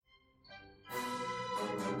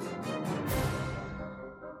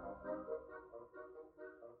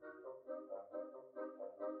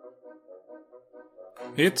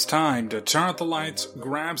It's time to turn out the lights,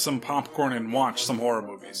 grab some popcorn, and watch some horror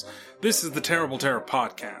movies. This is the Terrible Terror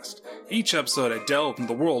Podcast. Each episode I delve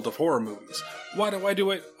into the world of horror movies. Why do I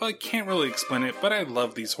do it? Well, I can't really explain it, but I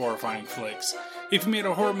love these horrifying flicks. If you made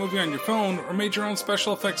a horror movie on your phone or made your own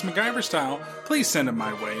special effects MacGyver style, please send it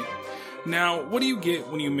my way. Now, what do you get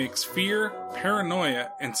when you mix fear,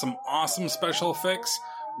 paranoia, and some awesome special effects?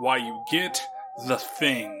 Why, you get The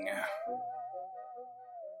Thing.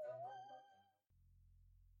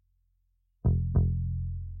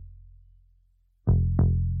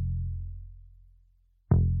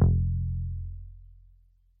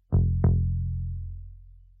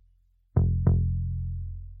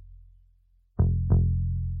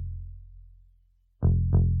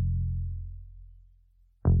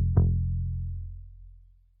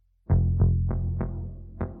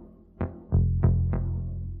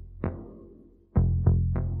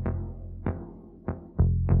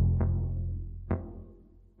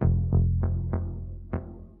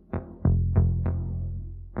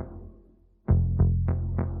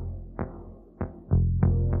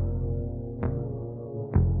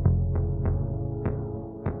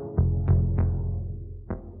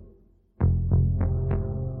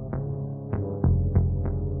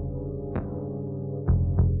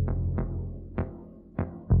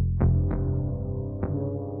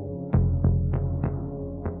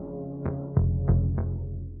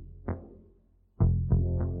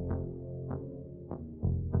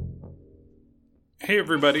 Hey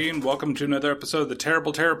everybody, and welcome to another episode of the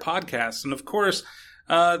Terrible Terror Podcast. And of course,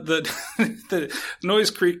 the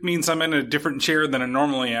noise creak means I'm in a different chair than I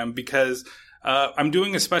normally am because I'm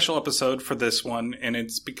doing a special episode for this one, and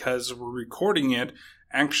it's because we're recording it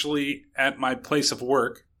actually at my place of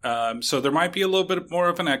work. So there might be a little bit more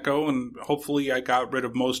of an echo, and hopefully I got rid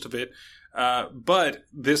of most of it. But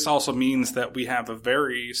this also means that we have a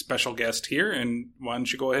very special guest here, and why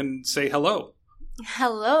don't you go ahead and say hello?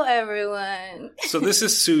 Hello, everyone. So this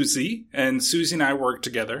is Susie, and Susie and I work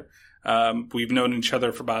together. We've known each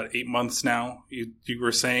other for about 8 months now. You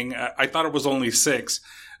were saying, I thought it was only 6,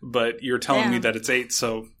 but you're telling me that it's 8,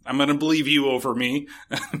 so I'm going to believe you over me,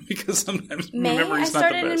 because sometimes memory's not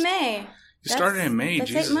the best. I started in May. You started in May,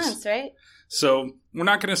 that's Jesus. 8 months, right? So we're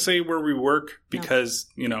not going to say where we work, because,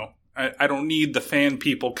 you know, I don't need the fan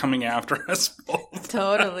people coming after us both.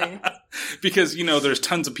 Totally. Because, you know, there's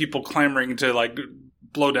tons of people clamoring to, like,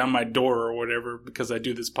 blow down my door or whatever because I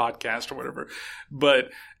do this podcast or whatever. But,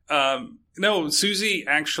 no, Susie,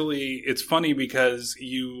 actually, it's funny because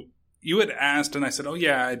you had asked, and I said, oh,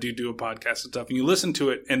 yeah, I do a podcast and stuff. And you listened to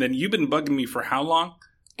it, and then you've been bugging me for how long?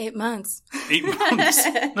 8 months. 8 months.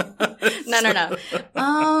 No.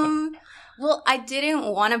 Well, I didn't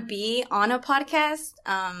want to be on a podcast.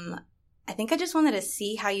 I think I just wanted to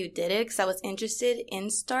see how you did it because I was interested in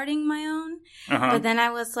starting my own. Uh-huh. But then I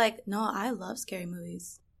was like, no, I love scary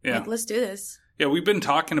movies. Yeah. Like, let's do this. Yeah, we've been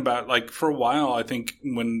talking about, like, for a while, I think,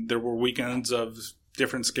 when there were weekends of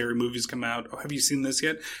different scary movies come out. Oh, have you seen this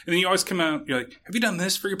yet? And then you always come out, you're like, have you done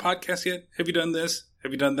this for your podcast yet? Have you done this?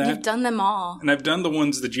 Have you done that? You've done them all. And I've done the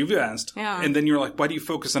ones that you've asked. Yeah. And then you're like, why do you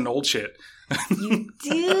focus on old shit? You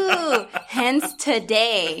do. Hence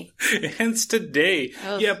today. Hence today.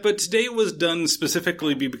 Ugh. Yeah, but today was done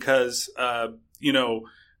specifically because, you know,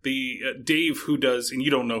 the Dave who does, and you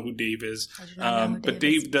don't know who Dave is, but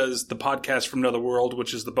Dave does the podcast from Another World,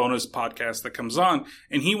 which is the bonus podcast that comes on,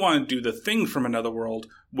 and he wanted to do The Thing from Another World,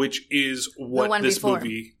 which is what this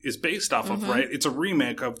movie is based off of, right? It's a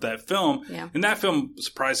remake of that film, and that film,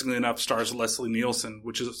 surprisingly enough, stars Leslie Nielsen,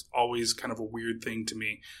 which is always kind of a weird thing to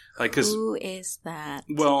me. Like, who is that?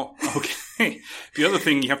 Well, okay. The other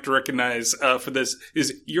thing you have to recognize for this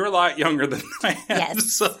is you're a lot younger than I am.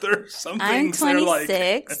 Yes. So there's some things I'm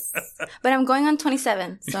 26, but I'm going on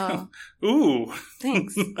 27, so. Ooh.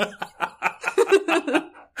 Thanks.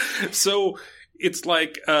 So it's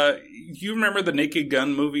like, you remember the Naked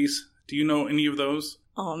Gun movies? Do you know any of those?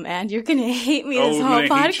 Oh, man, you're going to hate me this whole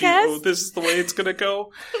podcast. Oh, this is the way it's going to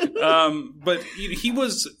go. But he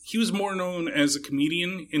was more known as a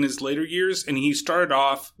comedian in his later years, and he started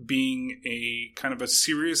off being a kind of a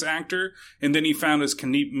serious actor, and then he found his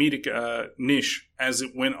comedic niche as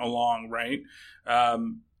it went along, right?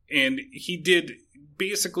 And he did,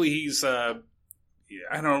 basically he's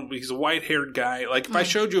I don't know, he's a white-haired guy. Like, if I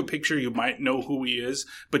showed you a picture, you might know who he is,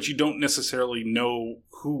 but you don't necessarily know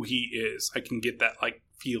who he is. I can get that, like,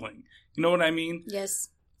 feeling. You know what I mean? Yes.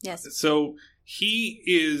 So, he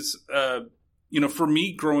is, you know, for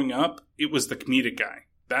me growing up, it was the comedic guy.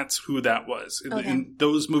 That's who that was in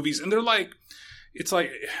those movies. And they're like, it's like,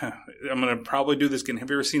 I'm going to probably do this again. Have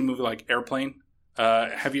you ever seen a movie like Airplane?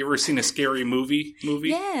 Have you ever seen a Scary Movie?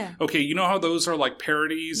 Yeah. Okay, you know how those are like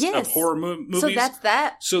parodies Yes. of horror movies? So that's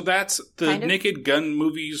that. So that's the Kind of? Naked Gun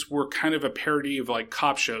movies were kind of a parody of like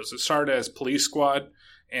cop shows. It started as Police Squad,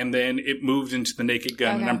 and then it moved into the Naked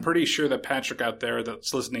Gun. Okay. And I'm pretty sure that Patrick out there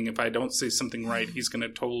that's listening, if I don't say something right, he's going to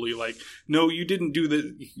totally like, no, you didn't do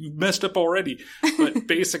the, you messed up already. But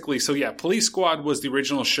basically, so yeah, Police Squad was the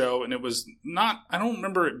original show, and it was not, I don't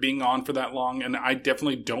remember it being on for that long, and I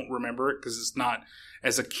definitely don't remember it because it's not,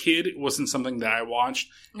 as a kid, it wasn't something that I watched.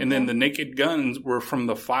 And then the Naked Guns were from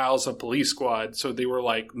the files of Police Squad, so they were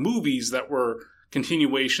like movies that were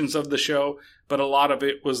continuations of the show, but a lot of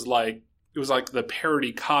it was like, it was like the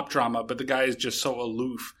parody cop drama, but the guy is just so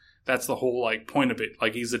aloof. That's the whole like point of it.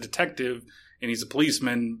 Like he's a detective and he's a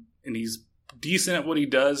policeman and he's decent at what he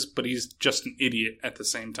does, but he's just an idiot at the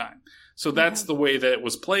same time. So that's the way that it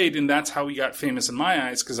was played, and that's how he got famous in my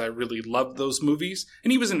eyes because I really loved those movies.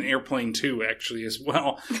 And he was in Airplane 2 actually as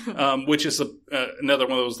well, which is another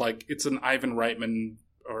one of those like it's an Ivan Reitman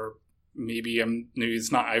or maybe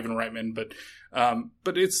it's not Ivan Reitman, but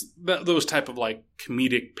it's those type of like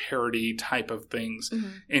comedic parody type of things.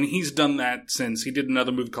 And he's done that since he did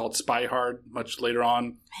another movie called Spy Hard much later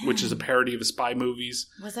on, which is a parody of spy movies.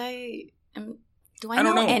 Do I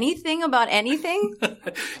know anything about anything?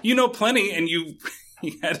 You know plenty, and you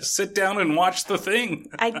had to sit down and watch the thing.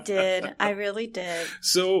 I did. I really did.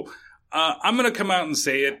 So I'm going to come out and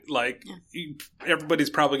say it. Like,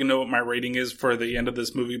 everybody's probably going to know what my rating is for the end of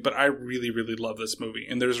this movie, but I really, really love this movie.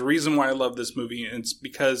 And there's a reason why I love this movie, and it's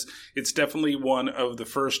because it's definitely one of the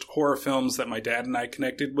first horror films that my dad and I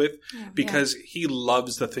connected with, because he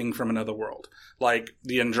loves The Thing from Another World. Like,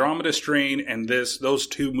 the Andromeda Strain and those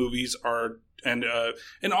two movies are... And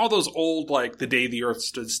all those old, like, The Day the Earth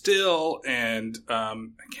Stood Still, and I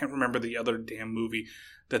can't remember the other damn movie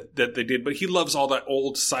that they did, but he loves all that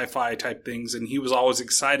old sci-fi type things, and he was always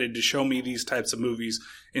excited to show me these types of movies.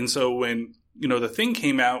 And so when, The Thing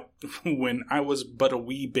came out, when I was but a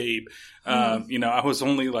wee babe, I was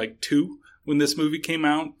only like 2 when this movie came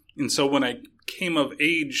out, and so when I came of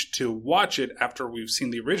age to watch it after we've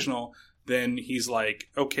seen the original, then he's like,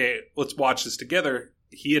 okay, let's watch this together.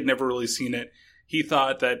 He had never really seen it. He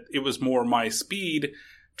thought that it was more my speed.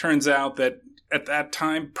 Turns out that at that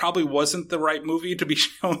time probably wasn't the right movie to be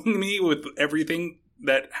showing me with everything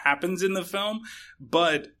that happens in the film.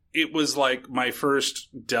 But it was like my first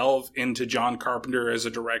delve into John Carpenter as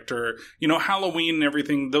a director. Halloween and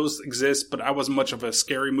everything, those exist, but I wasn't much of a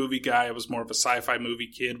scary movie guy. I was more of a sci-fi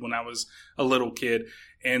movie kid when I was a little kid.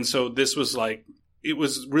 And so this was like... It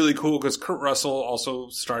was really cool because Kurt Russell also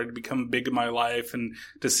started to become big in my life, and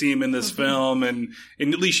to see him in this film, and at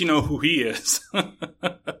least you know who he is.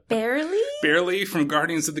 Barely from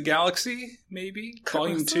Guardians of the Galaxy, maybe Kurt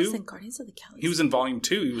Volume Russell's 2. in Guardians of the Galaxy. He was in Volume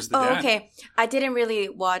 2. He was the dad. Okay. I didn't really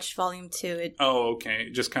watch Volume 2. Okay.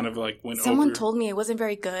 It just kind of like went over. Someone told me it wasn't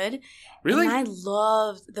very good. Really? And I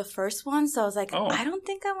loved the first one, so I was like, Oh. I don't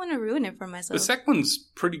think I want to ruin it for myself. The second one's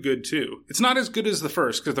pretty good too. It's not as good as the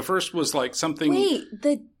first because the first was like something. Wait,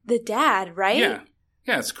 the dad, right?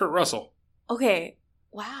 Yeah, it's Kurt Russell. Okay.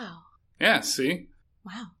 Wow. Yeah. See.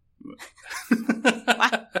 Wow.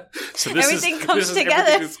 So Everything comes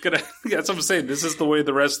together. That's what I'm saying. This is the way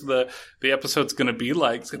the rest of the episode's going to be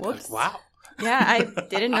like. It's gonna be like, wow. Yeah, I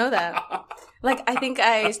didn't know that. Like, I think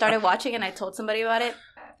I started watching and I told somebody about it,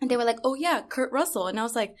 and they were like, "Oh yeah, Kurt Russell," and I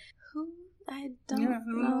was like, "Who? I don't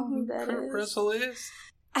know who that Kurt is." Russell is.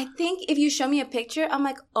 I think if you show me a picture, I'm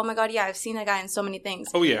like, "Oh my god, yeah, I've seen that guy in so many things."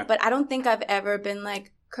 Oh yeah. But I don't think I've ever been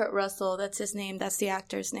like, Kurt Russell, that's his name. That's the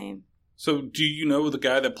actor's name. So, do you know the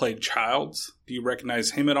guy that played Childs? Do you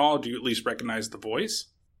recognize him at all? Do you at least recognize the voice?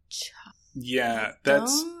 Yeah,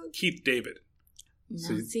 that's Keith David.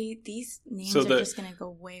 No, see, these names are just going to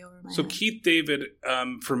go way over my head. So Keith David,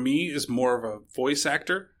 for me, is more of a voice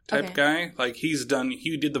actor type guy. Like, he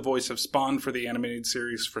did the voice of Spawn for the animated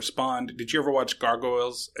series for Spawn. Did you ever watch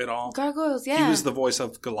Gargoyles at all? Gargoyles, yeah. He was the voice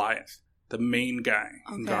of Goliath, the main guy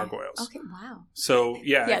in Gargoyles. Okay, wow. So,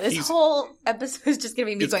 yeah. Yeah, this whole episode is just going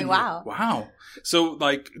to be me going, wow. Wow. So,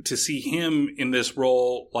 like, to see him in this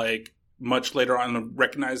role, like, much later on, and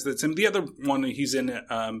recognize that's him. The other one he's in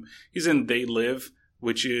They Live,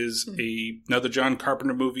 which is another John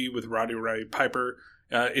Carpenter movie with Roddy Piper.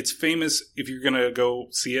 It's famous. If you're going to go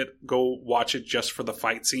see it, go watch it just for the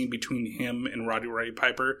fight scene between him and Roddy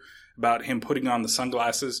Piper, about him putting on the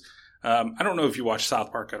sunglasses. I don't know if you watch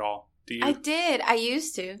South Park at all. Do you? I did. I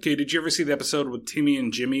used to. Okay, did you ever see the episode with Timmy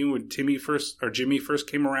and Jimmy when Jimmy first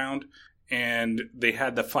came around and they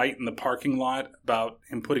had the fight in the parking lot about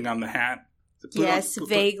him putting on the hat?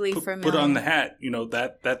 Vaguely familiar. Put on the hat,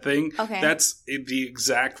 that thing. Okay. That's the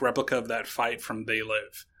exact replica of that fight from They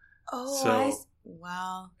Live. Oh,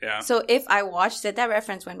 wow. Yeah. So if I watched it, that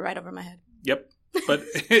reference went right over my head. Yep. But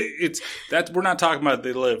we're not talking about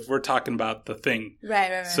They Live. We're talking about The Thing.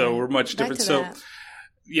 Right. So we're much different. So that.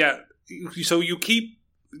 yeah. So you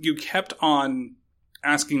kept on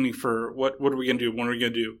asking me for what are we going to do? When are we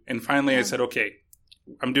going to do? And finally I said, okay,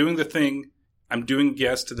 I'm doing The Thing. I'm doing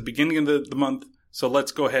guests at the beginning of the month. So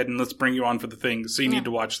let's go ahead and let's bring you on for The Thing. So you need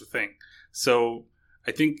to watch The Thing. So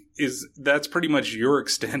I think that's pretty much your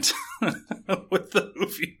extent with the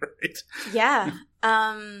movie, right? Yeah.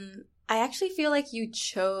 I actually feel like you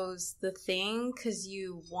chose The Thing because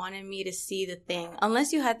you wanted me to see The Thing,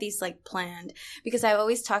 unless you had these like planned. Because I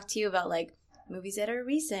always talk to you about like movies that are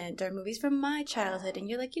recent or movies from my childhood, and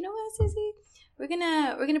you're like, you know what, Susie, we're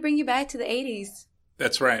gonna bring you back to the 80s.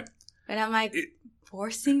 That's right. And I'm like,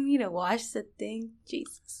 forcing me to watch The Thing,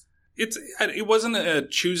 Jesus. It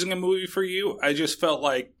wasn't choosing a movie for you. I just felt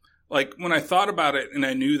like when I thought about it, and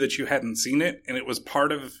I knew that you hadn't seen it, and it was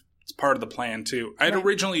part of the plan too. I'd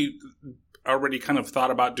originally already kind of thought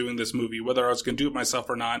about doing this movie, whether I was going to do it myself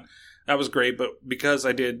or not. That was great, but because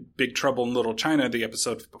I did Big Trouble in Little China, the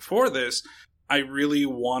episode before this, I really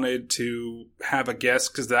wanted to have a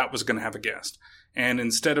guest because that was going to have a guest. And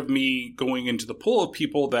instead of me going into the pool of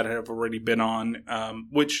people that have already been on,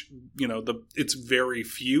 which, it's very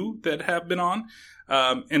few that have been on,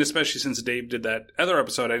 and especially since Dave did that other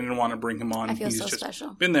episode, I didn't want to bring him on. I feel He's so just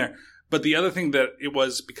special. Been there. But the other thing that it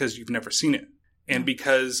was because you've never seen it. And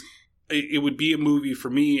because it would be a movie for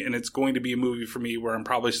me, and it's going to be a movie for me where I'm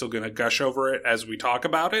probably still going to gush over it as we talk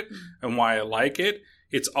about it and why I like it.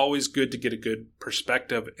 It's always good to get a good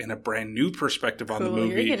perspective and a brand new perspective on the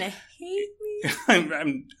movie. You're going to hate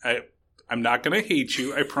me. I'm not going to hate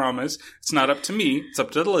you, I promise. It's not up to me. It's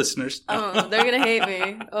up to the listeners. Oh, they're going to hate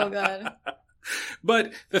me. Oh, God.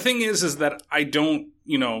 But the thing is that I don't,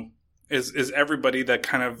 as everybody that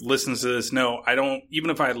kind of listens to this know, I don't, even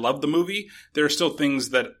if I love the movie, there are still things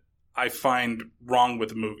that I find wrong with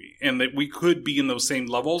the movie. And that we could be in those same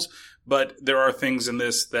levels, but there are things in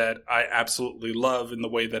this that I absolutely love in the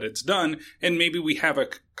way that it's done. And maybe we have a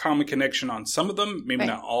common connection on some of them, maybe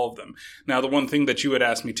not all of them. Now, the one thing that you had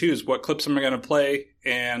asked me too is what clips am I going to play?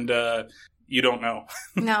 And you don't know.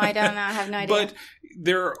 No, I don't know. I have no idea. But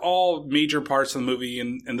they're all major parts of the movie.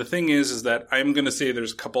 And the thing is that I'm going to say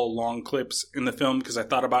there's a couple of long clips in the film because I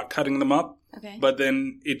thought about cutting them up. Okay. But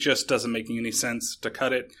then it just doesn't make any sense to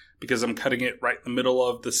cut it because I'm cutting it right in the middle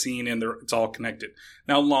of the scene and it's all connected.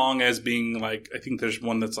 Now, long as being like, I think there's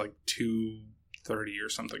one that's like 2:30 or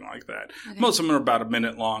something like that. Okay. Most of them are about a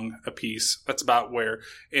minute long a piece. That's about where.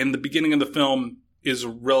 And the beginning of the film is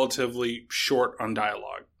relatively short on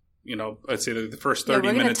dialogue. I'd say the first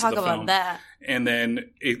 30 minutes of the film. We're going to talk about that. And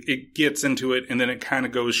then it gets into it, and then it kind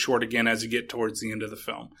of goes short again as you get towards the end of the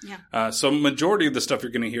film. Yeah. So majority of the stuff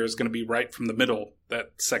you're going to hear is going to be right from the middle,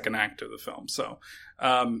 that second act of the film. So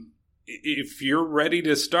if you're ready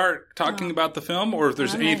to start talking about the film, or if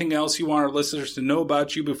there's anything else you want our listeners to know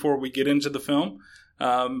about you before we get into the film,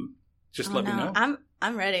 just let me know.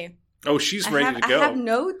 I'm ready. Oh, she's ready to go. I have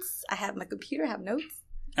notes. I have my computer. I have notes.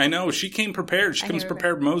 I know. She came prepared. She comes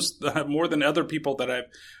prepared more than other people that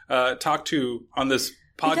I've talked to on this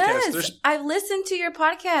podcast. Because I listened to your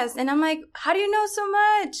podcast, and I'm like, how do you know so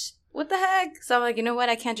much? What the heck? So I'm like, you know what?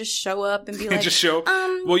 I can't just show up and be like, just show.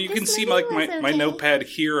 Well, you can see like my notepad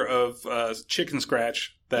here of Chicken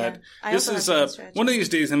Scratch. That this is one of these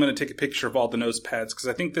days I'm going to take a picture of all the notepads because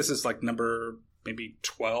I think this is like number maybe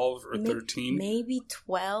 12 or 13. Maybe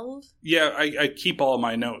 12? Yeah, I keep all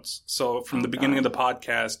my notes. So from the beginning of the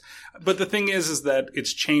podcast. But the thing is that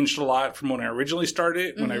it's changed a lot from when I originally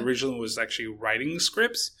started, when I originally was actually writing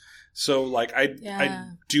scripts. So like I'd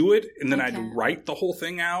do it and then I'd write the whole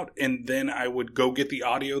thing out and then I would go get the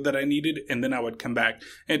audio that I needed and then I would come back.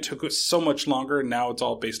 And it took so much longer and now it's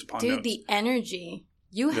all based upon notes. Dude, the energy.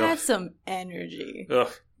 You had some energy.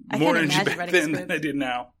 More energy back then than I did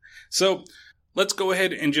now. So let's go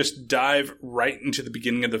ahead and just dive right into the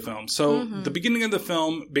beginning of the film. So the beginning of the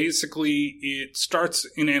film, basically, it starts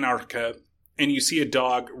in Antarctica, and you see a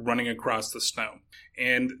dog running across the snow.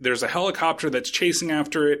 And there's a helicopter that's chasing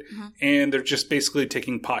after it, and they're just basically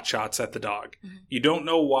taking pot shots at the dog. You don't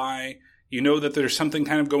know why. You know that there's something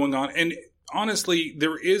kind of going on. And honestly,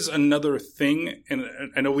 there is another thing, and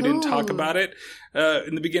I know we didn't talk about it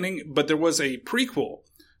in the beginning, but there was a prequel.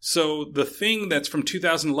 So the thing that's from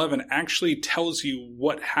 2011 actually tells you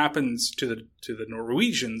what happens to the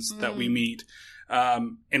Norwegians that we meet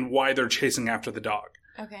and why they're chasing after the dog.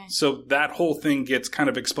 Okay. So that whole thing gets kind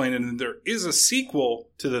of explained, and there is a sequel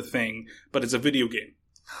to The Thing, but it's a video game.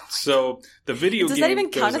 So the video Does game... that even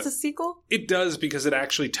count as a sequel? It does, because it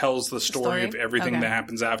actually tells the story of everything that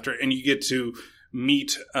happens after, and you get to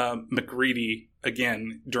meet MacReady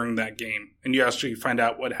again during that game, and you actually find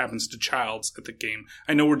out what happens to Childs at the game.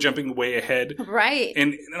 I know we're jumping way ahead, right?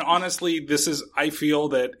 And honestly, I feel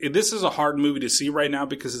that this is a hard movie to see right now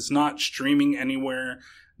because it's not streaming anywhere.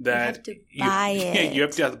 That you have to buy it. Yeah, you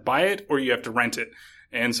have to buy it or you have to rent it.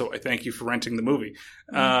 And so I thank you for renting the movie.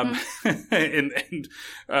 And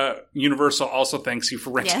Universal also thanks you for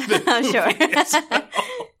renting the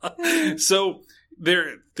movie. Sure. So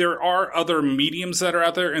there are other mediums that are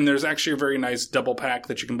out there, and there's actually a very nice double pack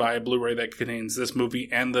that you can buy, a Blu-ray that contains this movie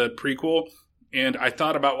and the prequel. And I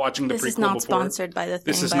thought about watching the prequel before. This is not sponsored by The Thing,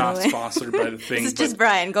 This is not sponsored by The Thing. This is just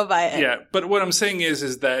Brian. Go buy it. Yeah, but what I'm saying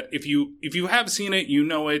is that if you have seen it, you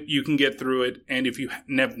know it, you can get through it. And if you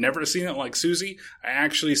have never seen it like Susie, I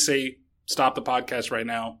actually say stop the podcast right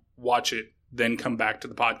now, watch it, then come back to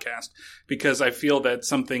the podcast. Because I feel that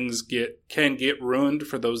some things can get ruined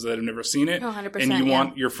for those that have never seen it. 100%, and you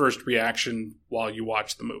want your first reaction while you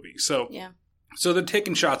watch the movie. So yeah. So they're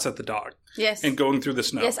taking shots at the dog. Yes. And going through the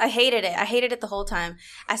snow. Yes, I hated it. I hated it the whole time.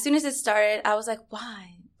 As soon as it started, I was like,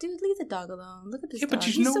 why? Dude, leave the dog alone. Look at this dog. Yeah, but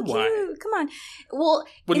you know why. Cute. Come on. Well,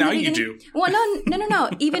 now you do. Well, no.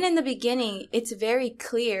 Even in the beginning, it's very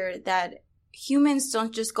clear that humans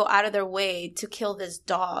don't just go out of their way to kill this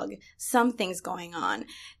dog. Something's going on.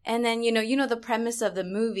 And then, you know the premise of the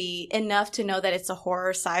movie enough to know that it's a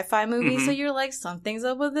horror sci-fi movie. Mm-hmm. So you're like, something's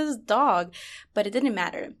up with this dog. But it didn't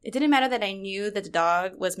matter. It didn't matter that I knew that the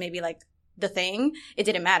dog was maybe like the thing. It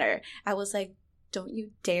didn't matter. I was like, don't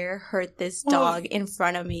you dare hurt this dog in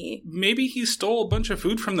front of me. Maybe he stole a bunch of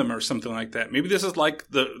food from them or something like that. Maybe this is like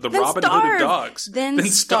the Robin Hood of dogs. Then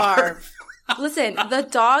starve. Listen, the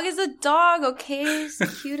dog is a dog, okay?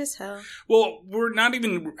 It's cute as hell. Well, we're not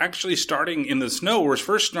even actually starting in the snow. We're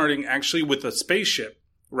first starting actually with a spaceship,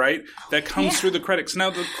 right? That comes through the credits. Now,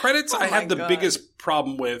 the credits I have the biggest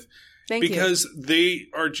problem with because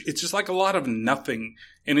it's just like a lot of nothing.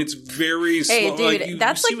 And it's very slow. Hey, dude,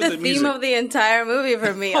 that's like the theme of the entire movie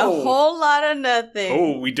for me. A whole lot of nothing.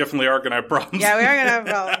 Oh, we definitely are going to have problems. Yeah, we are going to have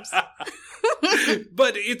problems.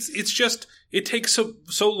 But it's just, it takes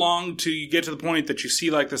so long to get to the point that you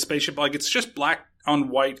see like the spaceship, like it's just black on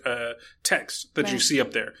white text that you see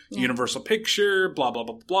up there. Yeah. Universal Picture, blah, blah,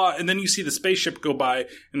 blah, blah. And then you see the spaceship go by,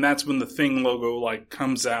 and that's when the Thing logo like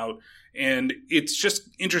comes out. And it's just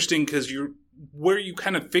interesting because where you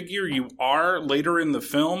kind of figure you are later in the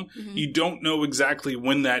film, you don't know exactly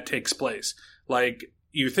when that takes place. Like,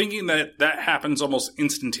 you're thinking that happens almost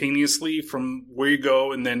instantaneously from where you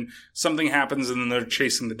go, and then something happens, and then they're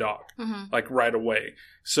chasing the dog, like right away.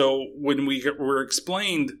 So when we're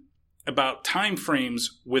explained about time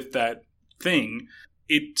frames with that thing,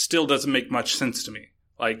 it still doesn't make much sense to me.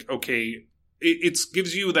 Like, okay, it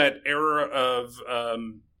gives you that era of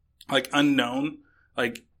like unknown,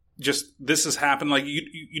 like just this has happened. Like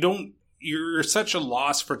you don't. You're such a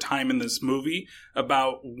loss for time in this movie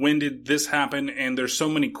about when did this happen, and there's so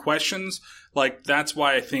many questions. Like, that's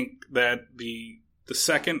why I think that the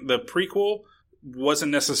prequel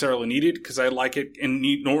wasn't necessarily needed, because I like it, and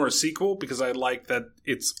nor a sequel, because I like that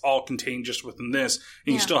it's all contained just within this,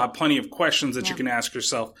 and you still have plenty of questions that you can ask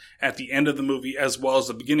yourself at the end of the movie as well as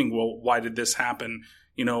the beginning. Well, why did this happen?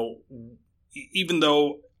 You know, even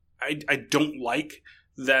though I don't like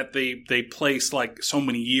that they place like so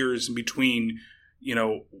many years in between, you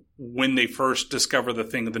know, when they first discover the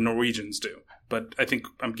Thing, the Norwegians do. But I think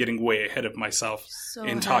I'm getting way ahead of myself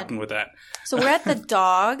talking with that. So we're at the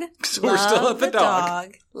dog. So we're still at the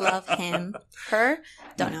dog. Love him. Her?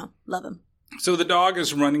 Don't know. Love him. So the dog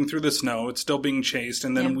is running through the snow. It's still being chased.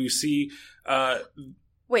 And then we see...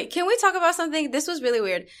 Wait, can we talk about something? This was really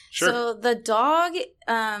weird. Sure. So the dog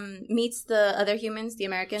meets the other humans, the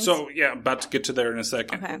Americans. So, yeah, about to get to there in a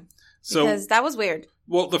second. Okay. Because that was weird.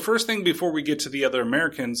 Well, the first thing before we get to the other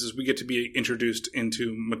Americans is we get to be introduced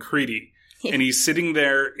into MacReady. Yeah. And he's sitting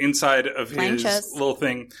there inside of his little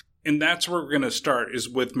thing. And that's where we're going to start, is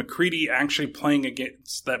with MacReady actually playing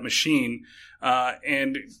against that machine.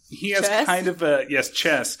 And he has kind of a... Yes,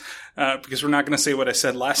 chess. Because we're not going to say what I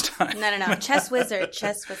said last time. No. Chess wizard.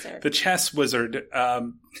 The chess wizard.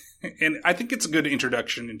 And I think it's a good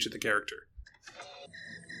introduction into the character.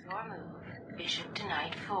 Your move, bishop to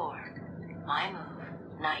knight 4. My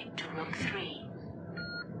move, knight to rook 3.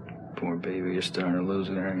 Poor baby, you're starting to lose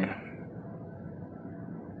it, aren't you?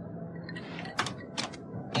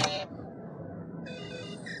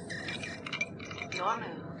 Your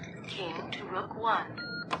move, king to rook 1.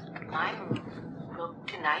 My move, Rook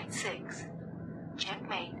to knight 6.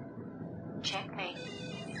 Checkmate. Checkmate.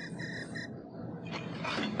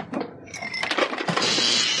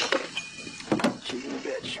 Cheeky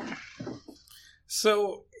bitch.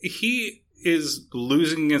 So he is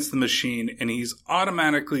losing against the machine, and he's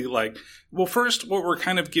automatically like, well, first, what we're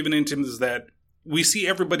kind of given into him is that we see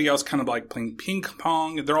everybody else kind of like playing ping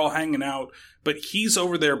pong. They're all hanging out, but he's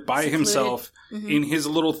over there by himself in his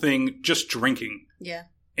little thing, just drinking. Yeah.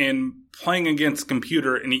 And playing against the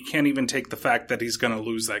computer, and he can't even take the fact that he's going to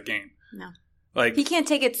lose that game. No. Like, he can't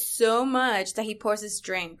take it so much that he pours his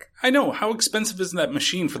drink. I know. How expensive is that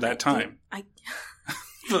machine for that time?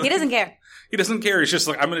 He doesn't care. He doesn't care. He's just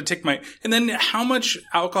like, I'm going to take my... And then how much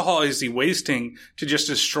alcohol is he wasting to just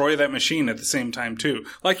destroy that machine at the same time, too?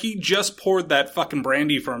 Like, he just poured that fucking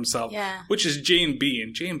brandy for himself, which is J&B,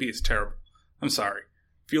 and J&B is terrible. I'm sorry.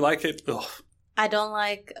 If you like it, ugh. I don't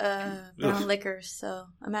like brown liquors, so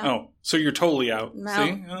I'm out. Oh, so you're totally out. I'm out.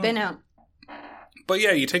 See? Oh. Been out. But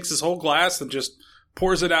yeah, he takes this whole glass and just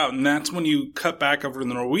pours it out, and that's when you cut back over to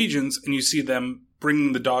the Norwegians, and you see them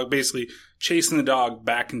bringing the dog, basically chasing the dog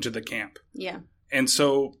back into the camp. Yeah. And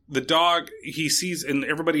so the dog, he sees, and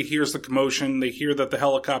everybody hears the commotion. They hear that the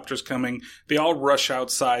helicopter's coming. They all rush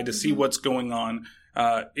outside to see what's going on,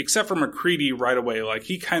 except for MacReady right away. Like,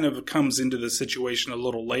 he kind of comes into the situation a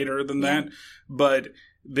little later than that. But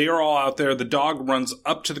they are all out there. The dog runs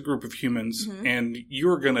up to the group of humans, and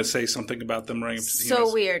you're going to say something about them running up to the humans.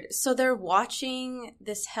 So weird. So they're watching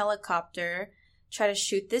this helicopter try to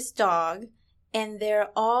shoot this dog, and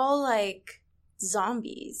they're all like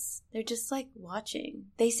zombies. They're just like watching.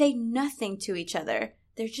 They say nothing to each other.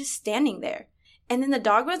 They're just standing there. And then the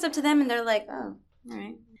dog runs up to them, and they're like, oh, all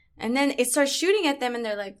right. And then it starts shooting at them, and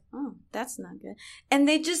they're like, oh, that's not good. And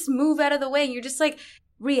they just move out of the way, and you're just like,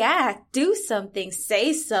 react, do something,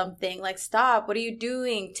 say something, like, stop, what are you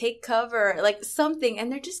doing, take cover, like something.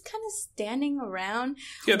 And they're just kind of standing around.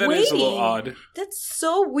 Yeah, that waiting. is a little odd. That's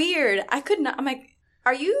so weird. I could not, I'm like,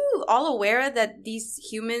 are you all aware that these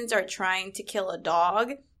humans are trying to kill a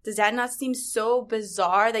dog? Does that not seem so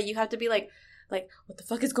bizarre that you have to be like, what the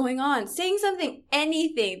fuck is going on? Saying something,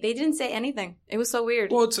 anything. They didn't say anything. It was so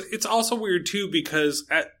weird. Well, it's also weird, too, because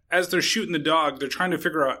as they're shooting the dog, they're trying to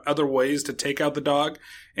figure out other ways to take out the dog.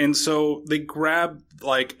 And so they grab,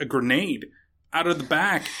 like, a grenade out of the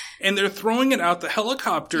back, and they're throwing it out the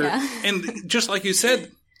helicopter. Yeah. And just like you said,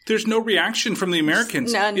 there's no reaction from the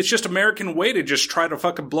Americans. None. It's just American way to just try to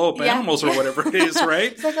fucking blow up animals or whatever it is,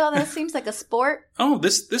 right? It's like, oh, that seems like a sport. Oh,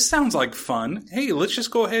 this sounds like fun. Hey, let's just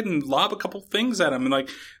go ahead and lob a couple things at them. And, like,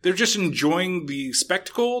 they're just enjoying the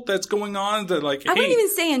spectacle that's going on. That, like, I wouldn't even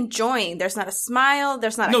say enjoying. There's not a smile.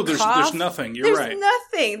 There's not a cough. No, there's nothing. You're right. There's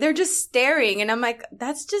nothing. They're just staring. And I'm like,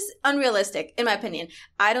 that's just unrealistic, in my opinion.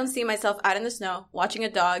 I don't see myself out in the snow, watching a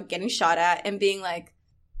dog getting shot at and being like,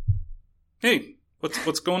 hey,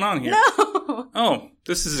 what's going on here? No. Oh,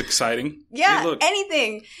 this is exciting. Yeah, hey, look.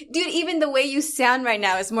 Anything. Dude, even the way you sound right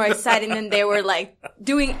now is more exciting than they were, like,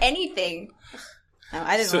 doing anything. No,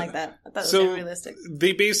 I didn't like that. I thought it was unrealistic.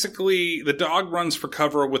 They basically, the dog runs for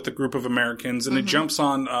cover with the group of Americans, and it jumps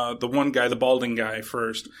on the one guy, the balding guy,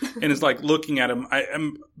 first, and is like looking at him.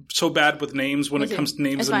 I'm so bad with names when it comes to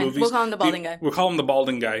names in movies. We'll call him the balding guy. We'll call him the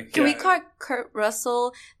balding guy. Can we call Kurt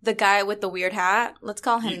Russell the guy with the weird hat? Let's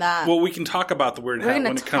call him that. Well, we can talk about the weird hat when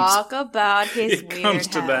it comes. We're going to talk about his weird comes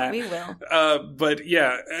to hat. that. We will. But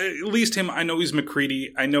yeah, at least him. I know he's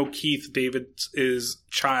MacReady. I know Keith David is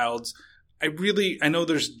Childs. I know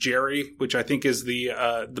there's Jerry, which I think is the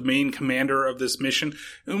main commander of this mission.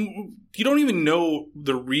 And you don't even know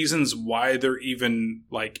the reasons why they're even,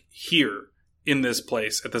 like, here in this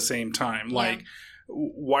place at the same time. Yeah. Like,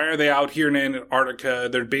 why are they out here in Antarctica?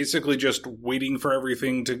 They're basically just waiting for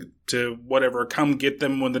everything to whatever, come get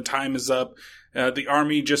them when the time is up. The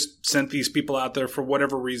Army just sent these people out there for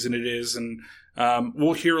whatever reason it is. And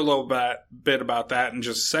we'll hear a little bit about that in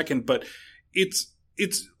just a second. But it's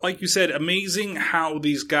like you said, amazing how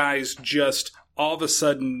these guys just all of a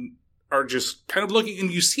sudden are just kind of looking, and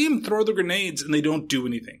you see them throw the grenades and they don't do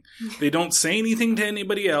anything. They don't say anything to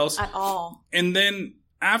anybody else at all. And then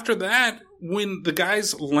after that, when the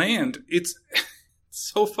guys land, it's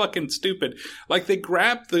so fucking stupid. Like, they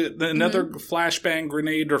grab another flashbang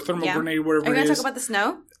grenade or thermal grenade, whatever it is. Are you going to talk about the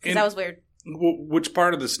snow? Because that was weird. Which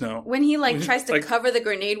part of the snow? When he tries to cover the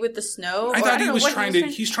grenade with the snow. I thought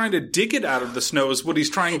he's trying to dig it out of the snow is what he's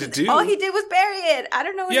trying to do. All he did was bury it. I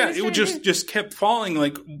don't know what he was trying to do. just kept falling.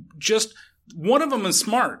 Like, just one of them is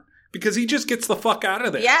smart because he just gets the fuck out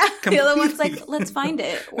of there. Yeah. Completely. The other one's like, let's find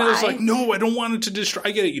it. Why? And I was like, no, I don't want it to destroy.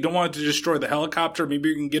 I get it. You don't want it to destroy the helicopter. Maybe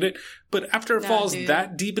you can get it. But after it falls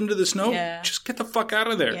that deep into the snow, just get the fuck out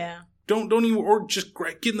of there. Yeah. Don't even, or just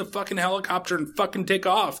get in the fucking helicopter and fucking take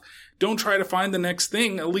off. Don't try to find the next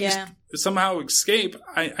thing. At least somehow escape.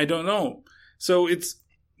 I don't know. So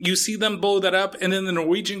you see them blow that up, and then the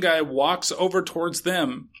Norwegian guy walks over towards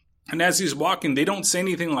them. And as he's walking, they don't say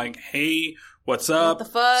anything like, hey, what's up? What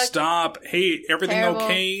the fuck? Stop. Hey, everything Terrible.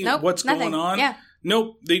 okay? Nope, What's nothing. going on? Yeah.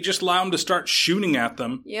 Nope. They just allow him to start shooting at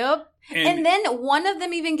them. Yep. And then one of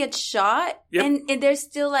them even gets shot, and they're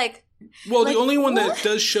still like... Well, the only one that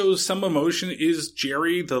does show some emotion is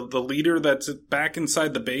Jerry, the leader that's back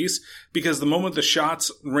inside the base, because the moment the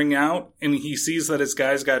shots ring out and he sees that his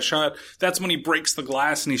guys got shot, that's when he breaks the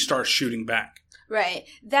glass and he starts shooting back. Right.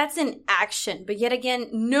 That's an action, but yet again,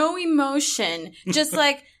 no emotion. Just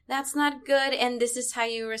like, that's not good, and this is how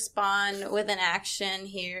you respond with an action.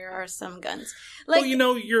 Here are some guns. Like,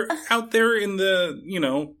 well, you're out there in the,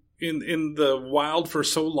 in the wild for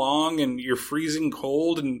so long, and you're freezing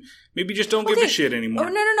cold, and maybe just don't give a shit anymore.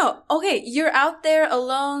 Oh, no. Okay, you're out there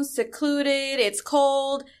alone, secluded, it's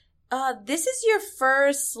cold. This is your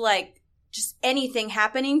first, just anything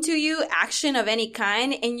happening to you, action of any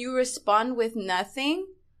kind, and you respond with nothing?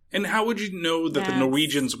 And how would you know that the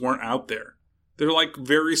Norwegians weren't out there? They're,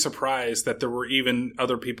 very surprised that there were even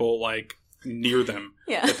other people, near them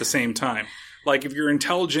at the same time. If you're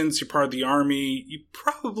intelligence, you're part of the army, you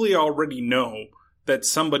probably already know that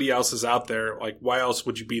somebody else is out there. Why else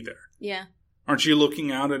would you be there? Yeah. Aren't you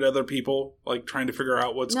looking out at other people, trying to figure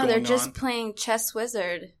out what's going on? No, they're just playing Chess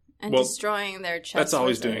Wizard and destroying their chess That's all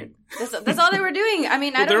he's wizard. doing. That's all they were doing. I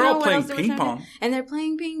mean, I don't know what else they were trying to do. They're all playing ping pong. And they're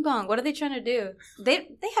playing ping pong. What are they trying to do? They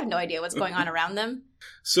have no idea what's going on around them.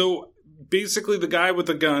 So... basically, the guy with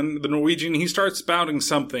the gun, the Norwegian, he starts spouting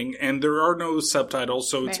something, and there are no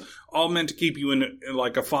subtitles, so it's all meant to keep you in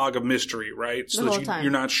a fog of mystery, right? So that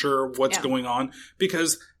you're not sure what's going on,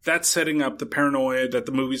 because that's setting up the paranoia that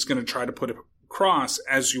the movie's going to try to put across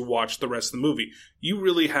as you watch the rest of the movie. You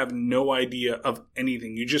really have no idea of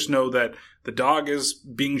anything. You just know that the dog is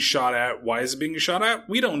being shot at. Why is it being shot at?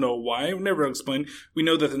 We don't know why. I've never explained. We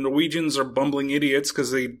know that the Norwegians are bumbling idiots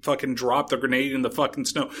because they fucking dropped the grenade in the fucking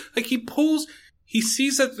snow. He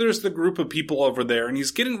sees that there's the group of people over there, and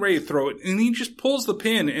he's getting ready to throw it, and he just pulls the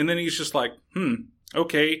pin, and then he's just like,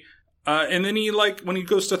 okay. And then he, when he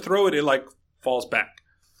goes to throw it, it, falls back.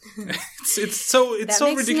 It's so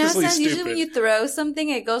ridiculously no sense. stupid. Usually when you throw something,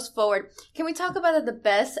 it goes forward. Can we talk about that the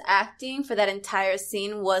best acting for that entire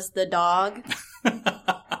scene was the dog?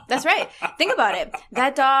 That's right. Think about it.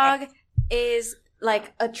 That dog is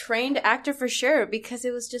a trained actor for sure, because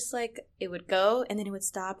it was just it would go and then it would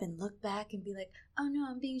stop and look back and be like, oh no,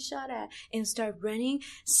 I'm being shot at, and start running.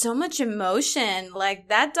 So much emotion.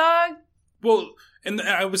 That dog. Well, and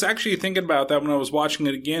I was actually thinking about that when I was watching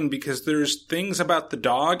it again, because there's things about the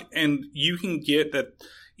dog, and you can get that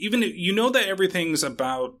even that everything's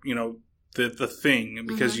about, the thing,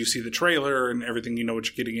 because you see the trailer and everything, you know what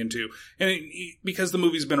you're getting into. And because the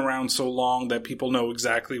movie's been around so long that people know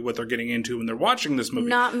exactly what they're getting into when they're watching this movie.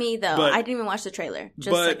 Not me, though. I didn't even watch the trailer.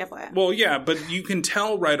 Just FYI. Well, yeah, but you can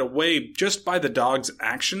tell right away just by the dog's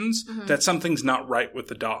actions that something's not right with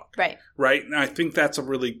the dog. Right. Right? And I think that's a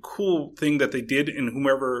really cool thing that they did, and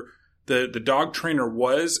whomever the dog trainer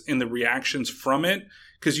was, and the reactions from it.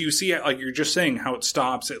 Because you see, you're just saying, how it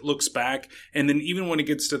stops, it looks back, and then even when it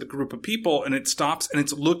gets to the group of people and it stops and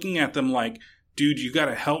it's looking at them like, dude, you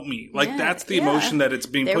gotta help me. That's the emotion that it's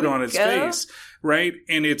being put on its face, right?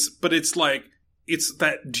 And it's it's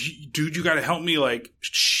that, dude, you gotta help me,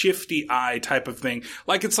 shifty eye type of thing.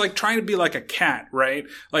 It's trying to be like a cat, right?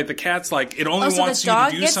 The cat's it only wants you to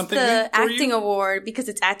do something for you. The dog gets the acting award because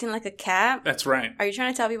it's acting like a cat? That's right. Are you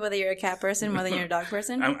trying to tell people that you're a cat person more than you're a dog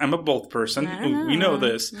person? I'm a both person. We know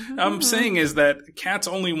this. I'm saying is that cats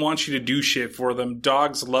only want you to do shit for them.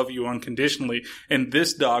 Dogs love you unconditionally. And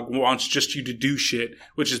this dog wants just you to do shit,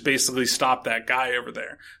 which is basically stop that guy over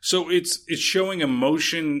there. So it's showing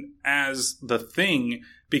emotion as the thing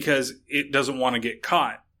because it doesn't want to get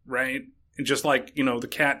caught, right? And just the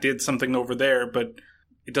cat did something over there, but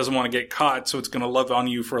it doesn't want to get caught, so it's going to love on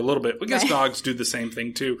you for a little bit. I guess dogs do the same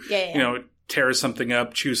thing too. Yeah. It tears something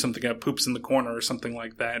up, chews something up, poops in the corner or something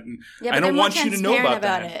like that. And I don't want you to know about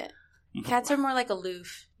that. It. Cats are more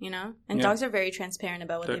aloof, and dogs are very transparent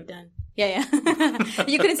about what they've done. Yeah.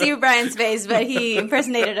 You couldn't see Brian's face, but he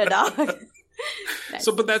impersonated a dog. Nice.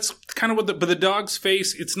 So, but that's kind of but the dog's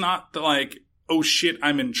face, it's not oh shit,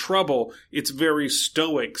 I'm in trouble. It's very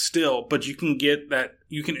stoic still, but you can get that,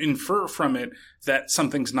 you can infer from it that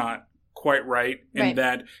something's not quite right, and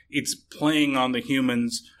that it's playing on the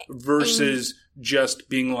humans versus just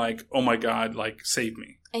being oh my God, save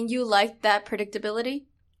me. And you liked that predictability?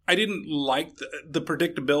 I didn't like the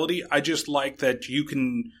predictability. I just like that you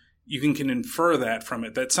you can infer that from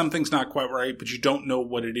it, that something's not quite right, but you don't know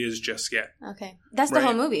what it is just yet. Okay. That's the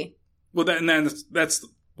whole movie. Well, that's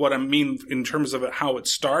what I mean in terms of how it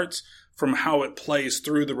starts, from how it plays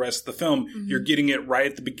through the rest of the film. Mm-hmm. You're getting it right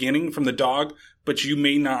at the beginning from the dog, but you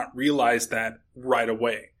may not realize that right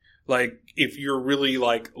away. Like, if you're really,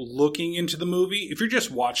 like, looking into the movie, if you're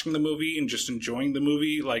just watching the movie and just enjoying the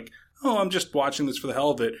movie, like, oh, I'm just watching this for the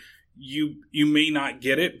hell of it, you may not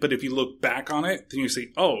get it, but if you look back on it, then you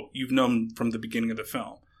say, oh, you've known from the beginning of the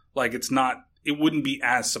film. Like, it wouldn't be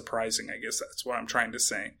as surprising, I guess that's what I'm trying to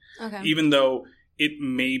say. Okay. Even though it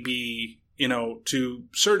may be, to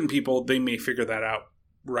certain people, they may figure that out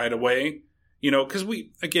right away. Because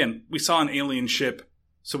we saw an alien ship,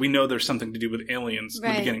 so we know there's something to do with aliens in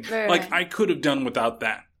the beginning. Right. I could have done without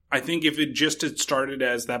that. I think if it just had started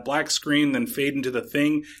as that black screen, then fade into the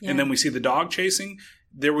thing, and then we see the dog chasing,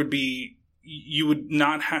 you would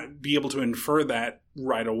not be able to infer that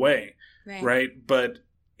right away, right? But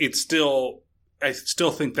I still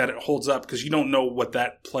think that it holds up because you don't know what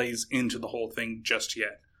that plays into the whole thing just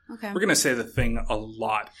yet. Okay. We're going to say The Thing a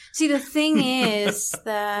lot. See, the thing is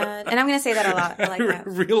that, and I'm going to say that a lot. I like that.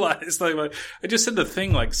 Realize, I just said The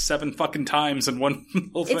Thing like 7 fucking times in one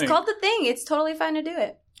little thing. It's called The Thing. It's totally fine to do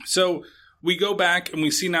it. So we go back and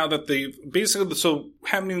we see now that they've basically, so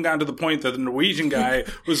haven't even gotten to the point that the Norwegian guy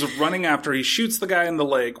was running after, he shoots the guy in the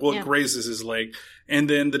leg, it grazes his leg, and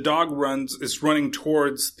then the dog is running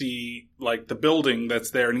towards the building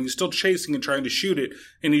that's there, and he's still chasing and trying to shoot it,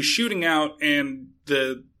 and he's shooting out, and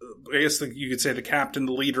you could say the captain,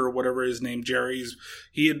 the leader, or whatever his name, Jerry's,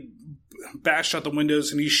 he had bashed out the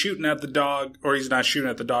windows, and he's shooting at the dog, or he's not shooting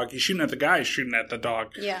at the dog, he's shooting at the guy shooting at the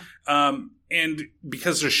dog. Yeah. And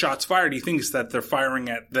because there's shots fired, he thinks that they're firing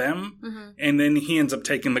at them, and then he ends up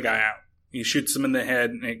taking the guy out. He shoots him in the head,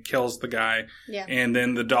 and it kills the guy. Yeah. And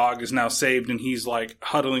then the dog is now saved, and he's,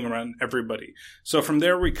 huddling around everybody. So from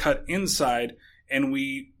there, we cut inside, and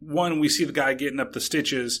we see the guy getting up the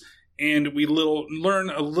stitches, and we learn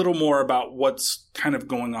a little more about what's kind of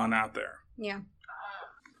going on out there. Yeah.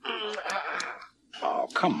 Oh,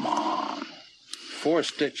 come on. 4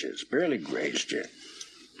 stitches. Barely grazed you.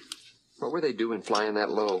 What were they doing flying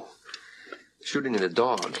that low? Shooting at a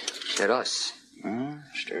dog. At us.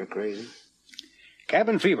 Stir crazy.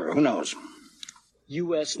 Cabin fever. Who knows?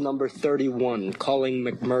 U.S. number 31 calling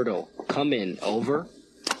McMurdo. Come in. Over.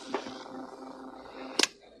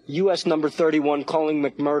 U.S. number 31 calling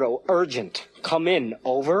McMurdo. Urgent. Come in.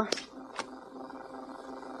 Over.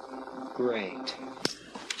 Great.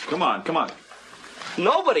 Come on.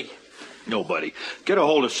 Nobody. Get a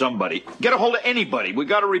hold of somebody. Get a hold of anybody. We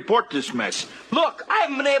got to report this mess. Look, I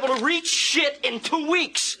haven't been able to reach shit in 2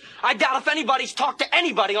 weeks. I doubt if anybody's talked to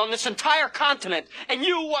anybody on this entire continent, and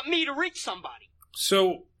you want me to reach somebody.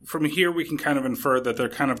 So from here, we can kind of infer that they're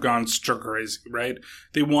kind of gone stir crazy, right?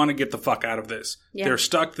 They want to get the fuck out of this. Yeah. They're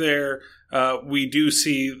stuck there. We do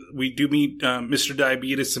meet Mr.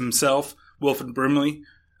 Diabetes himself, Wilford Brimley,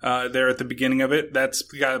 there at the beginning of it. That's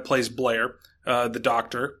the guy that plays Blair, the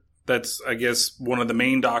doctor. That's, I guess, one of the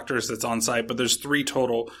main doctors that's on site, but there's 3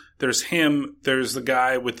 total. There's him, there's the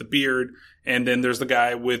guy with the beard, and then there's the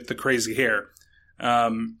guy with the crazy hair. I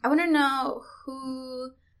want to know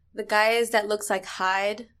who the guy is that looks like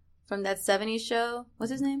Hyde from that 70s show.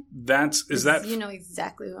 What's his name? You know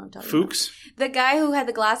exactly who I'm talking Fuchs? about. The guy who had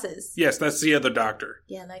the glasses. Yes, that's the other doctor.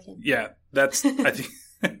 Yeah, I like him. Yeah, that's, I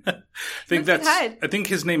think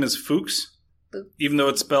his name is Fuchs. Even though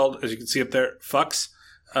it's spelled, as you can see up there, Fuchs.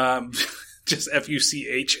 Just Fuchs.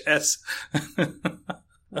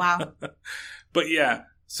 Wow. But yeah,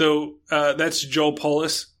 so that's Joel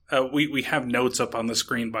Polis. We have notes up on the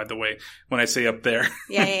screen, by the way, when I say up there.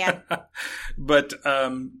 Yeah. But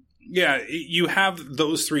you have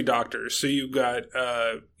those 3 doctors. So you've got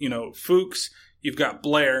Fuchs, you've got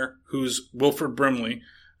Blair, who's Wilford Brimley,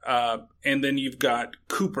 and then you've got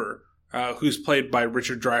Cooper, who's played by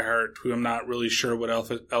Richard Dreyfuss, who I'm not really sure what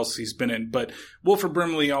else he's been in. But Wilford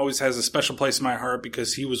Brimley always has a special place in my heart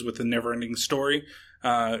because he was with The Neverending Story.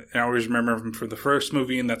 And I always remember him from the first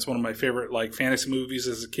movie, and that's one of my favorite fantasy movies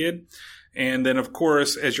as a kid. And then, of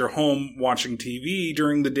course, as you're home watching TV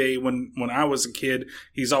during the day when I was a kid,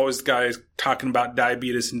 he's always the guy talking about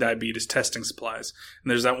diabetes and diabetes testing supplies. And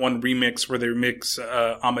there's that one remix where they remix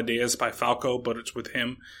Amadeus by Falco, but it's with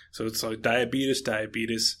him. So it's like diabetes.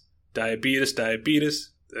 Let's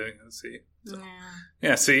see.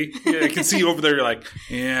 Yeah, see? Yeah, I can see you over there. You're like,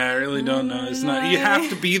 yeah, I really don't know. It's not. You have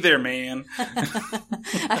to be there, man.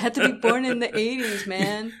 I had to be born in the 80s,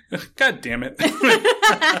 man. God damn it.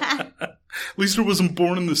 At least I wasn't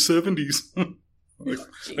born in the 70s.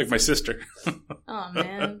 like my sister. Oh,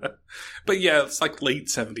 man. But yeah, it's like late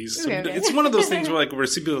 70s. So Okay. it's one of those things where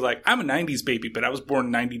people are like, I'm a 90s baby, but I was born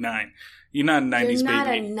in 99. You're not a 90s You're not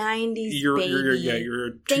baby. a 90s baby. You're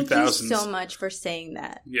a 2000s. Thank you so much for saying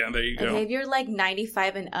that. Yeah, there you go. Okay, if you're like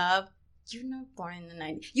 95 and up, you're not born in the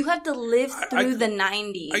 90s. You have to live through the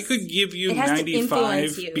 90s. I could give you It has to 95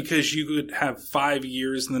 influence you. because you could have 5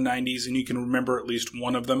 years in the 90s and you can remember at least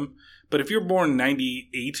one of them. But if you're born in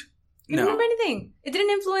 98, You no. don't remember anything. It didn't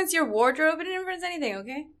influence your wardrobe. It didn't influence anything,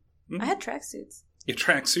 okay? Mhm. I had tracksuits. Your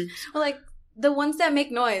tracksuits? Well, like, the ones that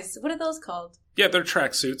make noise. What are those called? Yeah, they're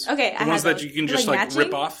tracksuits. Okay, The I ones had that those. you can They're, just like,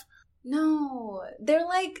 rip matching? off. No. They're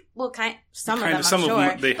like, well, some of them, I'm some of sure.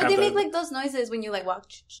 them, they but have they the- make like those noises when you like walk.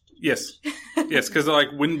 Yes. Yes, because they're like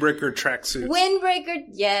windbreaker tracksuits. Windbreaker,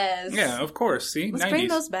 yes. Yeah, of course. See? Let's 90s. bring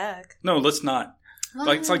those back. No, let's not.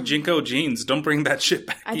 It's like Jinko jeans. Don't bring that shit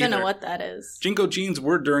back I don't know either. what that is. Jinko jeans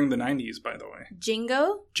were during the 90s, by the way.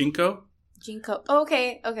 Jingo? Jinko? Jinko. Oh,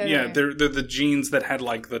 okay. Yeah, Okay. they're the jeans that had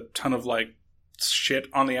like the ton of like shit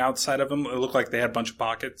on the outside of them. It looked like they had a bunch of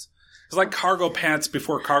pockets. It's like cargo pants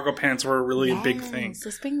before cargo pants were really a big thing.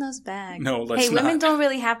 Let's bring those back. No, let's Hey, women not. don't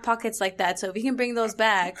really have pockets like that, so if you can bring those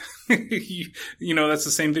back. You know, that's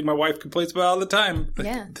the same thing my wife complains about all the time. Yeah.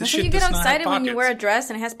 This That's why shit you get does not have excited when you pockets. wear a dress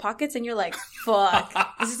and it has pockets and you're like, fuck,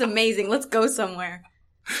 this is amazing. Let's go somewhere.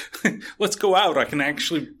 Let's go out. I can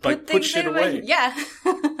actually like put things shit in away. Yeah.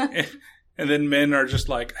 And then men are just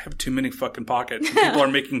like, I have too many fucking pockets. And people are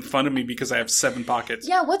making fun of me because I have 7 pockets.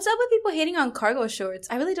 Yeah, what's up with people hating on cargo shorts?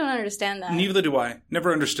 I really don't understand that. Neither do I.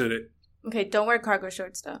 Never understood it. Okay, don't wear cargo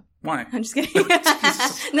shorts though. Why? I'm just kidding. no,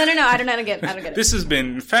 I don't get it. This has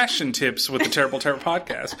been Fashion Tips with the Terrible Terror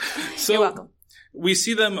Podcast. So You're welcome. we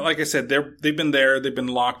see them, like I said, they've been there. They've been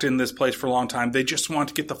locked in this place for a long time. They just want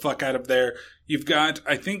to get the fuck out of there. You've got,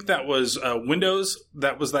 I think that was Windows.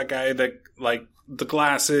 That was that guy that, like, the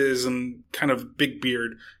glasses and kind of big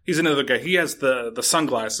beard. He's another guy. He has the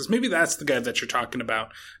sunglasses. Maybe that's the guy that you're talking about.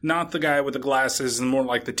 Not the guy with the glasses and more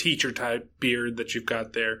like the teacher type beard that you've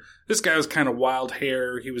got there. This guy was kind of wild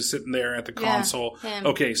hair. He was sitting there at the console. him.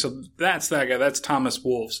 Okay, so that's that guy. That's Thomas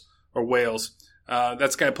Wolves or Wales.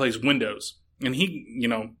 That guy plays Windows. And he, you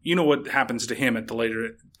know what happens to him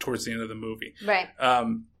towards the end of the movie. Right.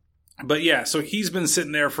 But yeah, so he's been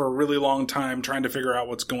sitting there for a really long time trying to figure out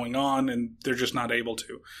what's going on, and they're just not able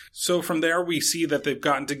to. So from there, we see that they've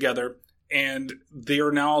gotten together, and they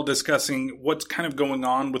are now all discussing what's kind of going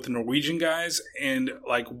on with the Norwegian guys and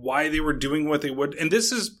like why they were doing what they would. And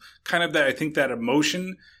this is kind of that, I think, that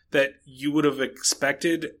emotion that you would have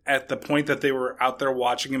expected at the point that they were out there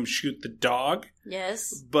watching him shoot the dog.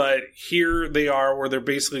 Yes. But here they are, where they're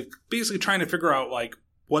basically trying to figure out like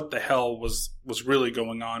what the hell was really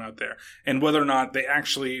going on out there, and whether or not they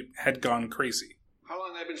actually had gone crazy. How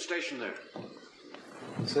long have they been stationed there?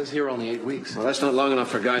 It says here only 8 weeks. Well, that's not long enough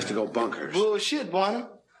for guys to go bunkers. Bullshit, Barnum.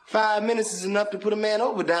 5 minutes is enough to put a man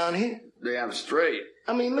over down here. Damn straight.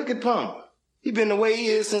 I mean, look at Palmer. He been the way he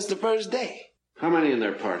is since the first day. How many in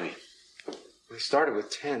their party? We started with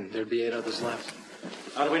 10. There'd be 8 others left.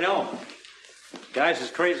 How do we know? Guys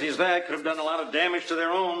as crazy as that could have done a lot of damage to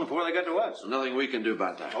their own before they got to us. Nothing we can do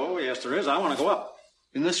about that. Oh, yes, there is. I want to go up.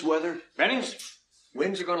 In this weather? Bennings?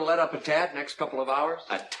 Winds are going to let up a tad next couple of hours.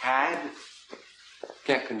 A tad?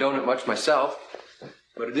 Can't condone it much myself,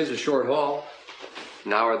 but it is a short haul.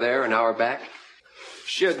 An hour there, an hour back.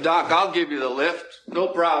 Shit, Doc, I'll give you the lift. No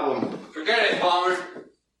problem. Forget it, Palmer.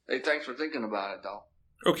 Hey, thanks for thinking about it, though.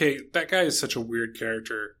 Okay, that guy is such a weird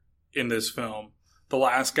character in this film. The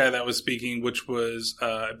last guy that was speaking, which was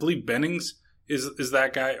I believe Bennings, is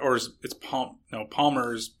that guy, or it's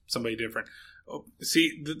Palmer is somebody different.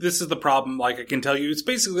 See, this is the problem. Like, I can tell you, it's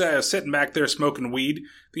basically I was sitting back there smoking weed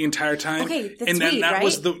the entire time. Okay, that's and then weed, that right?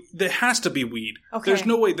 was there has to be weed. Okay. There's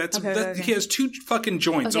no way. Okay. He has 2 fucking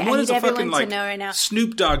joints. Okay, and one I is need a fucking everyone to like know right now.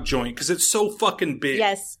 Snoop Dogg joint because it's so fucking big.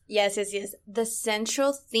 Yes. The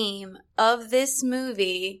central theme of this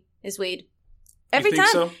movie is weed. Every You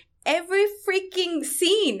think time. so? Every freaking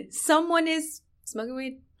scene, someone is smoking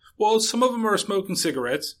weed. Well, some of them are smoking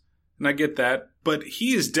cigarettes, and I get that, but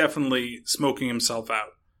he is definitely smoking himself out.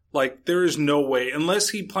 Like, there is no way, unless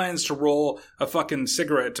he plans to roll a fucking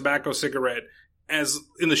tobacco cigarette, as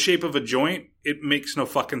in the shape of a joint, it makes no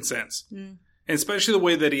fucking sense. And especially the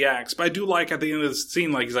way that he acts. But I do like at the end of the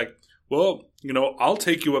scene, like, he's like, well, I'll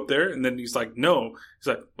take you up there. And then he's like, no. He's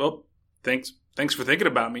like, well, thanks for thinking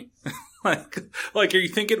about me. like, are you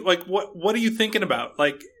thinking, like, what are you thinking about?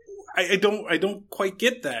 Like, I don't quite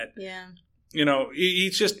get that. Yeah.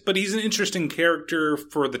 He's just, but he's an interesting character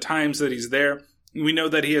for the times that he's there. We know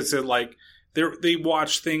that he has to, like, they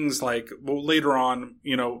watch things like, well, later on,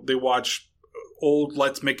 they watch old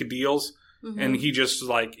Let's Make a Deals. Mm-hmm. And he just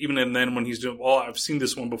like, even and then when he's doing, I've seen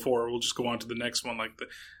this one before, we'll just go on to the next one,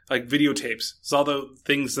 like videotapes. It's all the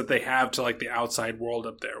things that they have to like the outside world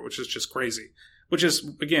up there, which is just crazy. Which is,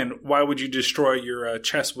 again, why would you destroy your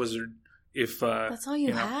chess wizard if that's all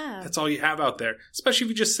you have? That's all you have out there, especially if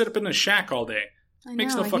you just sit up in a shack all day. I know.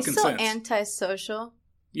 Makes no fucking He's so sense. Antisocial.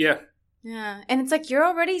 Yeah. Yeah, and it's like you're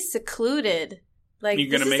already secluded. Like you're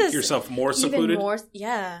gonna make yourself more secluded.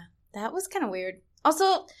 Yeah, that was kind of weird.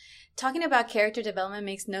 Also, talking about character development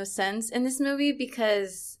makes no sense in this movie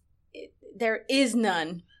because there is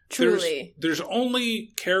none. Truly, there's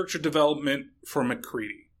only character development for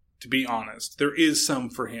McCready. To be honest, there is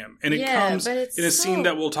some for him, and it comes in a scene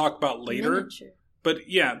that we'll talk about later. Miniature. But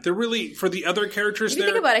yeah, they're really for the other characters. If you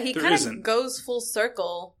think about it, he kind of goes full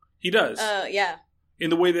circle. He does. Yeah.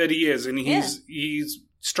 In the way that he is, and he's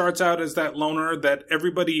starts out as that loner that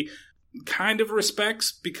everybody kind of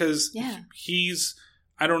respects because he's.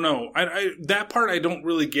 I don't know. I that part I don't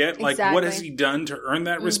really get. Like, what has he done to earn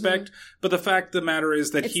that respect? But the fact of the matter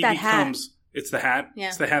is that he becomes. Hat. It's the hat. Yeah.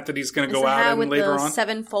 It's the hat that he's going to go out in later on.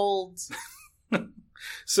 7 folds.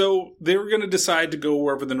 So they were going to decide to go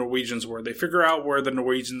wherever the Norwegians were. They figure out where the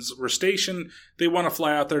Norwegians were stationed. They want to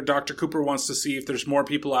fly out there. Dr. Cooper wants to see if there's more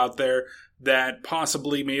people out there that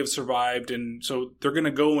possibly may have survived. And so they're going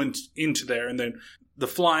to go into there. And then the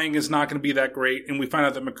flying is not going to be that great. And we find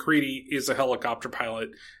out that McCready is a helicopter pilot.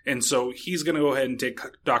 And so he's going to go ahead and take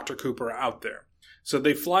Dr. Cooper out there. So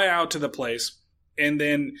they fly out to the place. And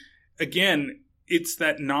then, again, it's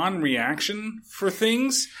that non-reaction for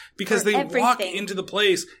things because they walk into the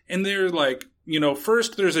place and they're like,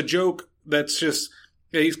 first there's a joke that's just,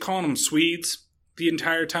 he's calling them Swedes the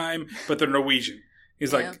entire time, but they're Norwegian.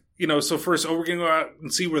 He's like, so first, we're going to go out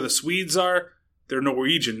and see where the Swedes are. They're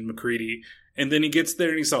Norwegian, McCready. And then he gets there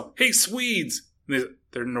and he's like, hey, Swedes. And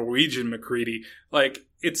they're Norwegian, McCready. Like,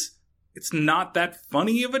 it's not that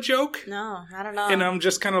funny of a joke. No, I don't know. And I'm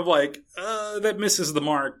just kind of like, that misses the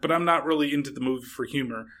mark, but I'm not really into the movie for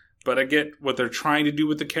humor. But I get what they're trying to do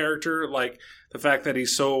with the character, like the fact that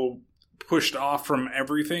he's so pushed off from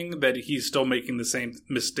everything that he's still making the same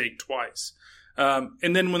mistake twice.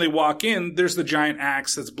 And then when they walk in, there's the giant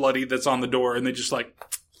axe that's bloody that's on the door, and they just like,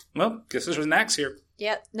 well, guess there's an axe here.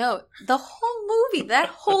 Yeah, no, the whole movie, that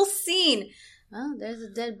whole scene. Oh, there's a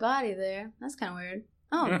dead body there. That's kind of weird.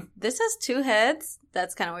 Oh, This has 2 heads.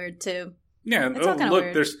 That's kind of weird too. Yeah. Look,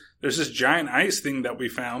 weird. There's this giant ice thing that we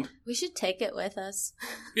found. We should take it with us.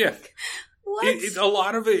 Yeah. What? A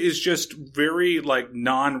lot of it is just very like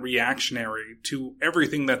non-reactionary to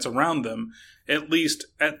everything that's around them. At least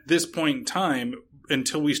at this point in time,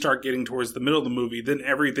 until we start getting towards the middle of the movie, then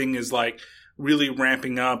everything is like really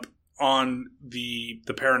ramping up on the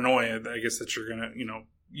paranoia. I guess that you're gonna,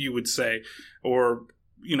 you would say, or.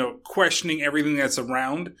 Questioning everything that's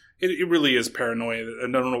around. It really is paranoia.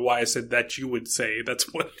 I don't know why I said that you would say.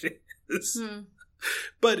 That's what it is.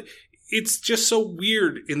 But it's just so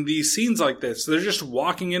weird in these scenes like this. They're just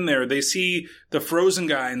walking in there. They see the frozen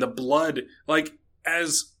guy and the blood. Like,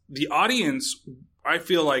 as the audience, I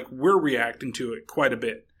feel like we're reacting to it quite a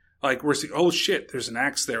bit. Like, we're saying, oh shit, there's an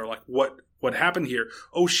axe there. Like, what happened here?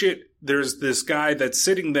 Oh shit, there's this guy that's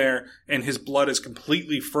sitting there and his blood is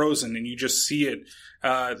completely frozen and you just see it,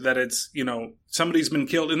 that it's, somebody's been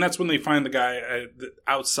killed. And that's when they find the guy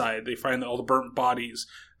outside. They find all the burnt bodies.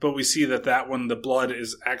 But we see that one, the blood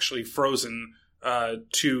is actually frozen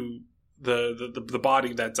to the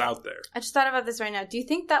body that's out there. I just thought about this right now. Do you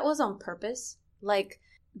think that was on purpose? Like,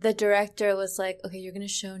 the director was like, okay, you're going to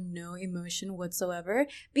show no emotion whatsoever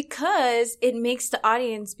because it makes the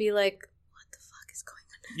audience be like,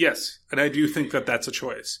 Yes, and I do think that that's a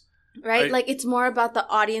choice. Right? Like, it's more about the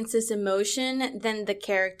audience's emotion than the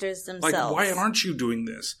characters themselves. Like, why aren't you doing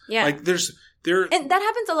this? Yeah. Like, and that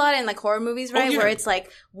happens a lot in, like, horror movies, right? Where it's like,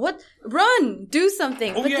 what? Run! Do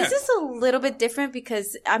something! But this is a little bit different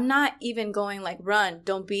because I'm not even going, like, run,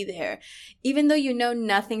 don't be there. Even though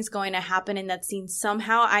nothing's going to happen in that scene,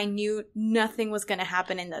 somehow I knew nothing was going to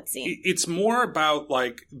happen in that scene. It's more about,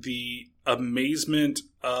 like, the amazement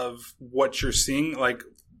of what you're seeing, like,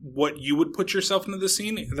 what you would put yourself into the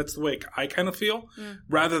scene. That's the way I kind of feel,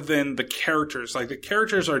 rather than the characters. Like, the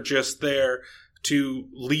characters are just there to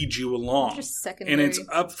lead you along. Just secondary. And it's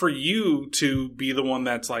up for you to be the one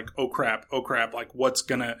that's like, oh crap, like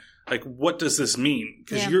what does this mean?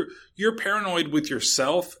 Because you're paranoid with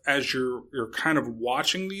yourself as you're kind of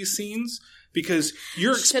watching these scenes. Because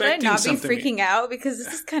you're expecting something. Should I not be freaking out? Because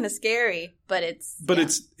this is kind of scary, but it's... But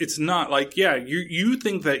it's not. Like, you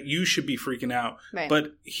think that you should be freaking out, right.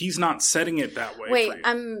 But he's not setting it that way. Wait,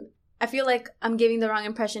 I feel like I'm giving the wrong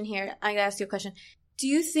impression here. I gotta ask you a question. Do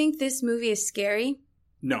you think this movie is scary?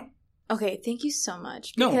 No. Okay, thank you so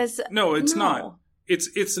much. No, Because it's not.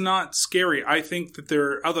 It's not scary. I think that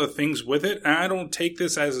there are other things with it, and I don't take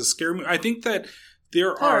this as a scary movie. I think that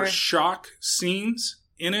there are shock scenes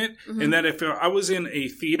in it, and that if I was in a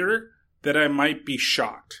theater, that I might be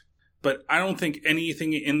shocked. But I don't think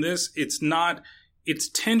anything in this, it's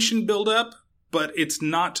tension build up, but it's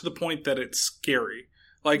not to the point that it's scary.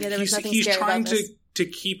 Like, he's trying to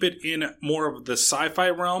keep it in more of the sci-fi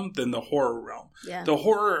realm than the horror realm. Yeah. The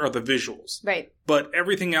horror are the visuals. Right. But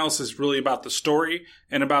everything else is really about the story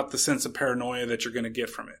and about the sense of paranoia that you're going to get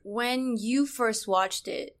from it. When you first watched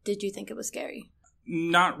it, did you think it was scary?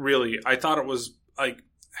 Not really. I thought it was, like,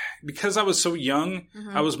 because I was so young,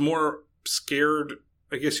 I was more scared,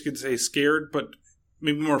 I guess you could say scared, but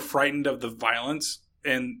maybe more frightened of the violence.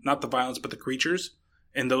 And not the violence, but the creatures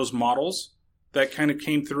and those models that kind of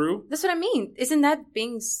came through. That's what I mean. Isn't that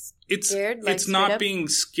being scared? It's not being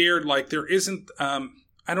scared. Like, there isn't, I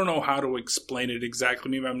don't know how to explain it exactly.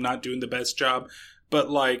 Maybe I'm not doing the best job. But,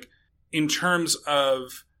 like, in terms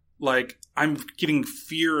of, like, I'm getting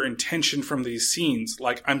fear and tension from these scenes.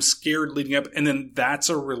 Like, I'm scared leading up. And then that's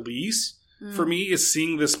a release for me, is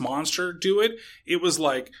seeing this monster do it. It was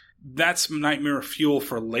like, that's nightmare fuel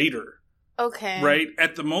for later. Okay. Right?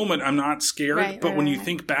 At the moment, I'm not scared, but when you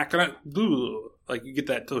think back on it, like, you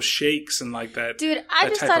get those shakes and like that. Dude, I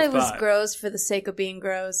just thought it was gross for the sake of being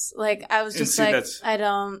gross. Like, I was just I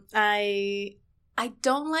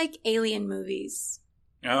don't like alien movies.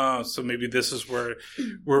 Oh, so maybe this is where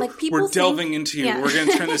we're delving into you. Yeah. We're going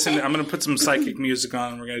to turn this into, I'm going to put some psychic music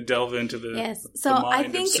on, and we're going to delve into the mind I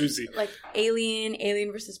think of Susie. Like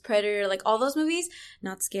Alien versus Predator, like all those movies,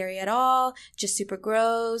 not scary at all, just super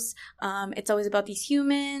gross. It's always about these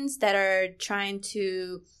humans that are trying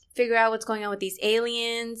to figure out what's going on with these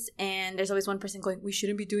aliens, and there's always one person going, we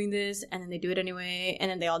shouldn't be doing this, and then they do it anyway,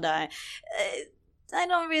 and then they all die.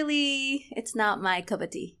 It's not my cup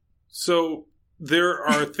of tea. So there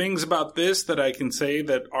are things about this that I can say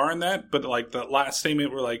that are in that, but like the last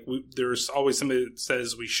statement where like there's always somebody that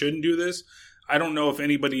says we shouldn't do this. I don't know if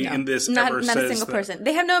anybody in this ever says not a single person.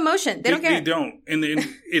 They have no emotion. They don't care. They don't. And it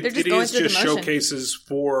is just showcases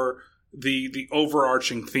for the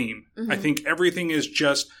overarching theme. I think everything is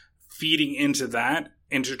just feeding into that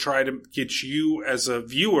and to try to get you as a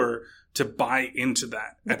viewer to buy into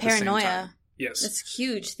that the at paranoia. the same time. Yes. That's a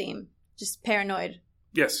huge theme. Just paranoid.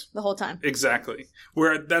 Yes. The whole time. Exactly.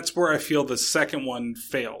 That's where I feel the second one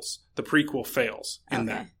fails. The prequel fails in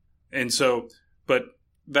that. And so, but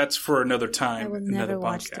that's for another time. I will never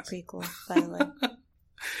watch the prequel, by the way.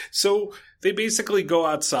 So they basically go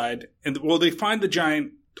outside and, they find the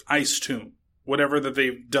giant ice tomb, whatever that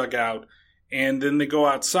they've dug out. And then they go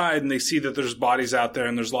outside and they see that there's bodies out there,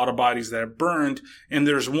 and there's a lot of bodies that are burned, and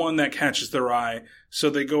there's one that catches their eye. So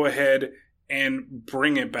they go ahead and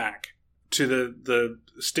bring it back to the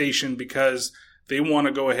station because they want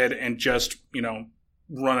to go ahead and just,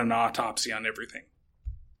 run an autopsy on everything.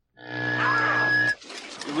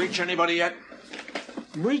 You reach anybody yet?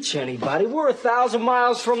 Reach anybody? We're 1,000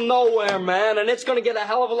 miles from nowhere, man, and it's gonna get a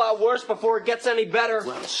hell of a lot worse before it gets any better.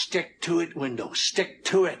 Well, stick to it, Window. Stick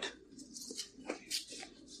to it.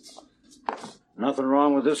 Nothing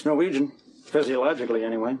wrong with this Norwegian. Physiologically,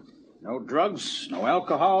 anyway. No drugs, no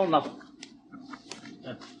alcohol, nothing.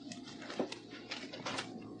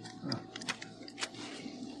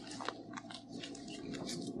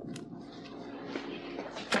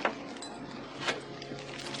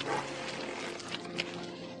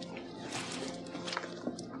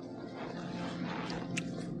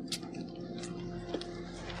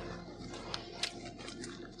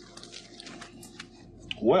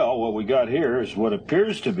 Well, what we got here is what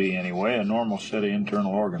appears to be, anyway, a normal set of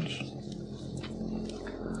internal organs.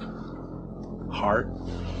 Heart,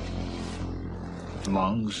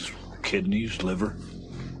 lungs, kidneys, liver,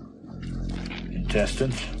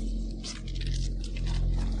 intestines.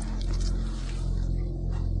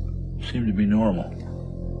 Seem to be normal.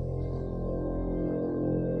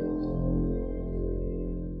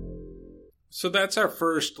 So that's our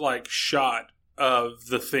first, shot of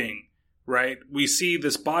the thing. Right? We see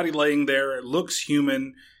this body laying there. It looks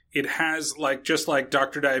human. It has, just like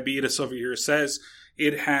Dr. Diabetes over here says,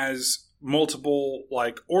 it has multiple,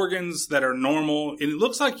 organs that are normal. And it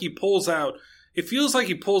looks like it feels like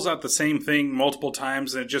he pulls out the same thing multiple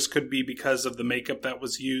times, and it just could be because of the makeup that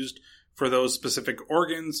was used for those specific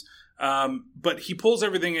organs. But he pulls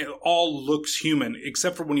everything. It all looks human,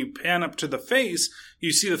 except for when you pan up to the face,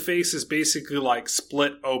 you see the face is basically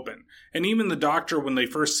split open. And even the doctor, when they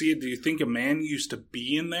first see it, do you think a man used to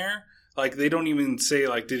be in there? They don't even say,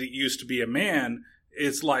 did it used to be a man?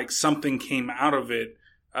 it's like something came out of it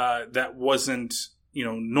that wasn't,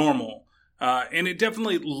 normal. And it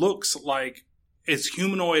definitely looks like as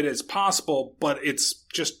humanoid as possible, but it's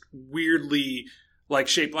just weirdly like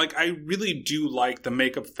shaped. Like, I really do like the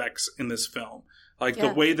makeup effects in this film. Like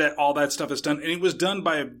the way that all that stuff is done. And it was done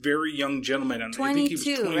by a very young gentleman. I think he was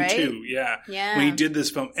 22, right? Yeah. When he did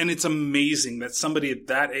this film. And it's amazing that somebody at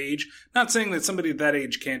that age, not saying that somebody at that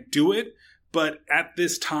age can't do it, but at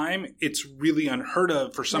this time, it's really unheard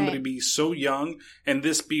of for somebody to be so young and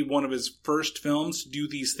this be one of his first films to do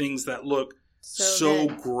these things that look so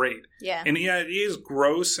great. Yeah. And yeah, it is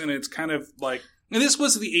gross and it's kind of like, and this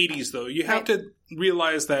was the 80s though. You have to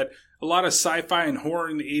realize that a lot of sci-fi and horror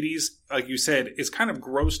in the 80s, like you said, is kind of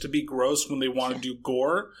gross to be gross when they want to do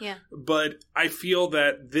gore. Yeah. But I feel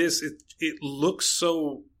that this, it looks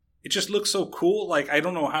so, it just looks so cool. Like, I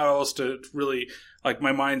don't know how else to really, like,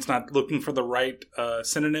 my mind's not looking for the right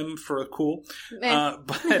synonym for cool.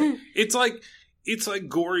 But it's like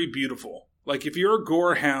gory beautiful. Like, if you're a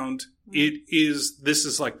gore hound, this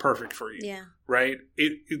is like perfect for you. Yeah. Right?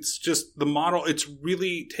 It's just the model, it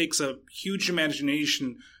really takes a huge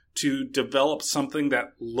imagination to develop something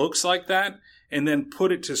that looks like that and then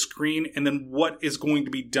put it to screen, and then what is going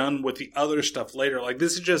to be done with the other stuff later. Like,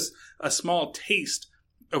 this is just a small taste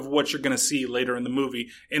of what you're going to see later in the movie,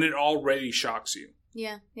 and it already shocks you.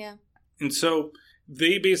 Yeah, yeah. And so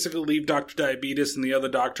they basically leave Dr. Diabetes and the other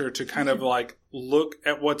doctor to kind of like look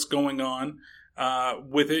at what's going on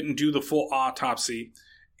with it and do the full autopsy.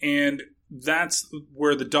 And that's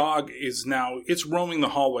where the dog is now. It's roaming the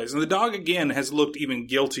hallways. And the dog, again, has looked even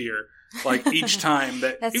guiltier, like, each time.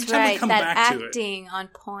 That's each time we come that back to it. acting on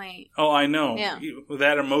point. Oh, I know. Yeah.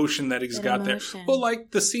 That emotion that he's got there. Emotion. Well,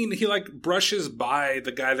 like, the scene, he, like, brushes by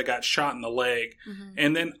the guy that got shot in the leg. Mm-hmm.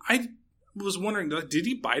 And then I was wondering, like, did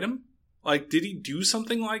he bite him? Like, did he do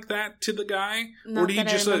something like that to the guy? Not or did he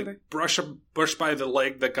just, like, brush by the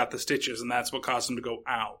leg that got the stitches, and that's what caused him to go,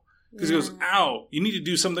 ow? Because he goes, ow, you need to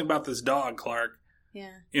do something about this dog, Clark.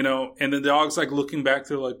 Yeah. And the dog's like looking back,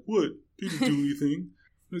 they're like, what? Didn't do anything.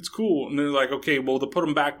 It's cool. And they're like, okay, well, they'll put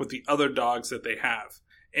him back with the other dogs that they have.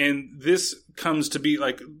 And this comes to be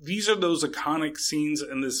like, these are those iconic scenes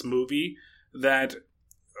in this movie that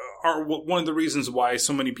are one of the reasons why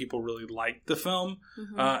so many people really like the film.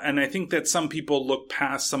 Mm-hmm. And I think that some people look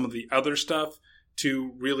past some of the other stuff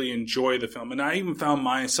to really enjoy the film. And I even found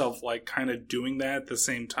myself like kind of doing that at the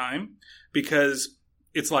same time, because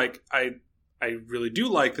it's like, I really do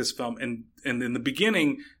like this film. And in the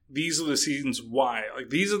beginning, these are the scenes why. Like,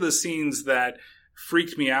 these are the scenes that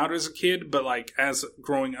freaked me out as a kid, but like as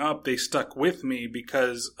growing up, they stuck with me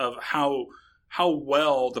because of how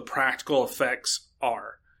well the practical effects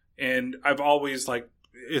are. And I've always, like,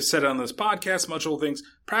 said on this podcast, much old things,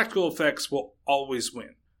 practical effects will always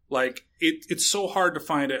win. Like, it's so hard to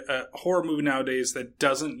find a horror movie nowadays that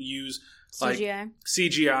doesn't use like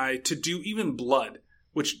CGI to do even blood,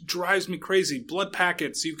 which drives me crazy. Blood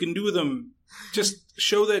packets, you can do them. Just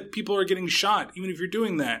show that people are getting shot, even if you're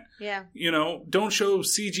doing that. Yeah. Don't show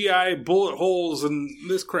CGI bullet holes and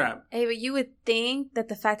this crap. Hey, but you would think that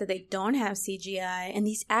the fact that they don't have CGI and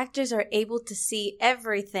these actors are able to see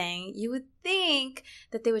everything, you would think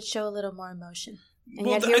that they would show a little more emotion. And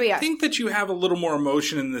yet here we are. I think that you have a little more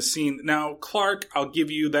emotion in the scene. Now, Clark, I'll give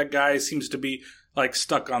you, that guy seems to be like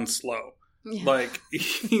stuck on slow. Yeah. Like,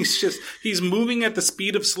 he's moving at the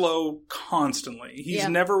speed of slow constantly. He's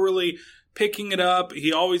never really picking it up.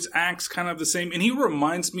 He always acts kind of the same. And he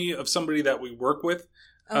reminds me of somebody that we work with.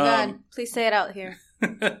 Oh, God. Please say it out here.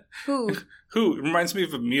 Who? Who? It reminds me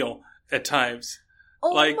of Emil at times.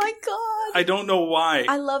 Oh, my God. I don't know why.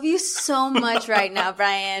 I love you so much right now,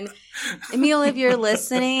 Brian. Emil, if you're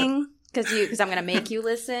listening, because I'm going to make you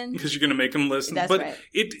listen. Because you're going to make him listen. That's but right.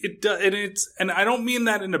 It does, and I don't mean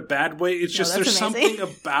that in a bad way. It's just there's amazing.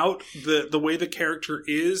 Something about the way the character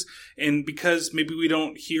is, and because maybe we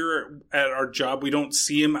don't hear at our job, we don't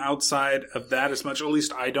see him outside of that as much. At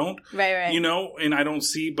least I don't. Right. And I don't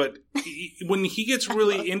see, but when he gets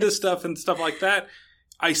really into stuff and stuff like that,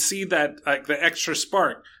 I see that, like, the extra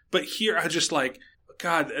spark. But here, I just like,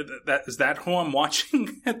 God, is that who I'm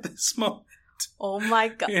watching at this moment? Oh my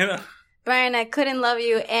God. Brian, I couldn't love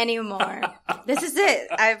you anymore. This is it.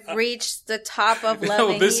 I've reached the top of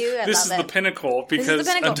loving you. This is the pinnacle, because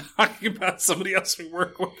I'm talking about somebody else we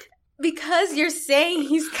work with. Because you're saying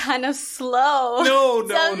he's kind of slow. No.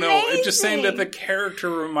 I'm just saying that the character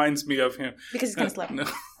reminds me of him. Because he's kind of slow. No.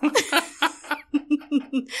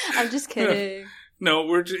 I'm just kidding.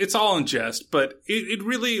 No, it's all in jest, but it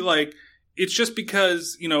really, like, it's just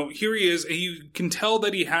because, you know, here he is, and you can tell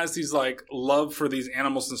that he has these, like, love for these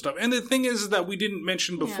animals and stuff. And the thing is that we didn't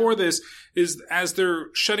mention before this is as they're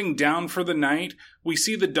shutting down for the night, we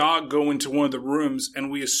see the dog go into one of the rooms, and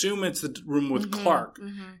we assume it's the room with Clark.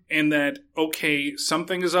 And that, okay,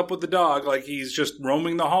 something is up with the dog, like he's just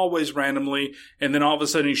roaming the hallways randomly, and then all of a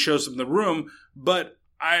sudden he shows up in the room. But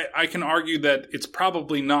I can argue that it's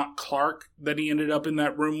probably not Clark that he ended up in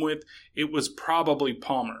that room with. It was probably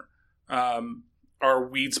Palmer. Our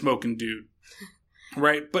weed smoking dude,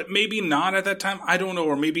 right? But maybe not at that time. I don't know.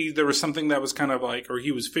 Or maybe there was something that was kind of like, or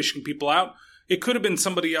he was fishing people out. It could have been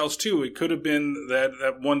somebody else too. It could have been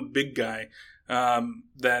that one big guy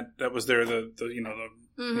that was there, the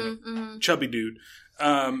chubby dude.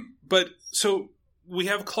 But so we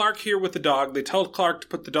have Clark here with the dog. They tell Clark to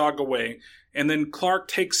put the dog away, and then Clark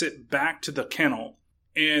takes it back to the kennel.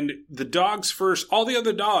 And the dogs first, all the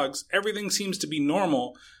other dogs, everything seems to be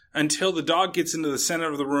normal. Until the dog gets into the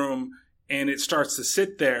center of the room and it starts to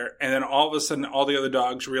sit there. And then all of a sudden, all the other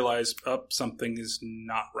dogs realize, something is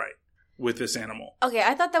not right with this animal. Okay,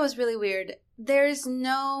 I thought that was really weird. There's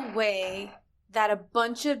no way that a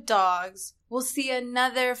bunch of dogs will see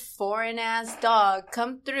another foreign-ass dog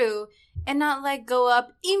come through and not, like, go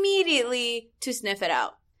up immediately to sniff it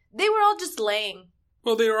out. They were all just laying.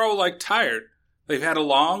 Well, they were all, like, tired. They've had a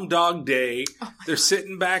long dog day. They're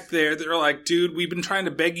sitting back there. They're like, dude, we've been trying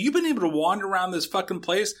to beg you. You've been able to wander around this fucking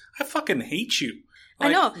place. I fucking hate you. Like,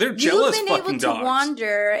 I know. They're jealous fucking dogs. You've been able to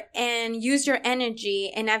wander and use your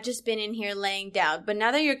energy, and I've just been in here laying down. But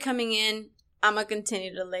now that you're coming in, I'm going to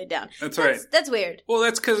continue to lay down. That's right. That's weird. Well,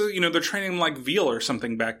 that's because, you know, they're training them like veal or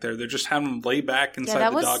something back there. They're just having them lay back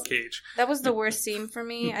inside the dog cage. That was the worst scene for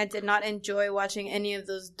me. I did not enjoy watching any of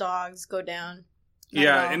those dogs go down.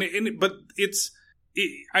 Yeah, but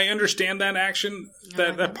I understand that action,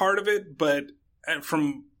 that part of it, but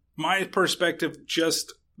from my perspective,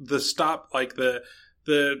 just the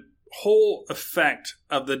whole effect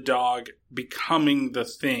of the dog becoming the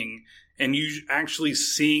thing and you actually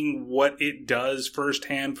seeing what it does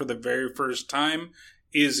firsthand for the very first time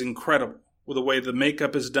is incredible. With the way the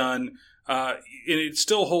makeup is done, and it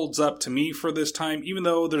still holds up to me for this time, even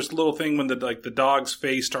though there's a little thing when the dog's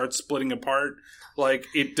face starts splitting apart, like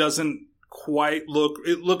it doesn't quite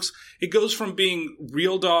it goes from being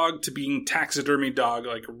real dog to being taxidermy dog,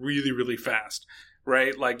 like really, really fast,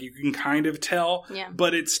 right? Like you can kind of tell,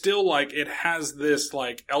 but it's still like it has this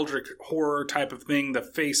like eldritch horror type of thing. The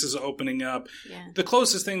face is opening up. The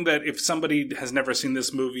closest thing that if somebody has never seen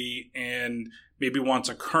this movie and maybe wants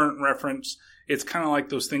a current reference, it's kind of like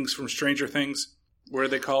those things from Stranger Things. What are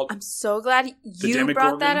they called? I'm so glad you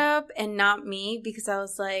brought that up and not me, because I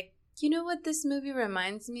was like, you know what this movie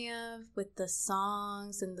reminds me of with the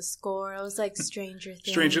songs and the score? I was like, Stranger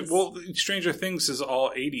Things. Stranger Things is all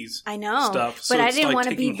 80s stuff. So but I didn't want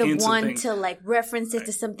to be the one to like reference it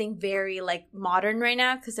to something very like modern right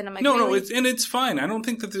now, because then I'm like, no, it's fine. I don't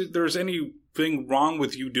think that there's anything wrong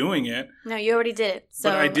with you doing it. No, you already did it. So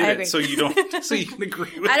but I did agree. it, so you don't. So you can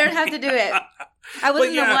agree with I don't have to do it. I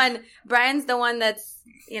wasn't the one. Brian's the one that's,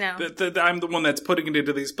 you know. I'm the one that's putting it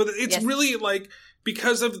into these. But it's really like,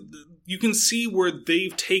 because of, you can see where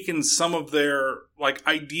they've taken some of their like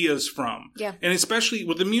ideas from. Yeah. And especially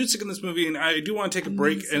with the music in this movie, and I do want to take a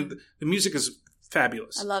break, and the music is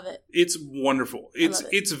fabulous. I love it. It's wonderful.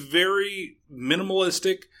 It's very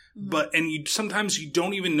minimalistic, but sometimes you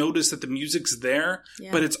don't even notice that the music's there,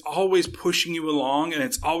 but it's always pushing you along, and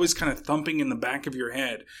it's always kind of thumping in the back of your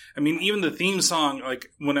head. I mean, even the theme song,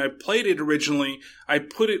 like when I played it originally, I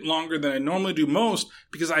put it longer than I normally do most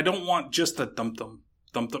because I don't want just the thump thump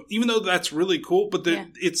thump thump, even though that's really cool, but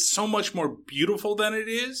it's so much more beautiful than it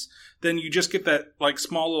is. Then you just get that like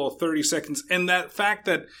small little 30 seconds. And that fact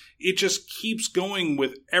that it just keeps going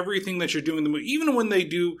with everything that you're doing in the movie. Even when they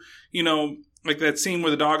do, you know, like that scene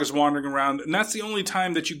where the dog is wandering around. And that's the only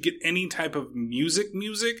time that you get any type of music.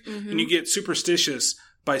 And you get Superstitious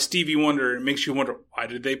by Stevie Wonder. It makes you wonder, why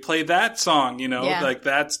did they play that song? You know, like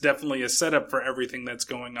that's definitely a setup for everything that's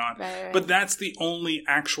going on. Right. But that's the only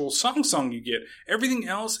actual song you get. Everything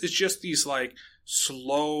else is just these like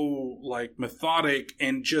slow, like methodic,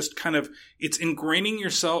 and just kind of, it's ingraining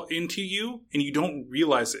yourself into you and you don't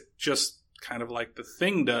realize it, just kind of like The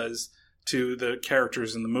Thing does to the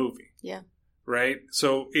characters in the movie. Yeah. Right?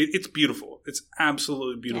 So it's beautiful. It's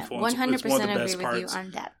absolutely beautiful. 100% it's one of the best agree with you parts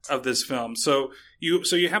on that. of this film. So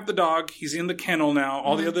you have the dog. He's in the kennel now.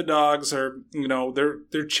 All the other dogs are, you know,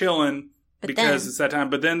 they're chilling because it's that time.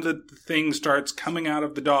 But then the thing starts coming out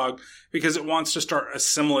of the dog because it wants to start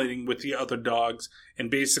assimilating with the other dogs and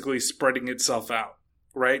basically spreading itself out.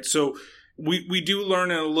 Right? So we do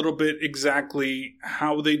learn a little bit exactly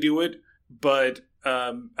how they do it. but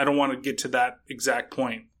I don't want to get to that exact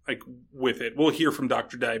point like with it. We'll hear from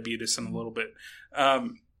Dr. Diabetes in a little bit.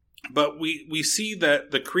 But we see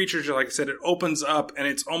that the creature, like I said, it opens up and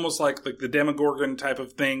it's almost like the Demogorgon type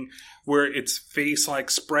of thing where its face like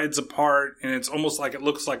spreads apart and it's almost like it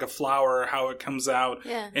looks like a flower how it comes out.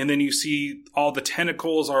 Yeah. And then you see all the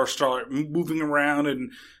tentacles start moving around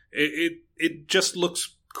and it just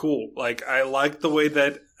looks cool. Like I like the way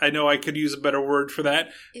that, I know I could use a better word for that.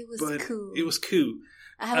 It was but cool. It was cool.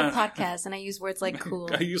 I have a podcast and I use words like cool.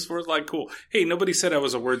 I use words like cool. Hey, nobody said I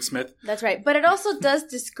was a wordsmith. That's right. But it also does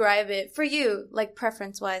describe it for you, like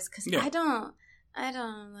preference-wise, because Yeah. I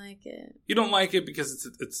don't like it. You don't like it because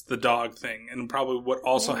it's the dog thing, and probably what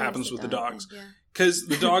also Maybe happens it's with the dog dogs. thing, yeah. Because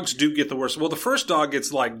the dogs do get the worst. Well, the first dog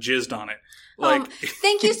gets like jizzed on it. Like,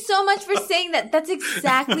 Thank you so much for saying that. That's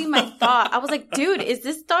exactly my thought. I was like, dude, is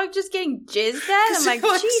this dog just getting jizzed at? I'm like,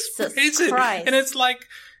 Jesus Christ. And it's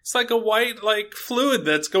like a white like fluid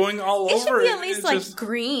that's going all It over should be it. at least It's like just,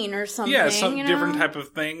 green or something. yeah, some you know? different type of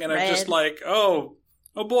thing. And I'm just Red. like, oh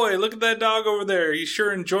boy, look at that dog over there. He's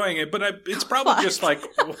sure enjoying it. But it's probably just like,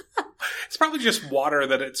 it's probably just water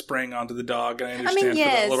that it's spraying onto the dog. And I understand for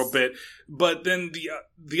that a little bit. But then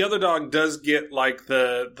the other dog does get like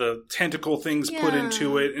the tentacle things put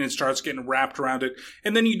into it and it starts getting wrapped around it.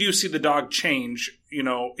 And then you do see the dog change,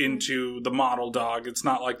 into the model dog. It's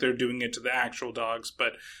not like they're doing it to the actual dogs.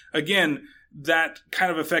 But again, that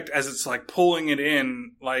kind of effect as it's like pulling it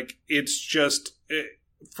in, like it's just...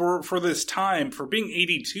 For this time, for being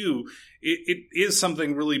 82, it is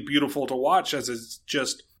something really beautiful to watch as it's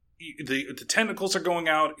just the tentacles are going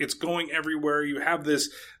out, it's going everywhere. You have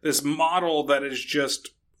this model that is just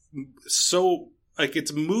so like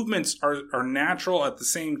its movements are natural at the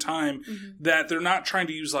same time that they're not trying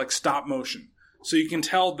to use like stop motion. So you can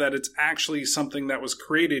tell that it's actually something that was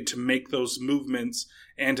created to make those movements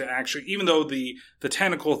and to actually, even though the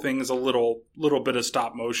tentacle thing is a little bit of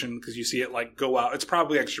stop motion because you see it like go out, it's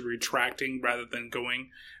probably actually retracting rather than going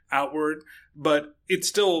outward, but it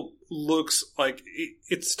still looks like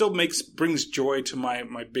it still brings joy to my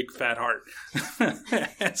big fat heart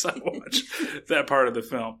as I watch that part of the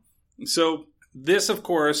film. So this, of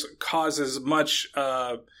course, causes much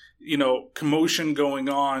commotion going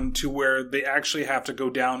on to where they actually have to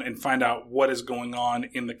go down and find out what is going on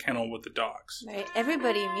in the kennel with the dogs. Right.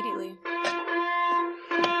 Everybody immediately.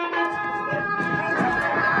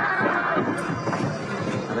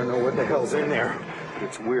 I don't know what the hell's in there.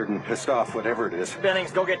 It's weird and pissed off, whatever it is.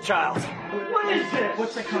 Bennings, go get Childs. What is this?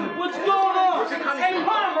 What's going on? Hey,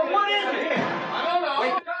 Palmer, what is it? I don't know.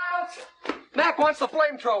 Wait, Childs! Mac wants the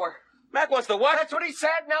flamethrower. Mac wants the what? That's what he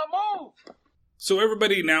said. Now move! So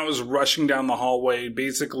everybody now is rushing down the hallway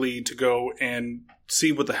basically to go and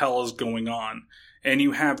see what the hell is going on. And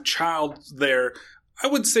you have Childs there. I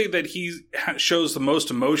would say that he shows the most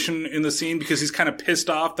emotion in the scene because he's kind of pissed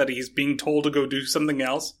off that he's being told to go do something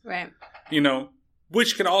else. Right.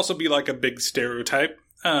 Which could also be like a big stereotype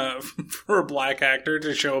for a black actor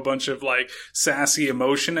to show a bunch of like sassy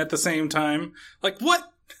emotion at the same time. Like,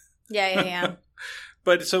 what? Yeah.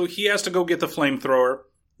 But so he has to go get the flamethrower.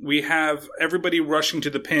 We have everybody rushing to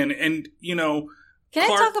the pin and, Can I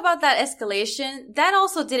talk about that escalation? That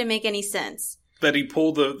also didn't make any sense. That he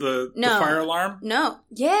pulled the fire alarm? No.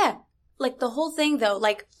 Yeah. Like the whole thing though,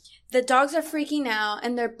 like the dogs are freaking out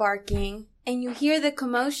and they're barking and you hear the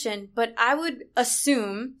commotion, but I would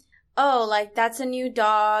assume, like that's a new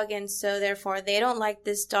dog and so therefore they don't like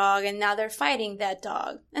this dog and now they're fighting that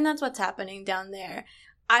dog. And that's what's happening down there.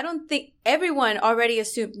 I don't think everyone already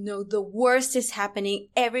assumed, no, the worst is happening.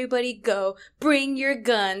 Everybody go, bring your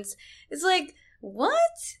guns. It's like, what?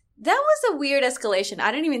 That was a weird escalation. I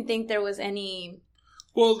didn't even think there was any...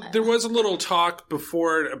 Well, there was a little talk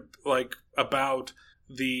before, like, about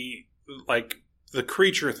the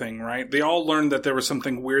creature thing, right? They all learned that there was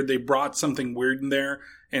something weird. They brought something weird in there,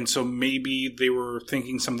 and so maybe they were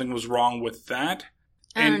thinking something was wrong with that.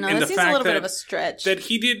 I don't know. That seems a little bit of a stretch. That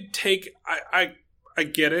he did take... I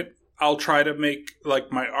get it. I'll try to make,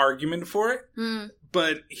 like, my argument for it.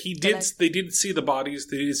 But they did see the bodies.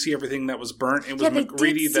 They did see everything that was burnt. It was McReady that...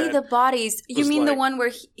 they did see the bodies. You mean the one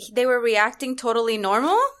where they were reacting totally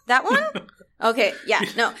normal? That one? Okay, yeah,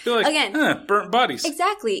 no. Like, again, burnt bodies.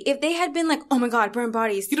 Exactly. If they had been like, oh my god, burnt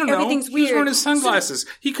bodies. You don't everything's know. Weird. He was wearing his sunglasses.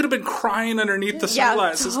 He could have been crying underneath the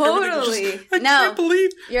sunglasses. Totally. I can't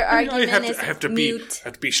believe your argument is I have to mute.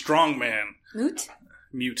 be strong, man. Mute?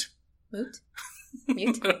 Mute.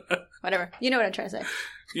 Whatever. You know what I'm trying to say.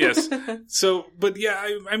 Yes. So, but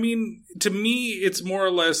yeah, I mean, to me, it's more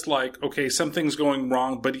or less like, okay, something's going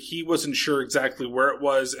wrong, but he wasn't sure exactly where it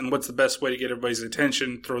was and what's the best way to get everybody's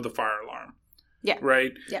attention, throw the fire alarm. Yeah.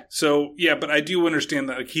 Right? Yeah. So, yeah, but I do understand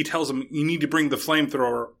that he tells him, you need to bring the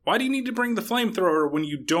flamethrower. Why do you need to bring the flamethrower when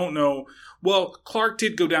you don't know? Well, Clark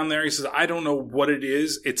did go down there. He says, I don't know what it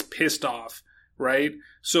is. It's pissed off. Right?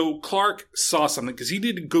 So Clark saw something because he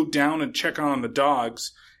did go down and check on the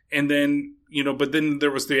dogs. And then, but then there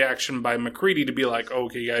was the action by MacReady to be like, oh,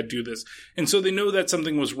 okay, you gotta do this. And so they know that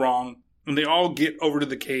something was wrong. And they all get over to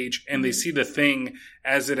the cage and they see the thing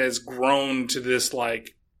as it has grown to this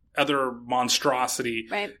like other monstrosity.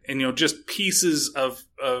 Right. And, just pieces of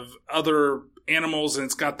other animals. And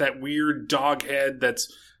it's got that weird dog head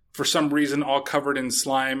that's for some reason all covered in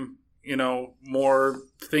slime. More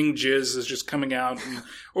thing jizz is just coming out.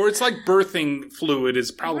 Or it's like birthing fluid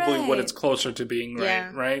is probably what it's closer to being, right?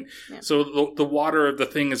 Yeah. Right? Yeah. So the water of the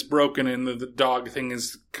thing is broken and the dog thing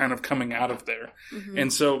is kind of coming out of there. Mm-hmm.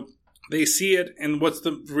 And so they see it, and what's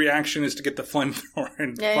the reaction is to get the flamethrower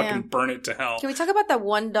and fucking burn it to hell. Can we talk about that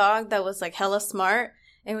one dog that was like hella smart?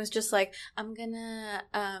 It was just like, I'm gonna,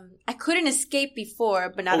 I couldn't escape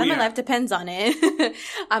before, but now that my life depends on it,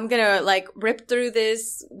 I'm gonna like rip through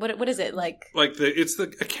this. What is it like? Like it's a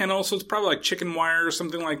kennel, so it's probably like chicken wire or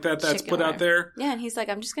something like that. That's put out there. Yeah, and he's like,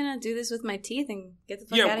 I'm just gonna do this with my teeth and get the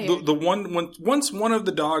fuck out of here. The one once one of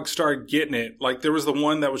the dogs started getting it, like there was the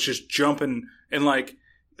one that was just jumping and like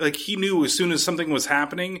he knew as soon as something was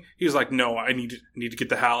happening, he was like, no, I need to get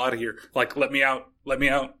the hell out of here. Like, let me out. Let me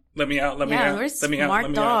out. Let me out. Let me out. We're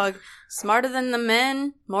smart dog. Smarter than the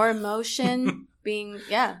men. More emotion.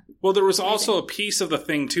 Well, there was also a piece of the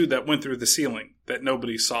thing, too, that went through the ceiling that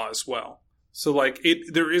nobody saw as well. So, like,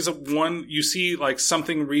 there is you see, like,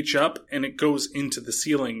 something reach up and it goes into the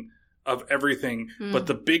ceiling of everything, but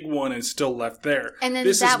the big one is still left there. And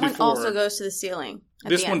then that one also goes to the ceiling.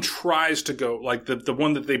 This one tries to go, like, the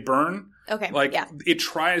one that they burn. Okay. Like, it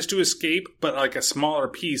tries to escape, but like a smaller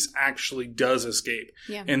piece actually does escape.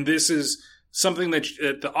 Yeah. And this is something that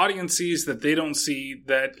the audience sees that they don't see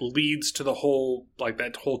that leads to the whole, like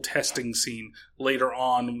that whole testing scene later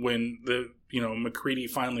on when MacReady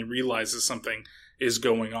finally realizes something is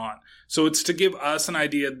going on. So it's to give us an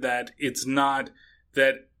idea that it's not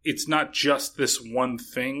just this one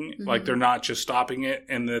thing, like they're not just stopping it,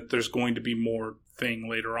 and that there's going to be more thing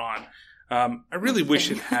later on. I really wish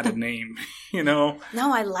it had a name, No,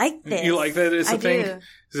 I like this. You like that as a thing?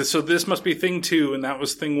 Do. So this must be thing 2, and that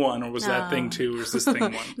was thing 1, or was that thing 2, or is this thing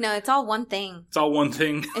 1? No, it's all one thing. It's all one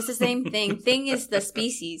thing? It's the same thing. Thing is the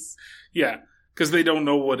species. Yeah, because they don't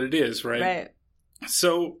know what it is, right? Right.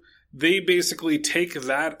 So they basically take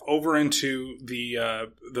that over into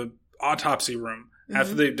the autopsy room. Mm-hmm.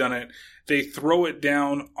 After they've done it, they throw it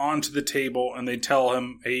down onto the table, and they tell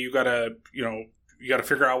him, hey, you gotta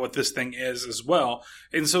figure out what this thing is as well.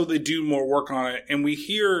 And so they do more work on it. And we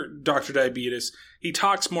hear Dr. Diabetes. He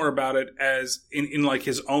talks more about it as in like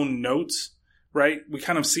his own notes, right? We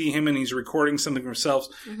kind of see him and he's recording something himself.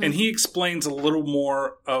 Mm-hmm. And he explains a little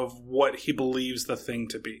more of what he believes the thing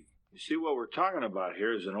to be. You see, what we're talking about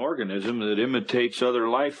here is an organism that imitates other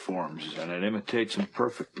life forms, and it imitates them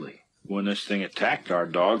perfectly. When this thing attacked our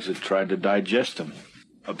dogs, it tried to digest them,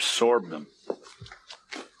 absorb them,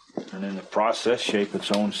 and in the process shape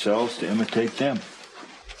its own cells to imitate them.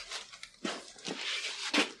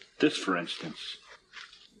 This, for instance,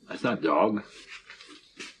 that's not dog.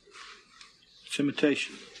 It's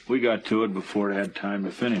imitation. We got to it before it had time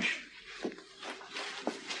to finish.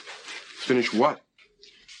 Finish what?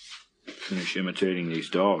 Finish imitating these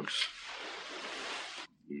dogs.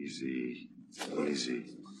 Easy. Easy.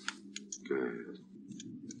 Good.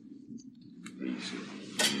 Easy.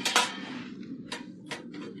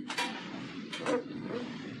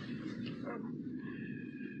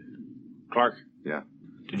 Clark? Yeah?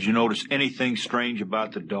 Did you notice anything strange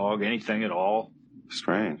about the dog? Anything at all?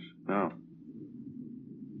 Strange? No.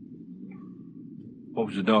 What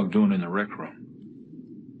was the dog doing in the rec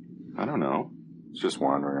room? I don't know. It's just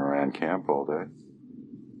wandering around camp all day.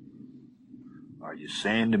 Are you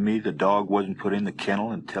saying to me the dog wasn't put in the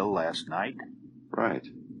kennel until last night? Right.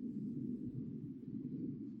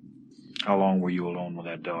 How long were you alone with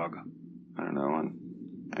that dog? I don't know, an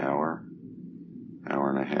hour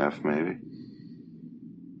and a half, maybe.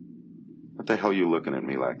 What the hell are you looking at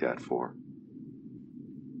me like that for?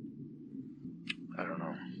 I don't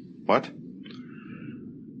know. What?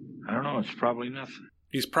 I don't know. It's probably nothing.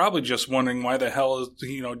 He's probably just wondering why the hell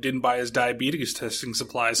didn't buy his diabetes testing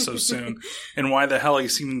supplies so soon, and why the hell he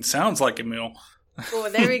sounds like Emil. Oh,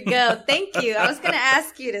 there we go. Thank you. I was going to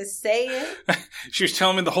ask you to say it. She was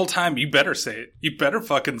telling me the whole time, you better say it. You better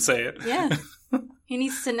fucking say it. Yeah. He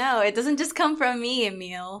needs to know. It doesn't just come from me,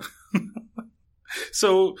 Emil.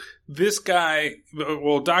 So this guy,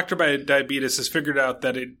 well, Dr. Diabetes has figured out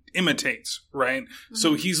that it imitates, right? Mm-hmm.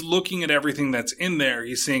 So he's looking at everything that's in there.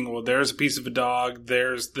 He's seeing, well, there's a piece of a dog,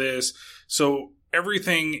 there's this. So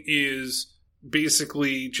everything is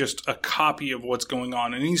basically just a copy of what's going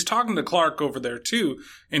on. And he's talking to Clark over there too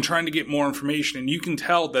and trying to get more information. And you can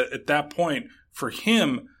tell that at that point, for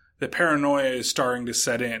him, the paranoia is starting to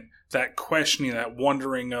set in. That questioning, that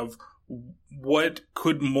wondering of what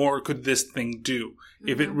could this thing do? Mm-hmm.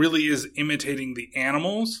 If it really is imitating the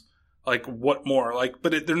animals, like what more? Like,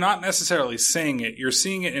 but they're not necessarily saying it. You're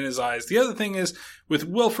seeing it in his eyes. The other thing is, with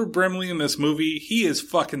Wilford Brimley in this movie, he is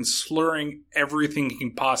fucking slurring everything he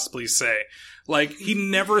can possibly say. Like, he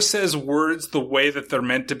never says words the way that they're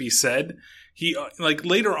meant to be said. He, like,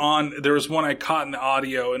 later on, there was one I caught in the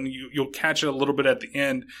audio, and you'll catch it a little bit at the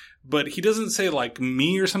end, but he doesn't say, like,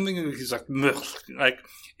 me or something. He's like,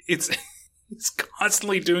 he's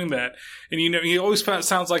constantly doing that. And, he always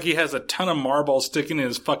sounds like he has a ton of marbles sticking in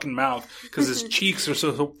his fucking mouth because his cheeks are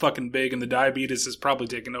so fucking big and the diabetes is probably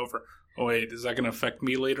taking over. Oh, wait, is that going to affect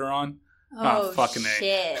me later on? Oh, fucking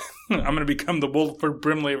shit. I'm going to become the Wilford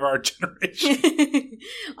Brimley of our generation.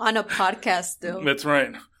 On a podcast, still. That's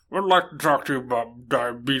right. We'd like to talk to you about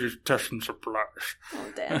diabetes testing supplies.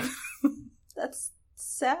 Oh, damn. That's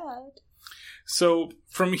sad. So,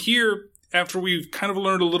 from here, after we've kind of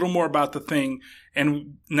learned a little more about the thing,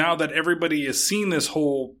 and now that everybody has seen this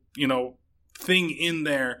whole, thing in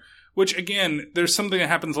there, which, again, there's something that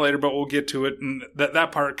happens later, but we'll get to it, and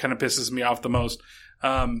that part kind of pisses me off the most.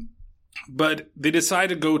 But they decide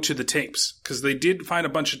to go to the tapes, because they did find a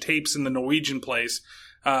bunch of tapes in the Norwegian place,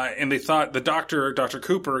 and they thought, Dr.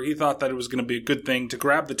 Cooper, he thought that it was going to be a good thing to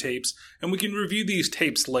grab the tapes, and we can review these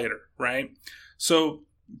tapes later, right? So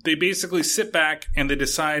they basically sit back and they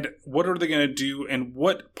decide what are they going to do and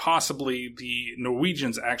what possibly the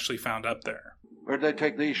Norwegians actually found up there. Where'd they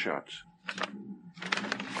take these shots?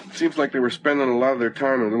 Seems like they were spending a lot of their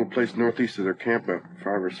time in a little place northeast of their camp, about 5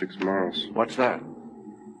 or 6 miles. What's that?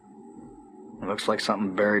 It looks like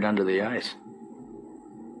something buried under the ice.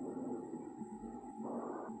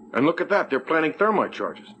 And look at that, they're planting thermite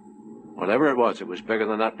charges. Whatever it was bigger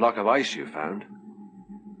than that block of ice you found.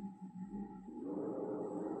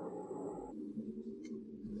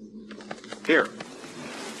 Here.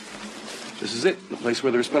 This is it, the place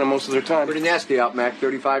where they're spending most of their time. Pretty nasty out, Mac,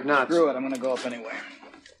 35 knots. Screw it, I'm gonna go up anyway.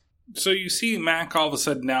 So you see Mac all of a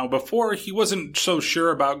sudden now. Before, he wasn't so sure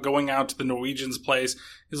about going out to the Norwegians' place.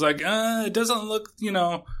 He's like, it doesn't look,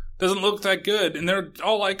 doesn't look that good. And they're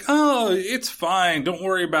all like, oh, it's fine. Don't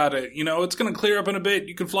worry about it. It's going to clear up in a bit.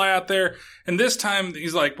 You can fly out there. And this time,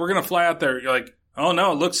 he's like, we're going to fly out there. You're like, oh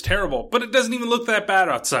no, it looks terrible. But it doesn't even look that bad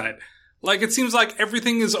outside. Like, it seems like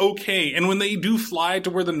everything is okay. And when they do fly to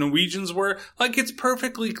where the Norwegians were, like, it's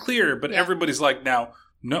perfectly clear. But everybody's like, now,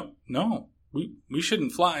 no. We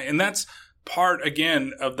shouldn't fly. And that's part,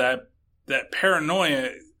 again, of that paranoia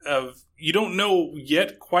of you don't know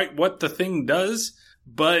yet quite what the thing does,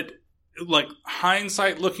 but like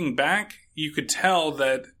hindsight looking back, you could tell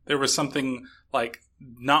that there was something like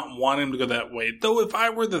not wanting to go that way. Though if I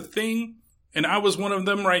were the thing and I was one of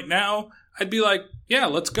them right now, I'd be like, yeah,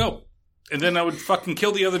 let's go. And then I would fucking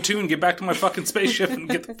kill the other two and get back to my fucking spaceship and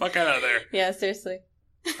get the fuck out of there. Yeah, seriously.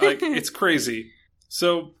 Like, it's crazy.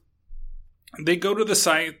 So they go to the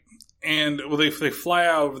site and they fly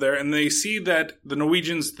out over there and they see that the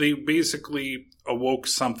Norwegians, they basically awoke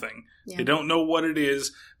something. Yeah. They don't know what it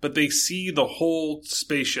is, but they see the whole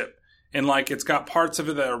spaceship. And like, it's got parts of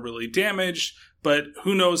it that are really damaged, but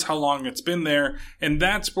who knows how long it's been there. And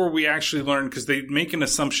that's where we actually learn, because they make an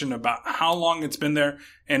assumption about how long it's been there.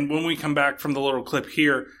 And when we come back from the little clip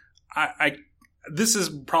here, this is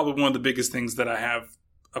probably one of the biggest things that I have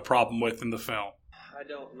a problem with in the film. I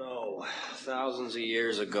don't know. Thousands of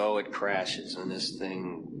years ago it crashes and this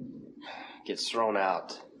thing gets thrown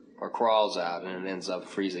out or crawls out and it ends up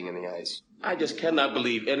freezing in the ice. I just cannot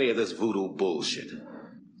believe any of this voodoo bullshit.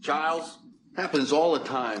 Charles, happens all the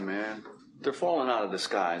time, man. They're falling out of the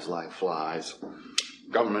skies like flies.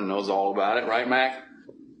 Government knows all about it, right, Mac?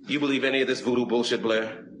 You believe any of this voodoo bullshit,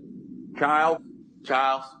 Blair? Charles,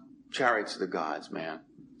 chariots of the gods, man.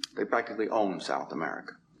 They practically own South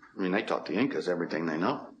America. I mean, they taught the Incas everything they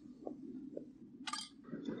know.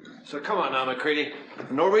 So come on now, McCready.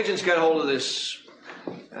 The Norwegians get hold of this,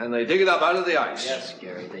 and they dig it up out of the ice. Yes,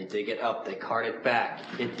 Gary, they dig it up, they cart it back.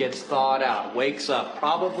 It gets thawed out, wakes up,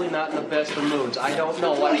 probably not in the best of moods. I don't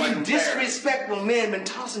know what you disrespectful men been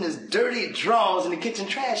tossing his dirty drawers in the kitchen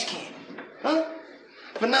trash can. Huh?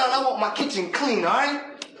 But now I want my kitchen clean, all right?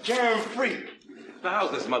 Germ-free. Now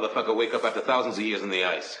how's this motherfucker wake up after thousands of years in the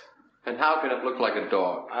ice? And how can it look like a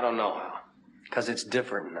dog? I don't know how. Because it's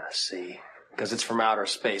different than us, see? Because it's from outer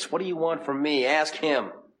space. What do you want from me? Ask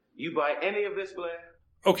him. You buy any of this, Blair?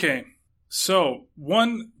 Okay, so,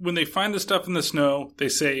 when they find the stuff in the snow, they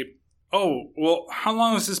say, oh, well, how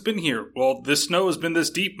long has this been here? Well, this snow has been this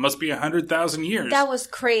deep. Must be 100,000 years. That was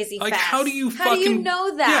crazy like, fast. How do you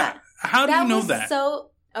know that? Yeah, how do you know that?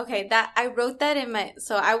 Okay, I wrote that in my...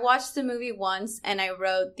 So I watched the movie once, and I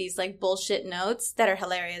wrote these, like, bullshit notes that are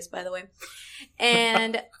hilarious, by the way.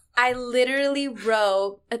 And I literally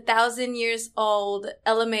wrote 1,000 years old,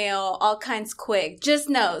 LMAO, all kinds quick. Just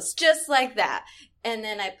notes, just like that. And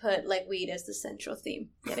then I put, like, weed as the central theme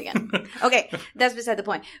yet again. Okay, that's beside the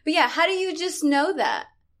point. But yeah, how do you just know that?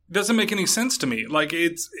 Doesn't make any sense to me. Like,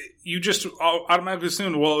 you just automatically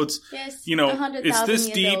assume, well, it's, it's this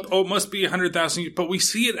deep. Old. Oh, it must be 100,000 years. But we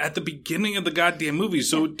see it at the beginning of the goddamn movie,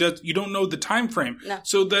 so you don't know the time frame. No.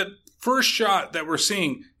 So that first shot that we're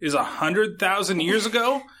seeing is 100,000 years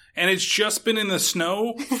ago, and it's just been in the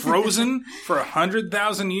snow, frozen for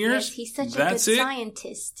 100,000 years. Yes, he's such a good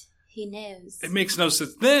scientist. He knows. It makes no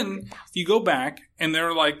sense. Then you go back and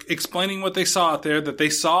they're like explaining what they saw out there, that they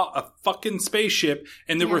saw a fucking spaceship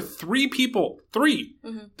and there were 3 people,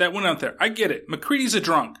 that went out there. I get it. McCready's a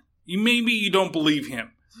drunk. Maybe you don't believe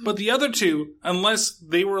him. But the other 2, unless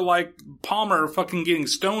they were like Palmer fucking getting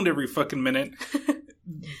stoned every fucking minute,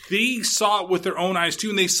 they saw it with their own eyes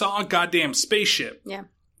too, and they saw a goddamn spaceship. Yeah.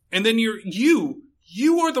 And then you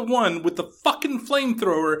are the one with the fucking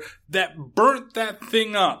flamethrower that burnt that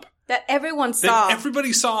thing up. That everyone saw. That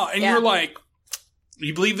everybody saw. And you're like,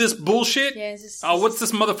 you believe this bullshit? Yeah, what's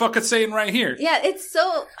this motherfucker saying right here? Yeah, it's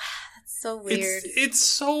so... That's so weird. It's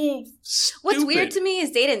so stupid. What's weird to me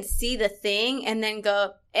is they didn't see the thing and then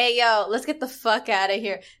go, hey, yo, let's get the fuck out of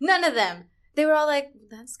here. None of them. They were all like,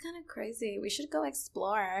 that's kind of crazy. We should go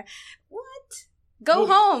explore. What? Go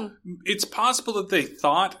home. It's possible that they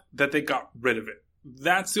thought that they got rid of it.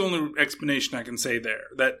 That's the only explanation I can say there.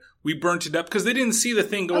 That we burnt it up because they didn't see the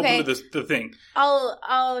thing go up into the thing.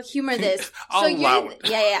 I'll humor this. I'll allow it.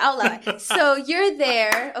 Yeah, I'll allow it. So you're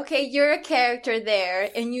there, okay, you're a character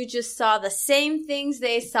there, and you just saw the same things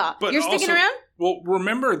they saw. But you're sticking around? Well,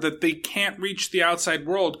 remember that they can't reach the outside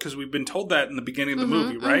world because we've been told that in the beginning of the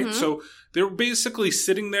movie, right? Mm-hmm. So they're basically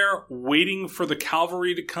sitting there waiting for the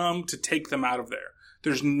cavalry to come to take them out of there.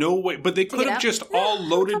 There's no way. But they could have just all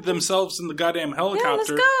loaded themselves in the goddamn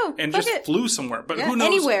helicopter and just flew somewhere. But who knows?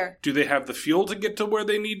 Anywhere. Do they have the fuel to get to where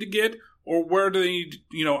they need to get? Or where do they need,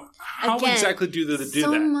 how exactly do they do that?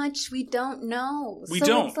 So much we don't know. We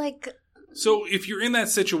don't. It's like... So if you're in that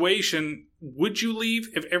situation, would you leave?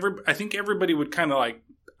 I think everybody would kind of like,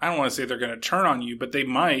 I don't want to say they're going to turn on you, but they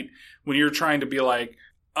might when you're trying to be like,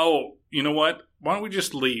 oh, you know what? Why don't we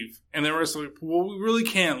just leave? And the rest of like, well, we really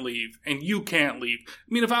can't leave, and you can't leave. I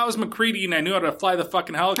mean, if I was McCready and I knew how to fly the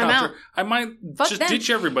fucking helicopter, I might ditch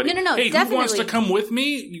everybody. No, hey, definitely. Who wants to come with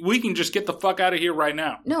me? We can just get the fuck out of here right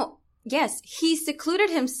now. No. Yes, he secluded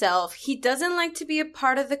himself. He doesn't like to be a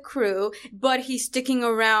part of the crew, but he's sticking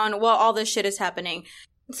around while all this shit is happening.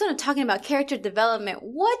 Instead of talking about character development,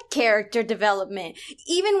 what character development?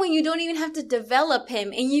 Even when you don't even have to develop him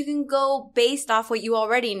and you can go based off what you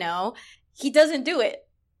already know, he doesn't do it.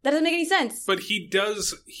 That doesn't make any sense. But he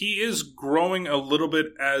is growing a little bit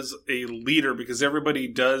as a leader because everybody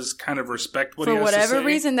does kind of respect what he has to say. For whatever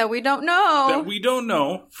reason that we don't know. That we don't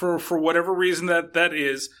know, for whatever reason that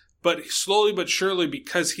is. But slowly but surely,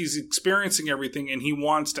 because he's experiencing everything and he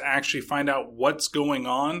wants to actually find out what's going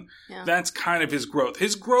on, that's kind of his growth.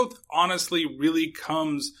 His growth, honestly, really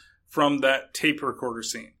comes from that tape recorder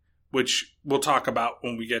scene, which we'll talk about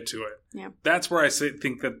when we get to it. Yeah. That's where I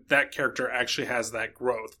think that character actually has that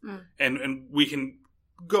growth. Mm. And we can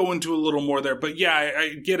go into a little more there. But yeah,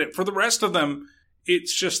 I get it. For the rest of them,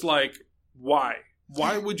 it's just like, why?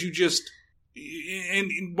 Why would you just...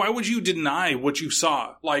 And why would you deny what you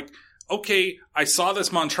saw? Like, okay, I saw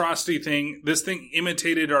this monstrosity thing. This thing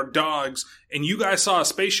imitated our dogs. And you guys saw a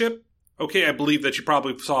spaceship? Okay, I believe that you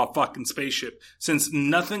probably saw a fucking spaceship. Since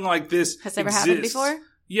nothing like this has ever happened before?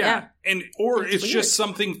 Yeah. Or it's just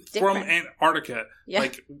something from Antarctica. Yeah.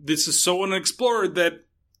 Like, this is so unexplored that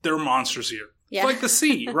there are monsters here. Yeah. It's like the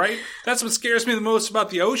sea, right? That's what scares me the most about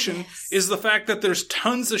the ocean is the fact that there's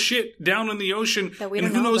tons of shit down in the ocean. And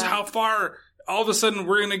who knows how far all of a sudden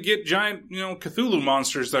we're going to get giant, Cthulhu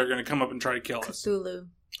monsters that are going to come up and try to kill us. Cthulhu.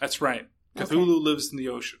 That's right. Cthulhu lives in the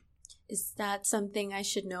ocean. Is that something I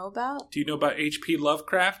should know about? Do you know about H.P.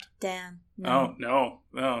 Lovecraft? Damn. No. Oh,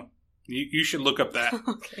 no. You should look up that.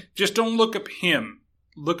 Okay. Just don't look up him.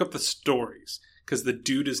 Look up the stories. Because the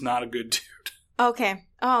dude is not a good dude. Okay.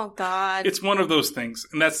 Oh, God. It's one of those things.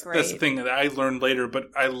 And that's the thing that I learned later, but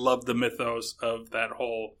I love the mythos of that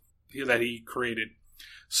whole that he created.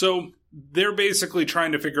 So they're basically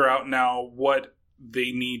trying to figure out now what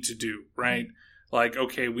they need to do, right? Like,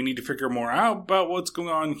 okay, we need to figure more out about what's going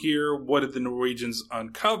on here. What did the Norwegians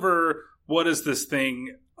uncover? What is this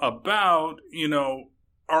thing about? You know,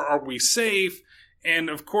 are we safe? And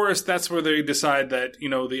of course, that's where they decide that, you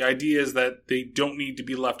know, the idea is that they don't need to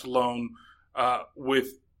be left alone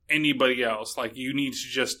with anybody else. Like, you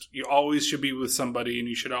always should be with somebody, and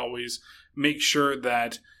you should always make sure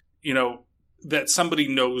that, you know, that somebody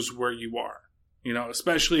knows where you are, you know,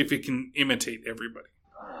 especially if it can imitate everybody.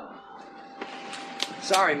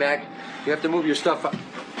 Sorry, Mac. You have to move your stuff up.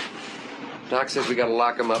 Doc says we gotta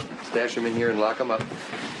lock him up. Stash him in here and lock him up.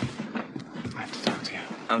 I have to talk to you.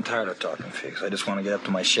 I'm tired of talking, Fix. I just want to get up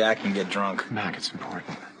to my shack and get drunk. Mac, it's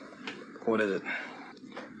important. What is it?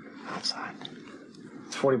 Outside.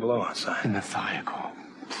 It's 40 below outside. In the Thiokol.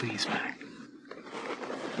 Please, Mac.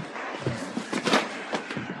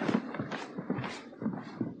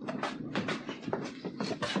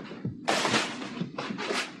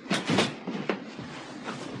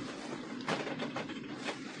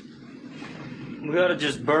 We ought to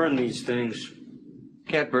just burn these things.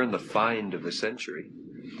 Can't burn the find of the century.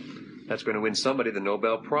 That's going to win somebody the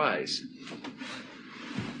Nobel Prize.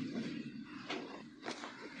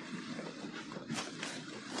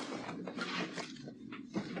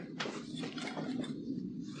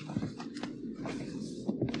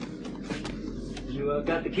 You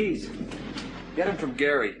got the keys? Get them from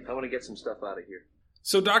Gary. I want to get some stuff out of here.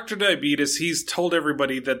 So Dr. Diabetes, he's told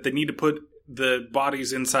everybody that they need to put the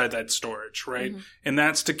bodies inside that storage, right? Mm-hmm. And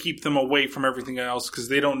that's to keep them away from everything else because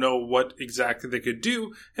they don't know what exactly they could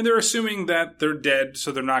do. And they're assuming that they're dead,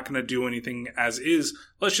 so they're not going to do anything as is.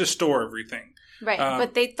 Let's just store everything. Right.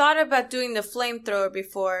 But they thought about doing the flamethrower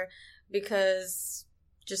before because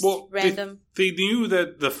just random. They knew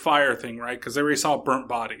that the fire thing, right? Because they already saw burnt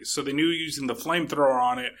bodies. So they knew using the flamethrower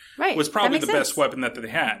on it was probably the best weapon that they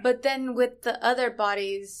had. But then with the other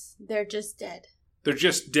bodies, they're just dead. They're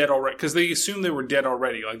just dead already because they assumed they were dead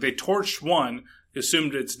already. Like they torched one,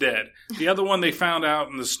 assumed it's dead. The other one they found out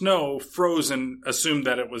in the snow, frozen, assumed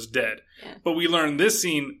that it was dead. Yeah. But we learned this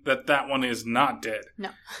scene that one is not dead.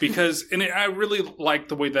 No. I really like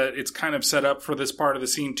the way that it's kind of set up for this part of the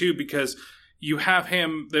scene too, because you have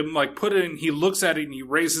them like put it in, he looks at it and he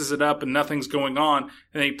raises it up and nothing's going on.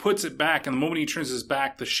 And then he puts it back and the moment he turns his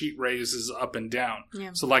back, the sheet raises up and down.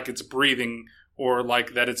 Yeah. So like it's breathing or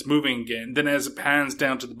like that it's moving again. Then as it pans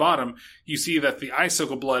down to the bottom, you see that the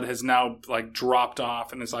icicle blood has now like dropped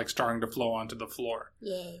off and is like starting to flow onto the floor.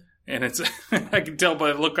 Yeah. And it's, I can tell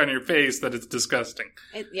by the look on your face that it's disgusting.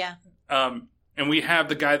 Yeah. And we have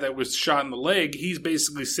the guy that was shot in the leg. He's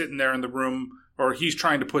basically sitting there in the room, or he's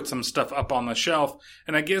trying to put some stuff up on the shelf.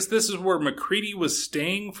 And I guess this is where MacReady was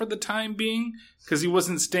staying for the time being, because he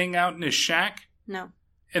wasn't staying out in his shack. No.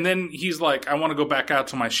 And then he's like, I want to go back out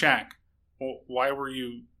to my shack. Well, why were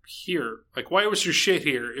you here? Like, why was your shit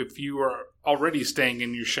here if you are already staying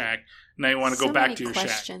in your shack? Now you want to go back to your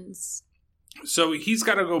questions. Shack. So he's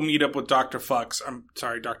got to go meet up with Dr. Fuchs. I'm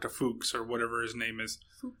sorry, Dr. Fuchs, or whatever his name is.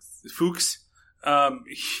 Fuchs.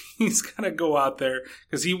 He's got to go out there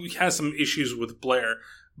because he has some issues with Blair.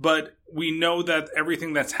 But we know that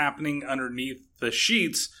everything that's happening underneath the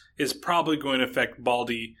sheets is probably going to affect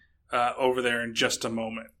Baldy over there in just a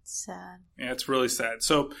moment. Sad. Yeah, it's really sad.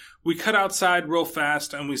 So we cut outside real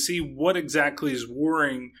fast and we see what exactly is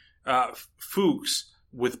worrying Fuchs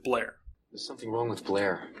with Blair. There's something wrong with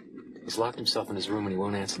Blair. He's locked himself in his room and he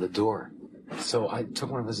won't answer the door. So I took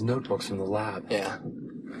one of his notebooks from the lab. Yeah.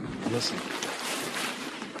 Listen.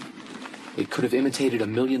 It could have imitated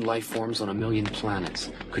 1 million life forms on 1 million planets.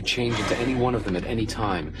 Could change into any one of them at any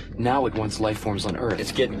time. Now it wants life forms on Earth.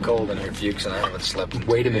 It's getting cold in here, Fuchs, and I haven't slept in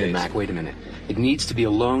Wait a minute, Mac, wait a minute. It needs to be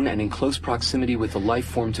alone and in close proximity with the life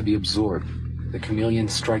form to be absorbed. The chameleon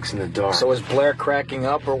strikes in the dark. So is Blair cracking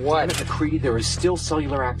up or what? MacReady, there is still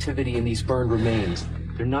cellular activity in these burned remains.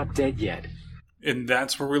 They're not dead yet. And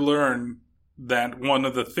that's where we learn that one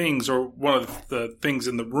of the things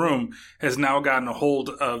in the room has now gotten a hold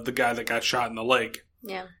of the guy that got shot in the leg.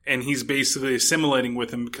 Yeah. And he's basically assimilating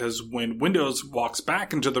with him because when Windows walks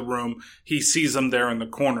back into the room, he sees him there in the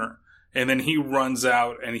corner. And then he runs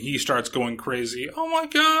out and he starts going crazy. Oh my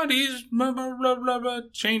God, he's blah, blah, blah, blah, blah,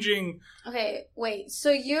 changing. Okay, wait.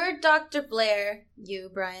 So you're Dr. Blair,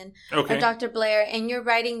 you, Brian, okay. Or Dr. Blair, and you're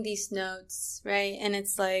writing these notes, right? And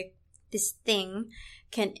it's like this thing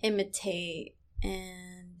can imitate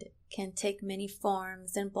and can take many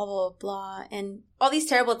forms and blah, blah, blah, blah, and all these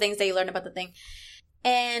terrible things that you learn about the thing.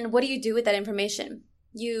 And what do you do with that information?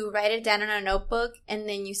 You write it down in a notebook and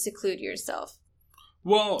then you seclude yourself.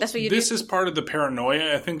 Well, That's what you this do? is part of the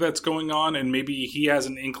paranoia I think that's going on, and maybe he has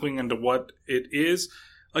an inkling into what it is.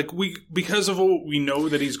 Like, because of what we know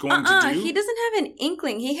that he's going to do. He doesn't have an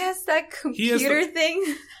inkling. He has that computer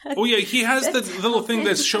thing. Oh yeah, he has the little thing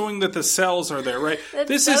that's showing that the cells are there, right?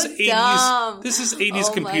 This so is 80s. dumb. This is 80s Oh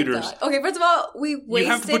my computers. God. Okay, first of all, we wasted.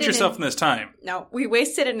 You have to put yourself in this time. No, we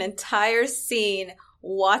wasted an entire scene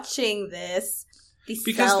watching this.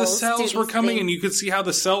 Because the cells were coming, and you could see how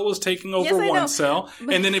the cell was taking over one cell,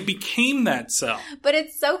 and then it became that cell. But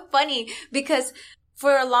it's so funny because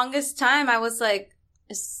for the longest time I was like,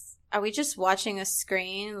 are we just watching a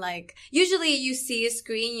screen? Like, usually you see a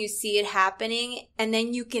screen, you see it happening, and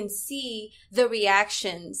then you can see the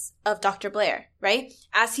reactions of Dr. Blair, right?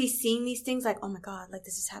 As he's seeing these things, like, oh my God, like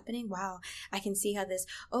this is happening. Wow. I can see how this,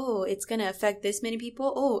 it's going to affect this many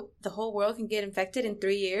people. Oh, the whole world can get infected in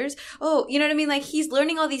 3 years. Oh, you know what I mean? Like, he's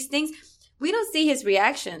learning all these things. We don't see his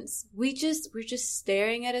reactions. We're just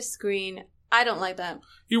staring at a screen. I don't like that.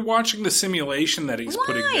 You're watching the simulation that he's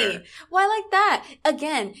putting there. Why like that?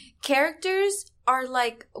 Again, characters are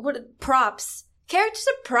like props. Characters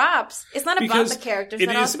are props. It's not about the characters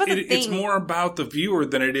at all. It's about the thing. It's more about the viewer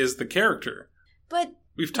than it is the character. But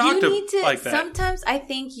we've talked like that. Sometimes I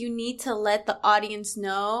think you need to let the audience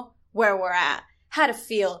know where we're at, how to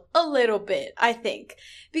feel a little bit, I think.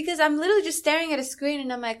 Because I'm literally just staring at a screen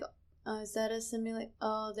and I'm like, oh, is that a simulation?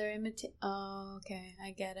 Oh, they're imitating. Oh, okay.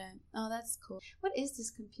 I get it. Oh, that's cool. What is this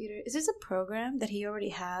computer? Is this a program that he already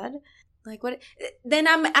had? Like, what? Then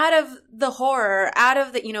I'm out of the horror, out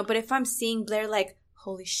of the, but if I'm seeing Blair, like,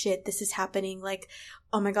 holy shit, this is happening. Like,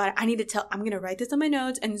 oh my God, I'm going to write this on my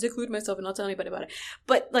notes and seclude myself and not tell anybody about it.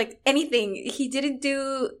 But, like, anything. He didn't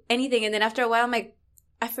do anything. And then after a while, I'm like,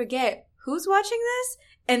 I forget who's watching this.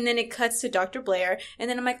 And then it cuts to Dr. Blair. And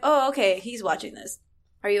then I'm like, oh, okay, he's watching this.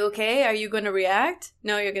 Are you okay? Are you going to react?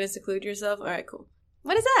 No, you're going to seclude yourself? All right, cool.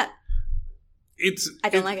 What is that? I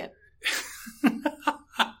don't like it.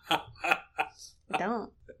 I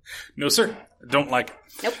don't. No, sir. I don't like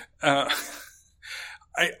it. Nope.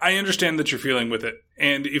 I understand that you're feeling with it.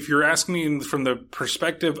 And if you're asking me from the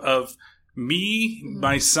perspective of me,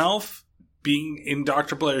 myself, being in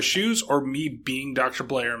Dr. Blair's shoes, or me being Dr.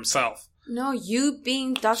 Blair himself. No, you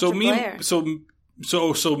being Dr. Blair.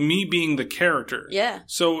 So me being the character. Yeah.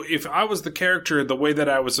 So if I was the character, the way that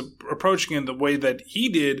I was approaching it, the way that he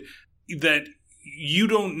did, that you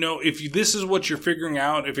don't know if this is what you're figuring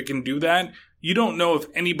out, if it can do that, you don't know if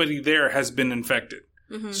anybody there has been infected.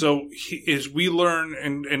 Mm-hmm. So as we learn,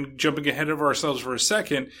 and jumping ahead of ourselves for a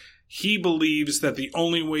second, he believes that the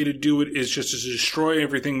only way to do it is just to destroy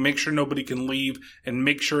everything, make sure nobody can leave, and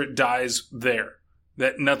make sure it dies there.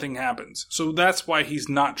 That nothing happens. So that's why he's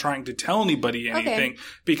not trying to tell anybody anything. Okay.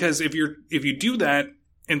 Because if you do that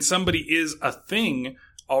and somebody is a thing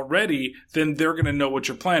already, then they're going to know what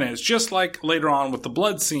your plan is. Just like later on with the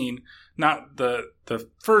blood scene, not the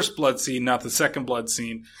first blood scene, not the second blood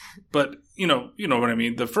scene, but you know what I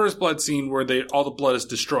mean. The first blood scene where all the blood is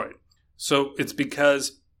destroyed. So it's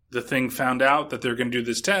because the thing found out that they're going to do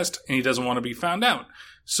this test, and he doesn't want to be found out.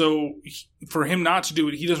 So for him not to do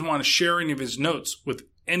it, he doesn't want to share any of his notes with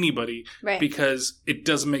anybody, right? Because it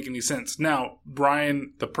doesn't make any sense. Now,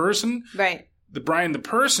 Brian the person, right? Brian the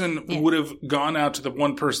person would have gone out to the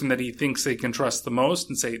one person that he thinks they can trust the most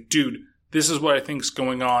and say, dude, this is what I think is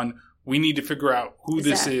going on. We need to figure out who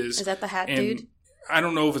this is. Is that the hat dude? I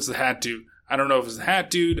don't know if it's the hat dude. I don't know if it's the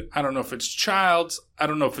hat dude. I don't know if it's Childs. I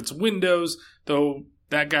don't know if it's Windows, though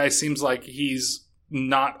that guy seems like he's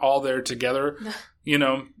not all there together.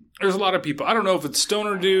 There's a lot of people. I don't know if it's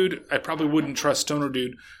Stoner Dude. I probably wouldn't trust Stoner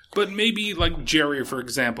Dude. But maybe like Jerry, for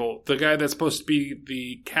example, the guy that's supposed to be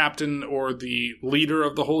the captain or the leader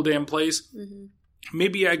of the whole damn place. Mm-hmm.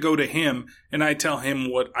 Maybe I go to him and I tell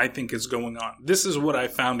him what I think is going on. This is what I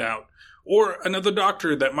found out. Or another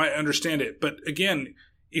doctor that might understand it. But again,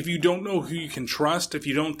 if you don't know who you can trust, if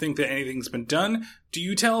you don't think that anything's been done, do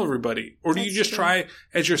you tell everybody? Or do you just try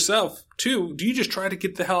as yourself, too? Do you just try to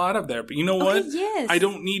get the hell out of there? But you know what? Yes. I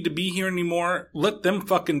don't need to be here anymore. Let them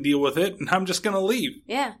fucking deal with it, and I'm just going to leave.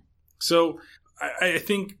 Yeah. So I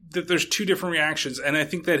think that there's two different reactions, and I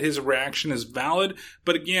think that his reaction is valid.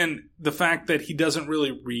 But again, the fact that he doesn't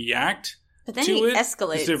really react but then he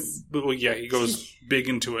escalates. He goes big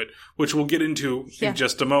into it, which we'll get into in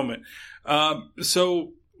just a moment.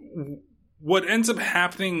 So what ends up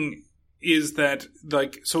happening is that,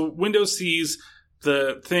 so Windows sees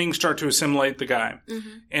the thing start to assimilate the guy. Mm-hmm.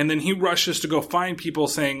 And then he rushes to go find people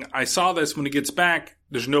saying, I saw this. When he gets back,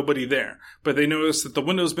 there's nobody there. But they notice that the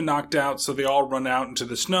window's been knocked out, so they all run out into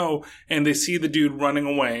the snow, and they see the dude running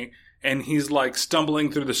away. and he's like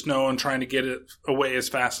stumbling through the snow and trying to get it away as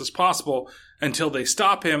fast as possible until they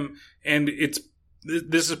stop him. And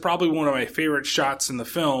this is probably one of my favorite shots in the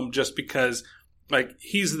film, just because like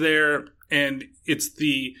he's there and it's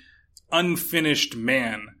the unfinished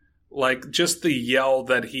man, like just the yell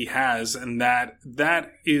that he has, and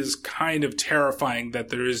that is kind of terrifying, that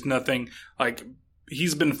there is nothing, like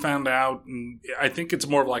he's been found out, and I think it's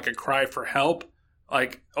more of like a cry for help.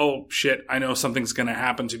 Like, oh shit, I know something's going to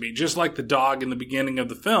happen to me. Just like the dog in the beginning of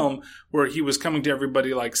the film, where he was coming to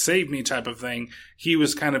everybody like, save me type of thing. He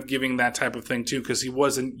was kind of giving that type of thing too, because he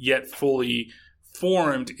wasn't yet fully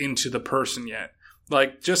formed into the person yet.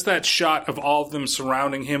 Like, just that shot of all of them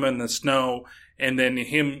surrounding him in the snow, and then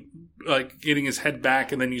him like getting his head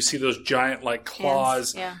back, and then you see those giant like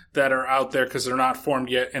claws that are out there because they're not formed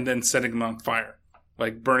yet, and then setting them on fire.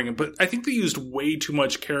 Like burning them. But I think they used way too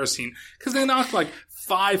much kerosene, because they knocked like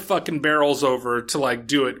 5 fucking barrels over to like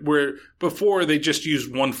do it, where before they just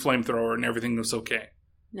used one flamethrower and everything was okay.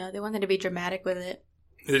 No, they wanted to be dramatic with it.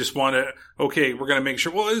 They just wanted, okay, we're going to make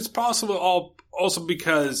sure. Well, it's possible also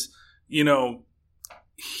because, you know,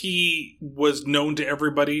 he was known to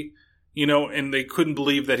everybody, you know, and they couldn't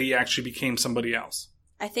believe that he actually became somebody else.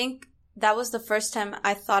 I think that was the first time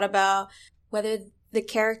I thought about whether the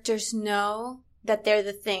characters know that they're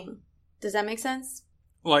the thing. Does that make sense?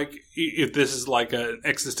 Like, if this is like an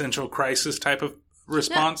existential crisis type of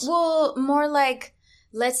response? No, well, more like,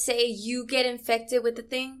 let's say you get infected with the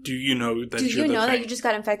thing. Do you know that you're the thing? Do you know that you just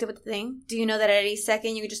got infected with the thing? Do you know that at any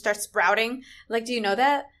second you could just start sprouting? Like, do you know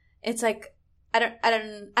that? It's like, I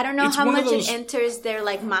don't know how much it enters their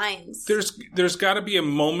like minds. There's got to be a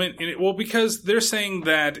moment in it. Well, because they're saying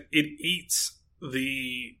that it eats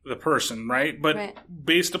the person, right? But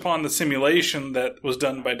based upon the simulation that was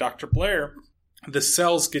done by Dr. Blair, the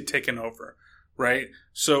cells get taken over, right?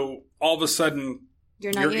 So all of a sudden,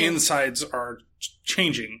 your insides are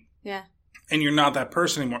changing. Yeah. And you're not that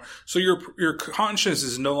person anymore. So your conscience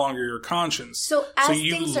is no longer your conscience. So as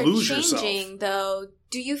you things are changing, though,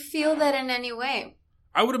 do you feel that in any way?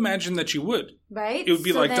 I would imagine that you would. Right? It would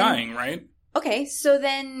be like dying, right? Okay, so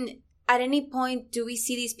then at any point, do we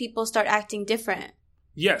see these people start acting different?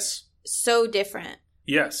 Yes. So different?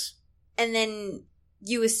 Yes. And then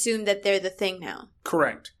you assume that they're the thing now?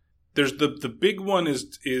 Correct. There's the big one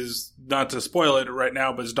is not to spoil it right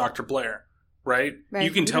now, but it's Dr. Blair, right?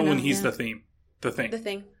 You can tell when he's the thing. The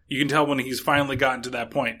thing. You can tell when he's finally gotten to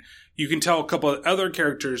that point. You can tell a couple of other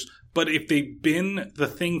characters, but if they've been the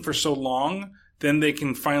thing for so long, then they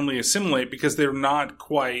can finally assimilate, because they're not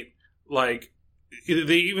quite like, they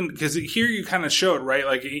even, because here you kind of show it, right?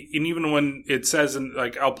 Like, and even when it says, and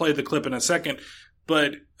like, I'll play the clip in a second,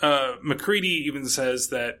 but McCready even says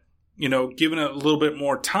that, you know, given a little bit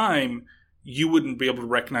more time, you wouldn't be able to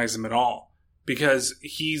recognize him at all, because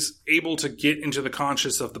he's able to get into the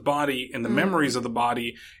conscious of the body and the memories of the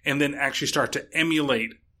body, and then actually start to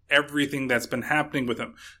emulate everything that's been happening with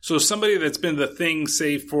him. So somebody that's been the thing,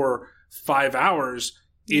 say, for 5 hours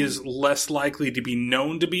is less likely to be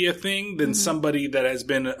known to be a thing than somebody that has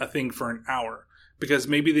been a thing for an hour, because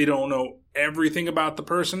maybe they don't know everything about the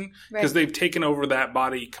person, because they've taken over that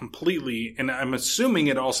body completely. And I'm assuming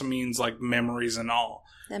it also means like memories and all.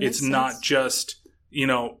 It's not just, you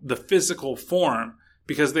know, the physical form,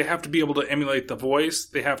 because they have to be able to emulate the voice.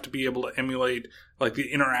 They have to be able to emulate like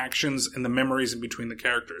the interactions and the memories in between the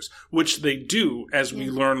characters, which they do, as we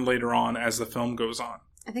learn later on as the film goes on.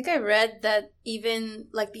 I think I read that even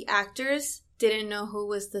like the actors didn't know who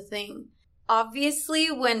was the thing.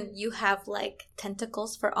 Obviously, when you have like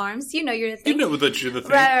tentacles for arms, you know you're the thing. You know that you're the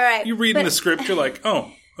thing. Right. You read in the script, you're like,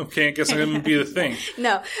 oh, okay, I guess I'm going to be the thing.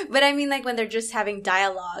 No, but I mean like when they're just having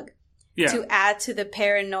dialogue to add to the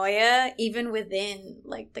paranoia, even within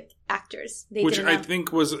like the actors. Which I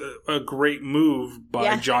think was a great move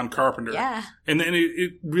by John Carpenter. Yeah. And then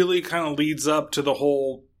it really kind of leads up to the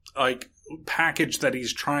whole like package that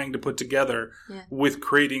he's trying to put together with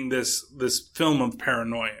creating this film of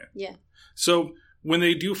paranoia. Yeah. So when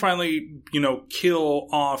they do finally, you know, kill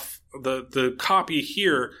off the copy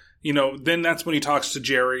here, you know, then that's when he talks to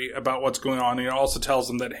Jerry about what's going on. And he also tells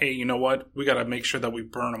him that, hey, you know what? We got to make sure that we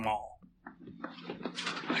burn them all.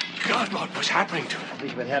 God, what was happening to it? I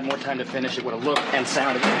think if it had more time to finish, it would have looked and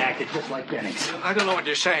sounded and acted just like Denny's. I don't know what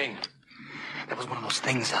you're saying. There was one of those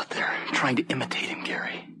things out there trying to imitate him,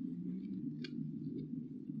 Gary.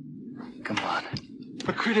 Come on.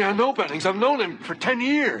 McCready, I know Bennings. I've known him for 10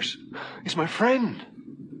 years. He's my friend.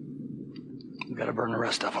 You gotta burn the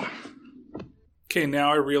rest of them. Okay,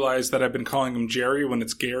 now I realize that I've been calling him Jerry when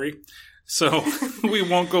it's Gary. So we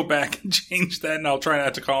won't go back and change that, and I'll try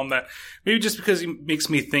not to call him that. Maybe just because he makes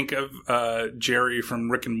me think of Jerry from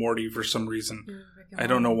Rick and Morty for some reason. I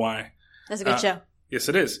don't know why. That's a good show. Yes,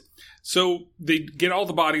 it is. So they get all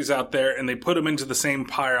the bodies out there, and they put them into the same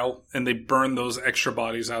pile, and they burn those extra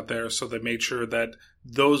bodies out there, so they made sure that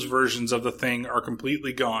those versions of the thing are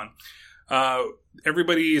completely gone.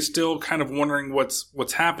 Everybody is still kind of wondering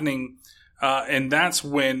what's happening, and that's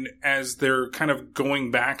when, as they're kind of going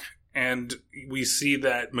back, and we see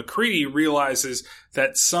that MacReady realizes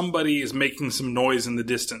that somebody is making some noise in the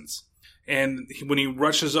distance. And when he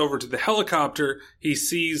rushes over to the helicopter, he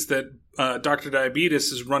sees that Dr.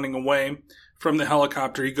 Diabetes is running away from the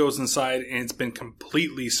helicopter. He goes inside, and it's been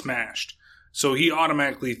completely smashed. So he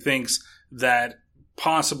automatically thinks that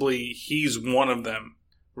possibly he's one of them,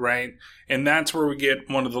 right? And that's where we get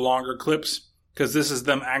one of the longer clips, because this is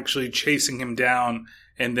them actually chasing him down,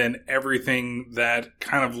 and then everything that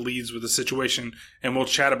kind of leads with the situation. And we'll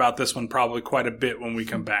chat about this one probably quite a bit when we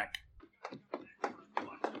come back.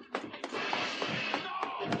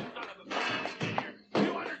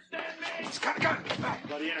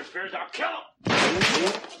 If he interferes, I'll kill him.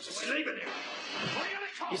 Just leave it here.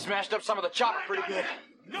 He smashed up some of the chopper pretty good.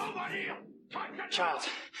 Nobody. Childs,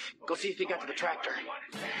 go see if he got to the tractor.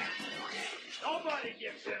 Nobody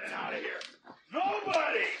gets in and out of here.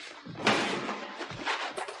 Nobody.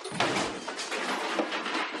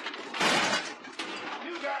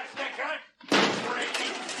 You guys think I'm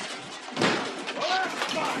crazy? Well, that's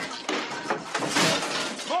fine.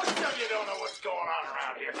 Most of you don't know what's going on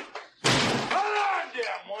around here. Hold on,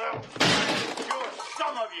 damn well. Sure,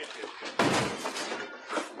 some of you do.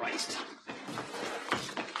 Christ.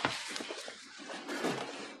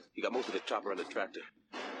 He got most of the chopper and the tractor.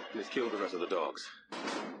 And he's killed the rest of the dogs.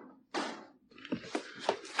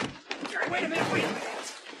 Jerry, wait a minute.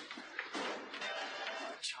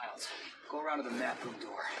 Childs, go around to the map room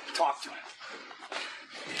door. Talk to him.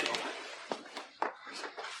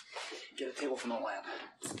 Get a table from the lab.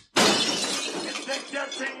 You think that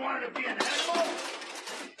thing wanted to be an animal?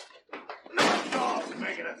 No dog's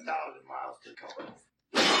making 1,000 miles to go.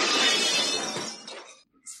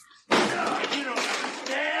 No, you don't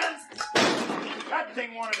understand. That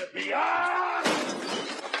thing wanted to be ours.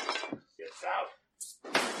 Gets out.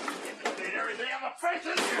 Infiltrate everything on the face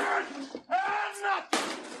of the earth. And nothing.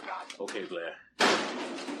 Okay, Blair.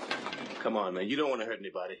 Come on, man. You don't want to hurt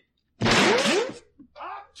anybody.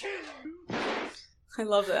 I'll kill you. I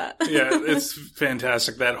love that. Yeah, it's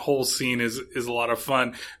fantastic. That whole scene is a lot of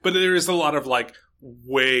fun. But there is a lot of, like,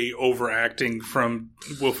 way overacting from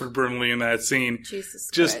Wilford Brimley in that scene. Jesus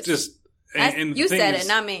Christ. And you said it,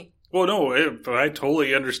 not me. Well, no, I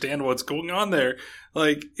totally understand what's going on there.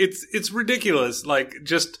 Like, it's ridiculous. Like,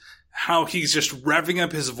 just how he's just revving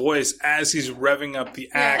up his voice as he's revving up the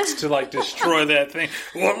axe to, like, destroy that thing.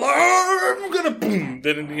 Well, I'm gonna boom.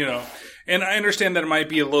 Then, you know. And I understand that it might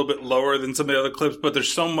be a little bit lower than some of the other clips, but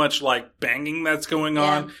there's so much, like, banging that's going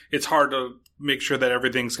on. Yeah. It's hard to make sure that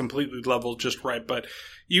everything's completely level just right. But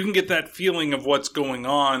you can get that feeling of what's going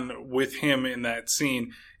on with him in that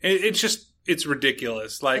scene. It's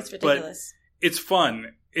ridiculous. Like, it's ridiculous. But it's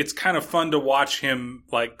fun. It's kind of fun to watch him,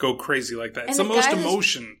 like, go crazy like that. It's the most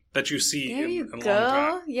emotion that you see in a long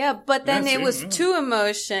time. Yeah, but then it was too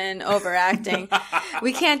emotion overacting.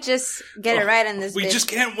 We can't just get it right on this. We just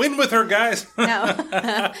can't win with her, guys. No.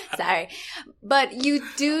 Sorry. But you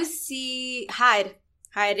do see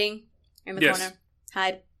hiding in the corner.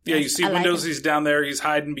 Hide. Yeah, you see Windows, he's down there, he's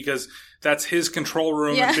hiding because that's his control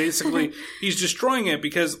room. Yeah. And basically, he's destroying it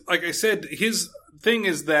because, like I said, his thing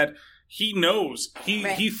is that he knows.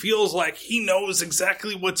 He feels like he knows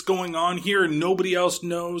exactly what's going on here and nobody else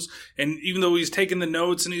knows. And even though he's taking the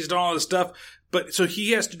notes and he's done all this stuff, but so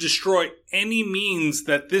he has to destroy any means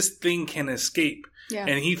that this thing can escape. Yeah.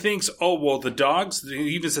 And he thinks, oh, well, the dogs, he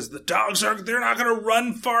even says, they're not going to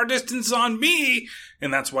run far distance on me.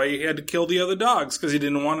 And that's why he had to kill the other dogs, because he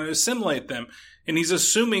didn't want to assimilate them. And he's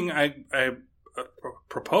assuming, I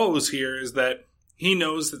propose here, is that he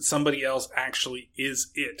knows that somebody else actually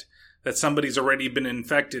is it. That somebody's already been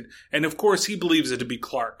infected. And of course, he believes it to be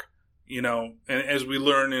Clark, you know, and as we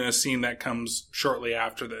learn in a scene that comes shortly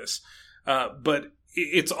after this. But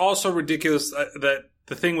it's also ridiculous that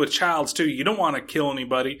the thing with Childs, too, you don't want to kill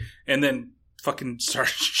anybody and then fucking start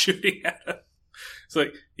shooting at him. It's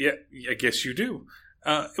like, yeah, I guess you do.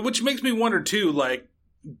 Which makes me wonder, too, like,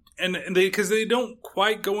 because they don't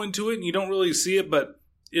quite go into it and you don't really see it, but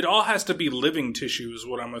it all has to be living tissue is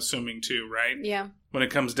what I'm assuming, too, right? Yeah. When it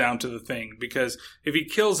comes down to the thing. Because if he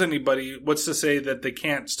kills anybody, what's to say that they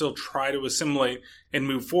can't still try to assimilate and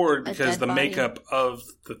move forward because the makeup of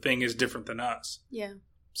the thing is different than us? Yeah.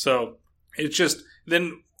 So It's just,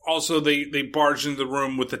 then also they barge into the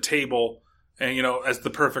room with the table, and as the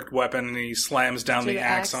perfect weapon, and he slams down the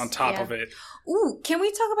axe on top of it. Ooh, can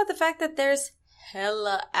we talk about the fact that there's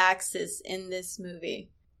hella axes in this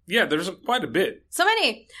movie? Yeah, there's quite a bit. So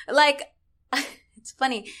many. Like, it's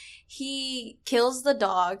funny. He kills the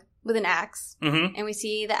dog with an axe, and we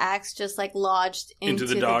see the axe just like lodged into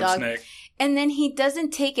the dog's neck. And then he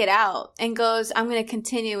doesn't take it out and goes, I'm going to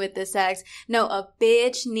continue with this axe. No, a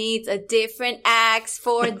bitch needs a different axe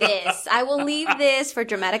for this. I will leave this for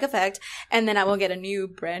dramatic effect, and then I will get a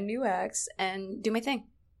brand new axe and do my thing.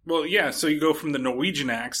 Well, yeah, so you go from the Norwegian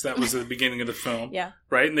axe, that was at the beginning of the film, yeah,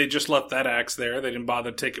 right? And they just left that axe there. They didn't bother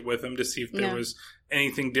to take it with them to see if there was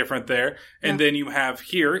anything different there. And then you have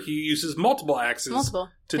here, he uses multiple axes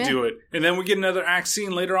to do it. And then we get another axe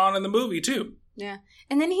scene later on in the movie, too. Yeah.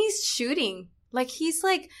 And then he's shooting. Like, he's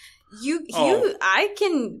like, I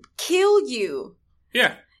can kill you.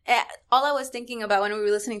 Yeah. All I was thinking about when we were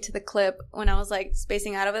listening to the clip, when I was like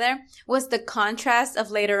spacing out over there, was the contrast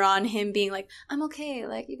of later on him being like, I'm okay.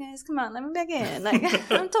 Like, you guys, come on, let me back in. Like,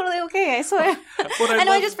 I'm totally okay, I swear. I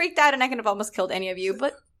know I just freaked out and I could have almost killed any of you,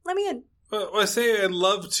 but let me in. Well, I say I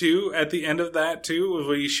love, too, at the end of that, too,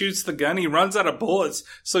 when he shoots the gun, he runs out of bullets,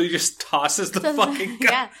 so he just tosses the fucking gun.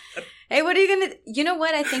 Yeah. Hey, what are you going to... You know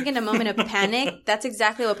what? I think in a moment of panic, that's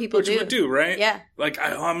exactly what people do. What you would do, right? Yeah. Like,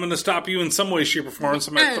 I'm going to stop you in some way, shape, or form,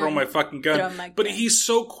 so I'm going to throw my fucking gun. But he's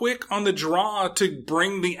so quick on the draw to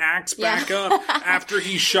bring the axe back up after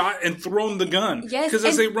he's shot and thrown the gun. Yes. Because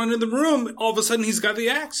as they run in the room, all of a sudden he's got the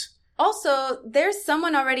axe. Also, there's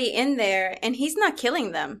someone already in there, and he's not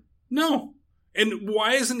killing them. No. And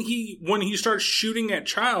why isn't he, when he starts shooting at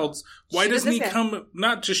Childs, why doesn't he come,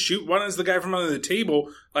 not just shoot, why does the guy from under the table,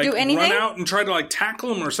 like, run out and try to, like,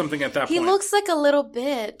 tackle him or something at that point? He looks like a little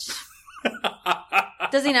bitch.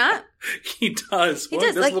 Does he not? He does. He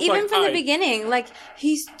does. Like, even from the beginning, like,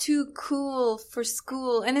 he's too cool for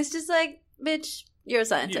school. And it's just like, bitch, you're a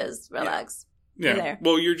scientist. Relax. Yeah. You're there.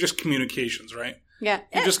 Well, you're just communications, right? Yeah.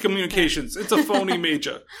 You're just communications. It's a phony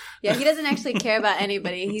major. Yeah, he doesn't actually care about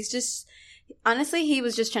anybody. He's just... Honestly, he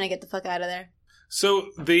was just trying to get the fuck out of there. So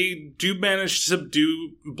they do manage to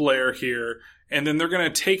subdue Blair here, and then they're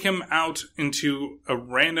going to take him out into a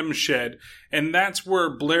random shed, and that's where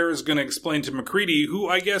Blair is going to explain to MacReady, who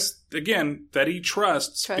I guess, again, that he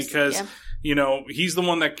trusts because, he's the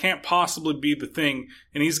one that can't possibly be the thing,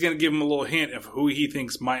 and he's going to give him a little hint of who he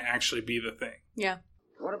thinks might actually be the thing. Yeah.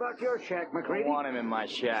 What about your shack, MacReady? I want him in my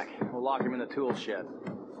shack. We'll lock him in the tool shed.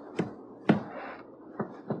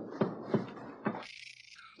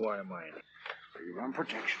 Why am I in? For your own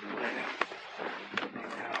protection,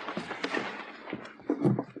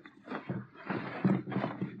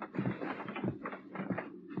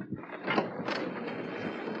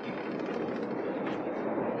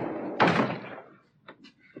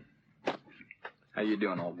 How you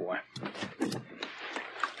doing, old boy?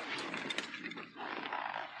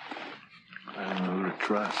 I don't know who to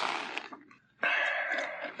trust.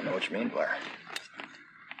 I know what you mean, Blair.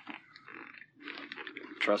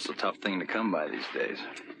 Trust's a tough thing to come by these days.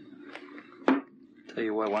 Tell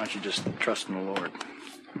you what, why don't you just trust in the Lord?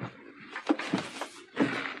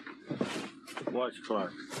 Watch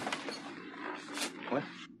Clark. What?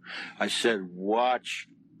 I said watch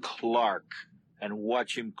Clark and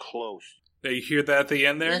watch him close. You hear that at the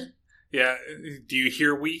end there? Yeah. Do you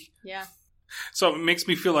hear we? Yeah. So it makes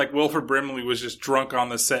me feel like Wilford Brimley was just drunk on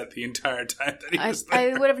the set the entire time that he was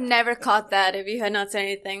there. I would have never caught that if you had not said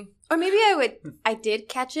anything. Or maybe I did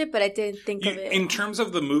catch it, but I didn't think of it. In terms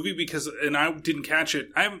of the movie, and I didn't catch it,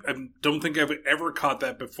 I don't think I've ever caught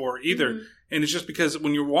that before either. Mm-hmm. And it's just because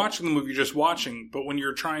when you're watching the movie, you're just watching. But when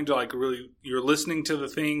you're trying to you're listening to the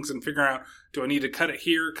things and figure out, do I need to cut it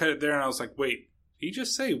here, cut it there? And I was like, wait, did he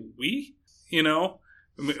just say we?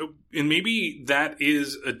 And maybe that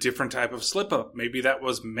is a different type of slip up. Maybe that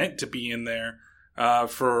was meant to be in there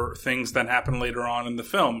for things that happen later on in the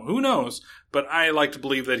film. Who knows? But I like to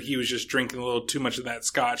believe that he was just drinking a little too much of that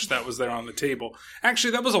scotch that was there on the table.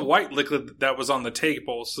 Actually, that was a white liquid that was on the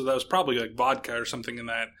table, so that was probably like vodka or something in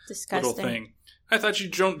that little thing. I thought you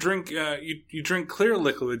don't drink. You drink clear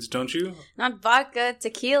liquids, don't you? Not vodka,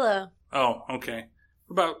 tequila. Oh, okay.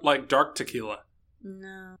 What about like dark tequila?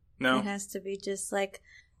 No. No? It has to be just like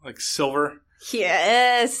silver?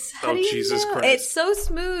 Yes. How do you Jesus know? Christ. It's so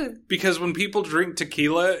smooth. Because when people drink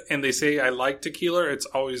tequila and they say, I like tequila, it's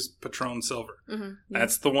always Patron Silver. Mm-hmm.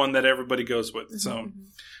 That's the one that everybody goes with. Mm-hmm. So,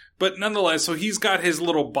 but nonetheless, so he's got his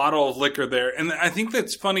little bottle of liquor there. And I think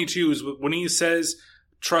that's funny too, is when he says,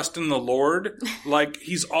 trust in the Lord, like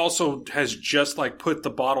he's also has just like put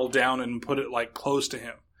the bottle down and put it like close to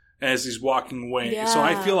him. as he's walking away. Yeah. So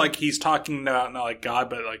I feel like he's talking about not like God,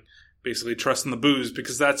 but like basically trusting the booze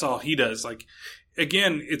because that's all he does. Like,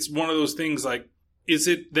 again, it's one of those things like, is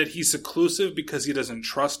it that he's seclusive because he doesn't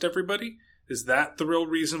trust everybody? Is that the real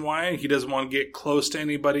reason why he doesn't want to get close to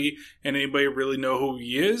anybody and anybody really know who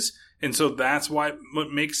he is? And so that's what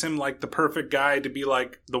makes him like the perfect guy to be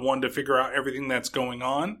like the one to figure out everything that's going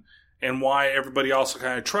on, and why everybody also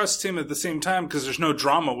kind of trusts him at the same time because there's no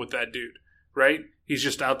drama with that dude, right? He's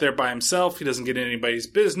just out there by himself. He doesn't get in anybody's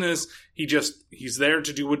business. He's there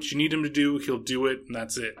to do what you need him to do. He'll do it, and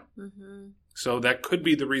that's it. Mm-hmm. So that could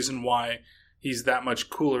be the reason why he's that much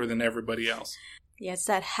cooler than everybody else. Yeah, it's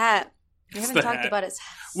that hat. We haven't talked about his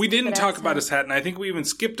hat. We didn't talk about his hat, and I think we even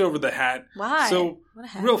skipped over the hat. Why? So, What a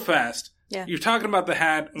hat. real fast. Yeah. You're talking about the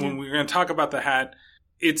hat. When we're going to talk about the hat,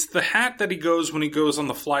 it's the hat that he goes when he goes on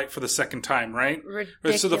the flight for the second time, right?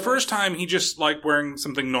 Ridiculous. So the first time, he just like wearing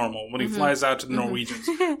something normal when he flies out to the Norwegians.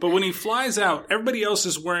 But when he flies out, everybody else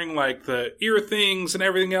is wearing like the ear things and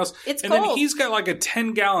everything else. It's and cold. then he's got like a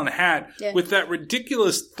 10-gallon hat with that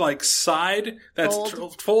ridiculous like side that's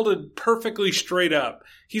folded perfectly straight up.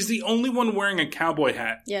 He's the only one wearing a cowboy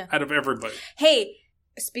hat out of everybody. Hey,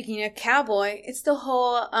 speaking of cowboy, it's the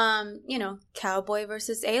whole, cowboy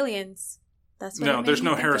versus aliens. That's what No, there's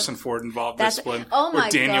no Harrison Ford involved That's this one. Oh my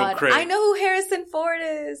or Daniel God. Craig. I know who Harrison Ford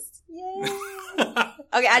is. Yay.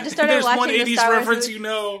 Okay, I just started There's watching one the 80s Star Wars reference movie. you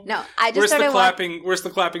know. No, I just Where's started the clapping? Where's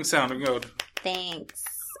the clapping sound? Go. Thanks.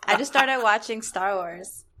 I just started watching Star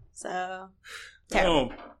Wars. So,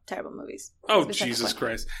 terrible movies. Oh, Jesus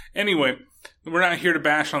Christ. Anyway, we're not here to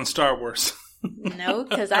bash on Star Wars. No,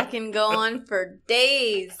 because I can go on for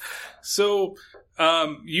days. So,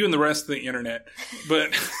 you and the rest of the internet,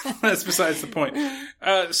 but that's besides the point.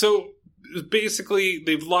 So, basically,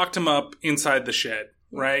 they've locked him up inside the shed,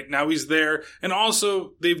 right? Now he's there, and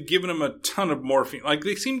also, they've given him a ton of morphine. Like,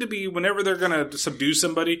 they seem to be, whenever they're going to subdue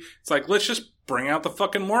somebody, it's like, let's just bring out the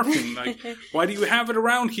fucking morphine. Like, why do you have it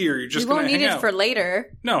around here? You're just We going won't to hang need it out. for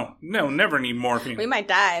later. No, never need morphine. We might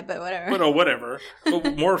die, but whatever. But whatever.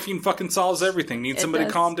 But morphine fucking solves everything. Need It somebody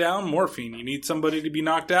does. to calm down? Morphine. You need somebody to be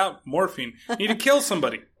knocked out? Morphine. You need to kill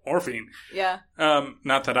somebody? Morphine. Yeah.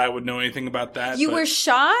 Not that I would know anything about that. You but were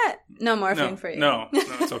shot? No morphine for you. No,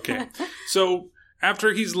 it's okay. So,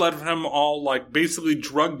 after he's left him all, like, basically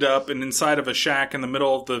drugged up and inside of a shack in the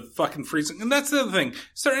middle of the fucking freezing. And that's the other thing.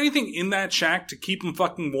 Is there anything in that shack to keep him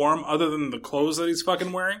fucking warm other than the clothes that he's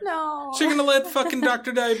fucking wearing? No. So you're gonna let fucking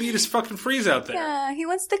Dr. Diabetes fucking freeze out there? Yeah, he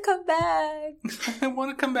wants to come back. I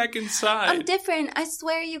want to come back inside. I'm different. I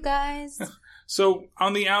swear, you guys. So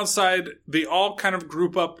on the outside, they all kind of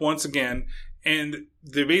group up once again, and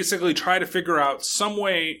they basically try to figure out some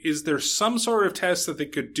way, is there some sort of test that they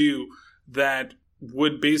could do that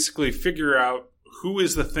would basically figure out who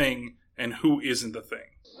is the thing and who isn't the thing.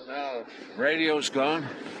 Now, radio's gone.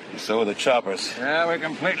 So are the choppers. Yeah, we're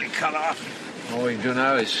completely cut off. All we can do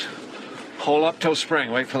now is hole up till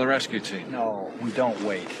spring, wait for the rescue team. No, we don't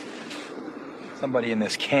wait. Somebody in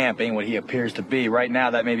this camp ain't what he appears to be. Right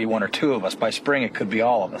now, that may be one or two of us. By spring, it could be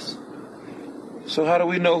all of us. So how do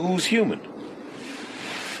we know who's human?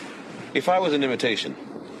 If I was an imitation,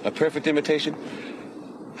 a perfect imitation,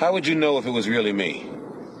 how would you know if it was really me?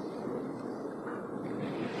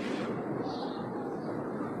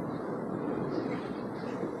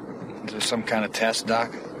 Is there some kind of test,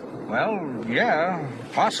 Doc? Well, yeah,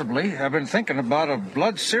 possibly. I've been thinking about a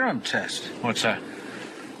blood serum test. What's that?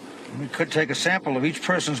 We could take a sample of each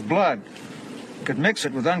person's blood. Could mix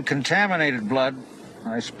it with uncontaminated blood.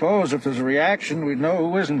 I suppose if there's a reaction, we'd know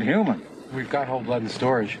who isn't human. We've got whole blood in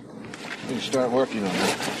storage. We can start working on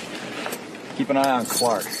that. Keep an eye on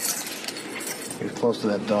Clark. He's close to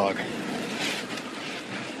that dog.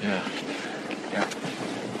 Yeah.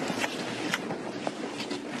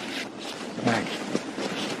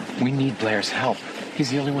 Mike, we need Blair's help.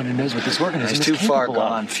 He's the only one who knows what this organism He's is too far capable of.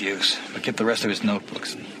 gone, Fuse. But get the rest of his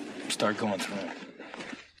notebooks and start going through them.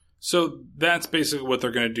 So that's basically what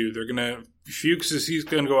they're going to do. They're going to, Fuchs he's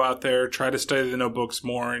going to go out there, try to study the notebooks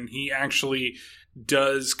more, and he actually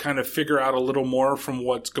does kind of figure out a little more from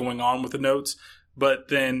what's going on with the notes, but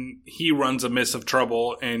then he runs amiss of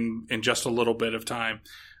trouble in just a little bit of time.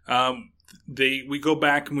 We go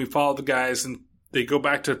back and we follow the guys, and they go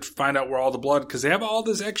back to find out where all the blood, because they have all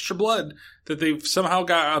this extra blood that they've somehow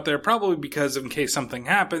got out there, probably because in case something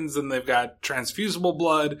happens, then they've got transfusible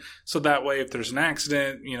blood, so that way if there's an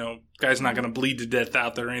accident, guy's not going to bleed to death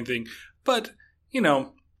out there or anything. But, I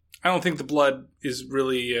don't think the blood is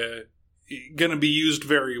really going to be used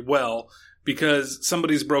very well, because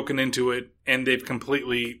somebody's broken into it and they've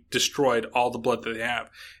completely destroyed all the blood that they have.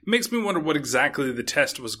 It makes me wonder what exactly the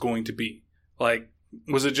test was going to be. Like,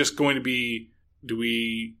 Was it just going to be, do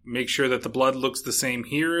we make sure that the blood looks the same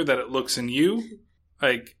here that it looks in you?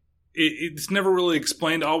 Like, it's never really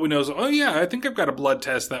explained. All we know is, oh yeah, I think I've got a blood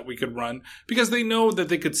test that we could run, because they know that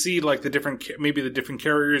they could see like the different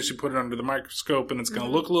carriers. You put it under the microscope and it's going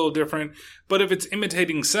to look a little different. But if it's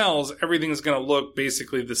imitating cells, everything's going to look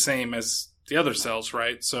basically the same as the other cells,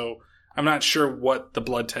 right? So I'm not sure what the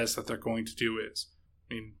blood test that they're going to do is.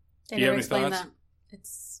 I mean, do you have any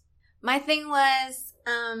thoughts? My thing was,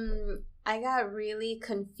 I got really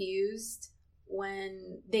confused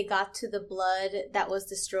when they got to the blood that was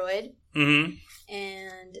destroyed. Mm-hmm.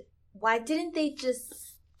 And why didn't they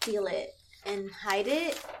just steal it and hide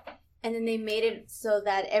it? And then they made it so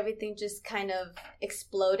that everything just kind of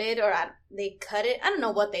exploded, or they cut it. I don't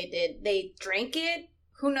know what they did. They drank it.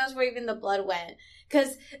 Who knows where even the blood went?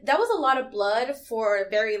 Because that was a lot of blood for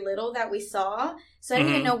very little that we saw. So I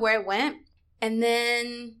didn't even know where it went. And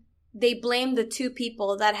then they blamed the 2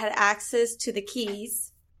 people that had access to the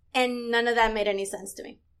keys. And none of that made any sense to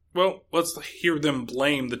me. Well, let's hear them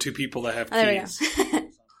blame the 2 people that have keys. There we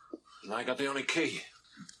go. I got the only key.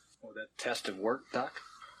 Will that test have worked, Doc?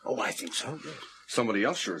 Oh, I think so. Yeah. Somebody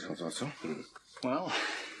else sure thought so. Well,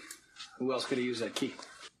 who else could have used that key?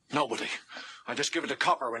 Nobody. I just give it to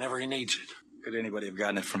Copper whenever he needs it. Could anybody have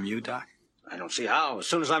gotten it from you, Doc? I don't see how. As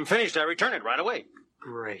soon as I'm finished, I return it right away.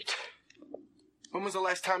 Great. When was the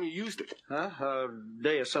last time you used it? A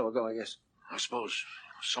day or so ago, I guess. I suppose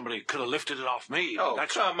somebody could have lifted it off me. Oh,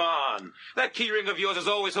 come on. That key ring of yours is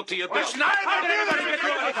always hooked to your belt. It's not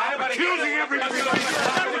accusing everybody.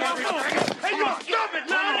 Hey, you stop it!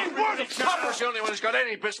 Now it works. Copper's the only one who's got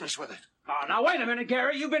any business with it. Oh, now wait a minute,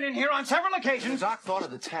 Gary. You've been in here on several occasions. Doc thought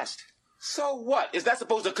of the test. So what? Is that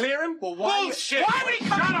supposed to clear him? Well, why? Bullshit! Why would he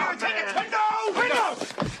come in here and take it? Window!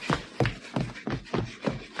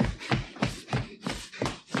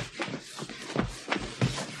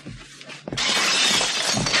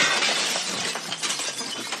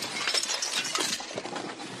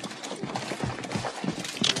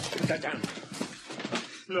 That down.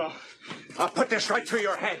 No. I'll put this right through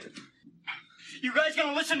your head. You guys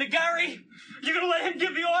gonna listen to Gary? You gonna let him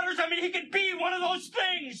give the orders? I mean, he could be one of those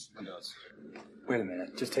things. Wait a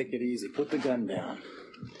minute. Just take it easy. Put the gun down.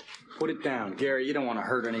 Put it down. Gary, you don't want to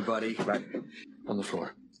hurt anybody. Right. On the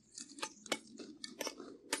floor.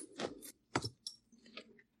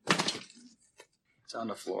 It's on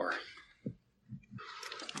the floor.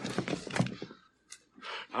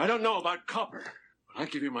 I don't know about Copper, but I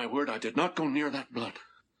give you my word I did not go near that blood.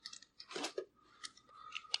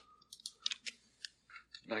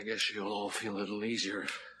 But I guess you'll all feel a little easier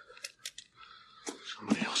if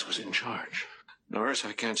somebody else was in charge. Norris,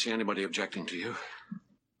 I can't see anybody objecting to you.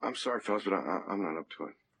 I'm sorry, fellas, but I'm not up to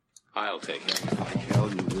it. I'll take it. Hell,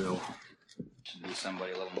 you will. Should be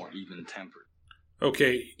somebody a little more even-tempered.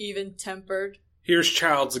 Okay. Even-tempered. Here's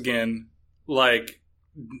Childs again. Like,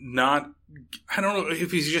 not... I don't know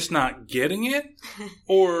if he's just not getting it,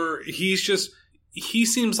 or he's just... He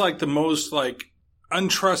seems like the most, like,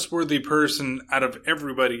 untrustworthy person out of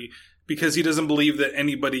everybody, because he doesn't believe that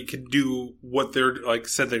anybody could do what they're, like,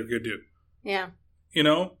 said they could do. Yeah. You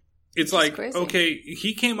know? It's like, crazy. okay,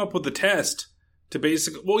 he came up with the test to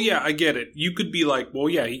basically... Well, yeah, I get it. You could be like, well,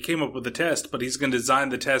 yeah, he came up with the test, but he's going to design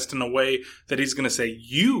the test in a way that he's going to say,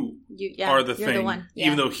 you are the thing, the one. Yeah.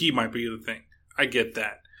 even though he might be the thing. I get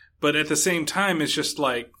that. But at the same time, it's just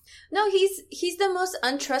like... No, he's the most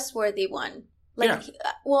untrustworthy one. Like,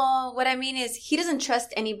 yeah. Well, what I mean is he doesn't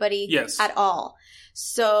trust anybody Yes. at all.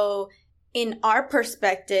 So in our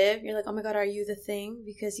perspective, you're like, oh my God, are you the thing?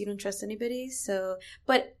 Because you don't trust anybody. So,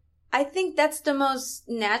 but I think that's the most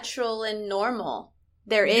natural and normal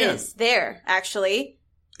there is there, actually.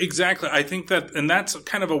 Exactly. I think that, and that's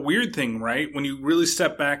kind of a weird thing, right? When you really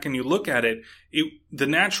step back and you look at it, the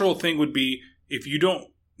natural thing would be if you don't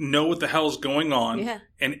know what the hell's going on,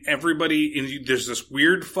 and everybody, there's this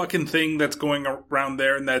weird fucking thing that's going around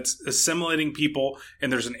there and that's assimilating people,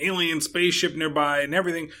 and there's an alien spaceship nearby and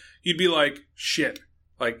everything, you'd be like, shit,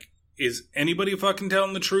 like, is anybody fucking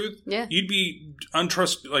telling the truth? Yeah. You'd be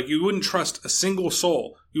like, you wouldn't trust a single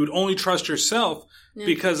soul. You would only trust yourself,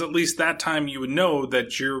 because at least that time you would know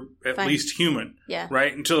that you're at least human. Yeah.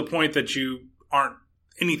 Right? Until the point that you aren't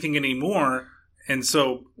anything anymore. And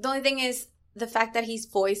so... The only thing is, the fact that he's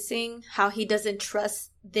voicing how he doesn't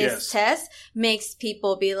trust this test makes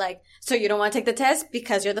people be like, so you don't want to take the test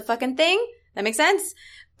because you're the fucking thing? That makes sense?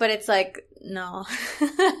 But it's like, no.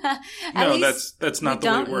 No, that's not the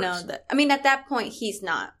way it works. Know that. I mean, at that point, he's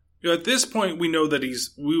not. At this point, we know that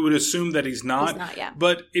we would assume that he's not. He's not, yeah.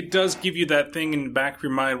 But it does give you that thing in the back of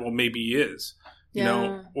your mind, well, maybe he is. You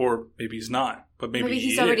know? Or maybe he's not. but maybe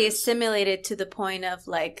he's he already is. assimilated to the point of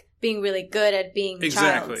like being really good at being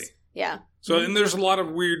Exactly. Childs. Yeah. So, and there's a lot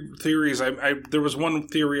of weird theories. There was one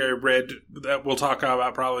theory I read that we'll talk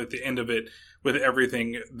about probably at the end of it with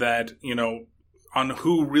everything that, you know, on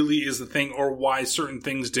who really is the thing or why certain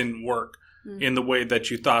things didn't work in the way that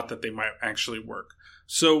you thought that they might actually work.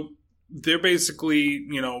 So they're basically,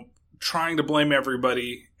 you know, trying to blame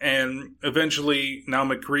everybody. And eventually now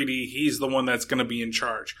MacReady, he's the one that's going to be in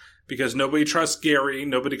charge. Because nobody trusts Gary,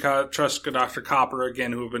 nobody trusts Dr. Copper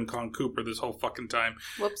again, who have been calling Cooper this whole fucking time.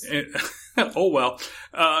 Whoops. And, oh well.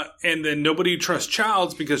 And then nobody trusts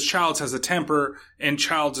Childs because Childs has a temper and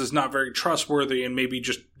Childs is not very trustworthy and maybe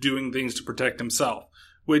just doing things to protect himself.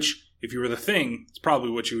 Which, if you were the Thing, it's probably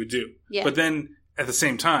what you would do. Yeah. But then, at the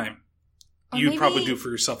same time, Or you'd maybe- probably do for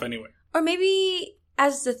yourself anyway. Or maybe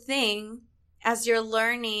as the Thing, as you're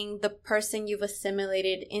learning the person you've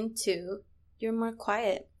assimilated into, you're more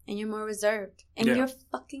quiet and you're more reserved. And Yeah. you're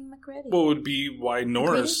fucking MacReady. Well, it would be why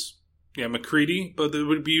Norris... Yeah, MacReady, but it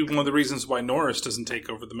would be one of the reasons why Norris doesn't take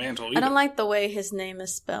over the mantle either. I don't like the way his name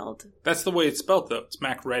is spelled. That's the way it's spelled, though. It's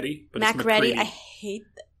MacReady, but it's MacReady. MacReady. I hate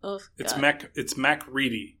that. Oh, It's God. It's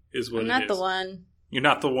MacReady is what I'm it not is. the one. You're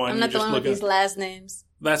not the one. I'm You're not the just one with looking- these last names.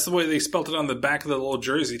 That's the way they spelled it on the back of the little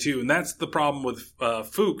jersey, too. And that's the problem with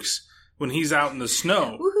Fuchs when he's out in the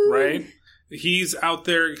snow, right? He's out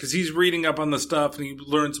there because he's reading up on the stuff and he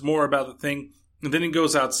learns more about the thing. And then he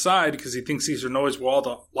goes outside because he thinks he's a noise where all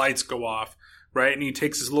the lights go off, right? And he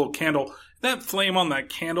takes his little candle. That flame on that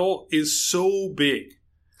candle is so big.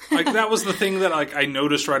 Like, that was the thing that like I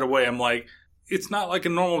noticed right away. I'm like, it's not like a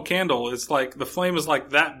normal candle. It's like the flame is like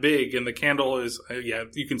that big, and the candle is yeah.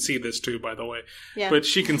 You can see this too, by the way. Yeah. But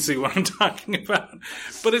she can see what I'm talking about.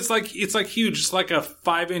 But it's like huge. It's like a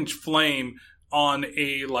 5-inch flame on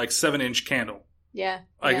a like 7-inch candle. Yeah.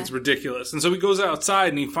 Like yeah. it's ridiculous. And so he goes outside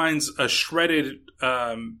and he finds a shredded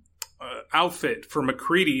outfit for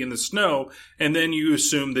MacReady in the snow, and then you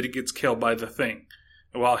assume that he gets killed by the Thing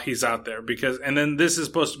while he's out there and then this is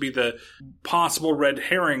supposed to be the possible red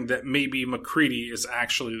herring that maybe MacReady is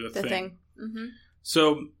actually the Thing. Mm-hmm.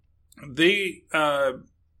 So they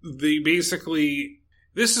basically,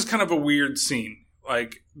 this is kind of a weird scene.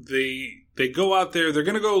 Like they go out there, they're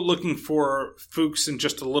going to go looking for Fuchs in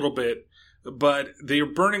just a little bit, but they're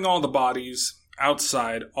burning all the bodies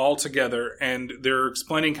outside all together, and they're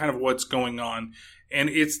explaining kind of what's going on. And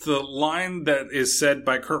it's the line that is said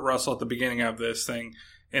by Kurt Russell at the beginning of this thing.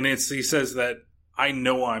 And he says that, I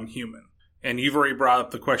know I'm human. And you've already brought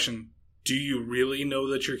up the question, do you really know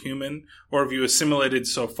that you're human? Or have you assimilated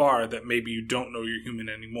so far that maybe you don't know you're human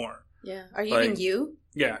anymore? Yeah. Are you Like- even you?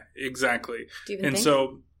 Yeah, exactly. Do you even And think?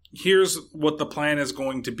 so here's what the plan is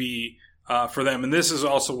going to be for them. And this is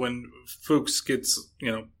also when Fuchs gets,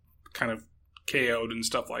 kind of KO'd and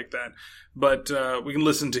stuff like that. But we can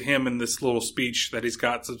listen to him in this little speech that he's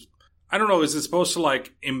got. So, I don't know, is it supposed to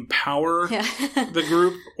like empower the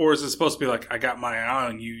group? Or is it supposed to be like, I got my eye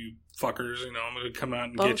on you, you fuckers, I'm going to come out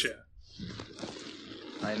and Both. get you.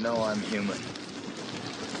 I know I'm human.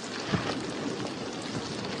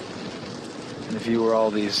 And if you were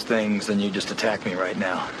all these things, then you'd just attack me right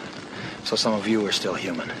now. So some of you are still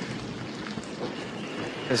human.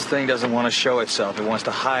 This thing doesn't want to show itself. It wants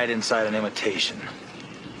to hide inside an imitation.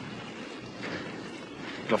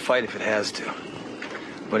 It'll fight if it has to.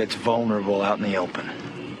 But it's vulnerable out in the open.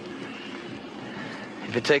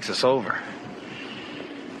 If it takes us over,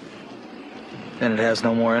 then it has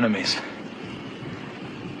no more enemies.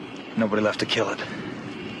 Nobody left to kill it.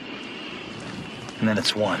 And then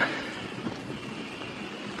it's won.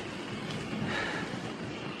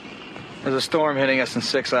 There's a storm hitting us in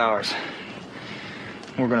 6 hours.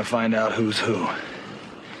 We're gonna find out who's who.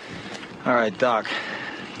 All right, Doc,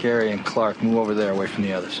 Gary, and Clark, move over there away from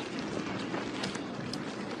the others.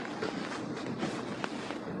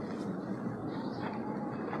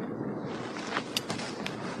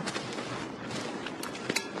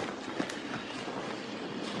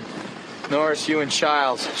 Norris, you and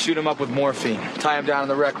Childs, shoot him up with morphine. Tie him down in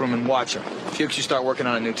the rec room and watch him. Fuchs, you start working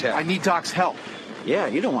on a new tech. I need Doc's help. Yeah,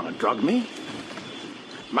 you don't want to drug me.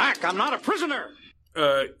 Mac, I'm not a prisoner.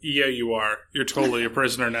 Yeah, you are. You're totally a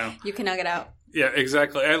prisoner now. You can get out. Yeah,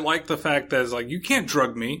 exactly. I like the fact that it's like, you can't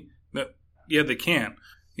drug me. Yeah, they can.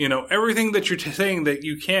 Everything that you're saying that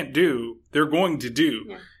you can't do, they're going to do.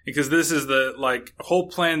 Yeah. Because this is the, whole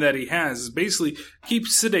plan that he has is basically keep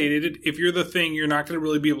sedated. If you're the Thing, you're not going to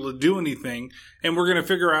really be able to do anything. And we're going to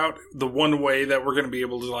figure out the one way that we're going to be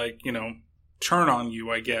able to, turn on you,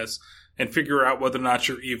 I guess, and figure out whether or not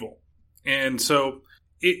you're evil. And so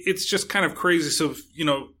it's just kind of crazy. So,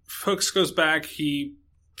 Fuchs goes back. He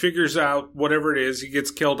figures out whatever it is. He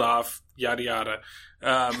gets killed off, yada yada.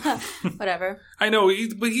 Whatever. I know,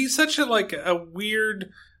 but he's such a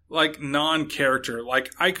weird, non-character.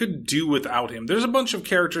 I could do without him. There's a bunch of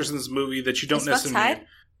characters in this movie that you don't necessarily...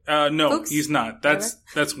 No, Fuchs? He's not.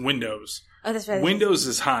 That's Windows. Oh, that's right. Windows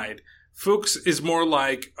is Hyde. Fuchs is more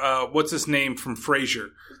like, what's his name from Frasier?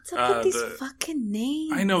 What's up with these fucking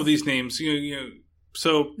names? I know these names.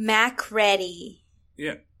 So Macready.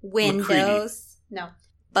 Yeah. Windows. McCready. No.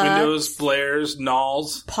 Windows, Blair's,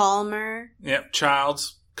 Knowles. Palmer. Yep.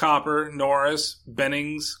 Childs, Copper, Norris,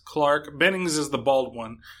 Bennings, Clark. Bennings is the bald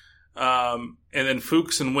one. And then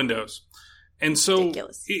Fuchs and Windows. And so,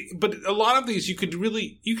 but a lot of these you could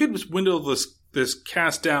window this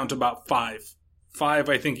cast down to about 5. 5,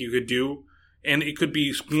 I think you could do. And it could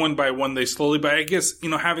be one by one they slowly, but I guess,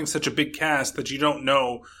 having such a big cast that you don't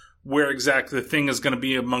know where exactly the thing is going to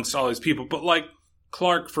be amongst all these people. But like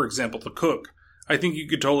Clark, for example, the cook, I think you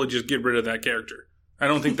could totally just get rid of that character. I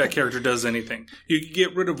don't think that character does anything. You could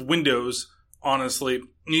get rid of Windows, honestly.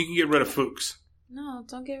 And you can get rid of Fuchs. No,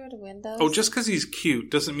 don't get rid of Windows. Oh, just because he's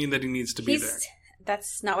cute doesn't mean that he needs to be there.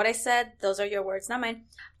 That's not what I said. Those are your words, not mine.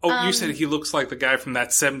 Oh, you said he looks like the guy from that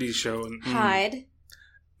 70s show. Hyde.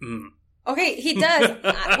 Okay, he does.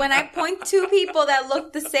 When I point to people that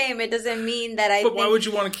look the same, it doesn't mean that I But why would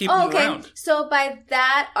you want to keep him around? So by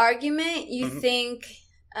that argument, you think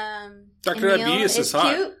Dr. Emil Abias is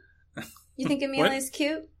hot. cute? You think Emil is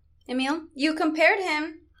cute? Emil? You compared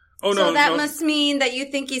him. Oh, no. So that must mean that you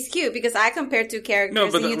think he's cute, because I compared two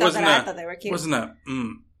characters and you thought that I thought they were cute. Wasn't that?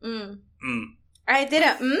 I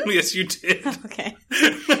didn't. Yes, you did. Okay.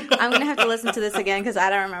 I'm going to have to listen to this again because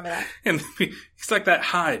I don't remember that. And he's like that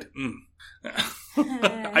Hyde.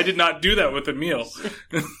 I did not do that with Emil.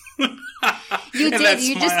 You did.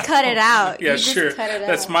 You just cut it out. Yeah, you just sure. Cut it that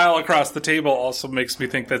out. smile across the table also makes me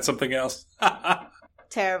think that's something else.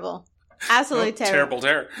 Terrible. Absolutely terrible.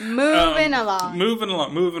 Terror. Moving along.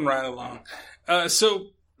 Moving right along. So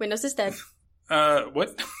Windows is dead.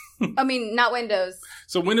 What? I mean, not Windows.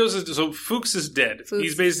 So Fuchs is dead.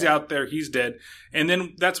 He's basically out there. He's dead. And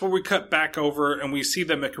then that's where we cut back over and we see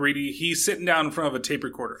that McCready, he's sitting down in front of a tape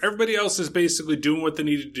recorder. Everybody else is basically doing what they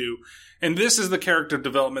need to do. And this is the character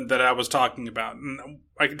development that I was talking about. And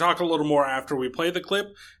I can talk a little more after we play the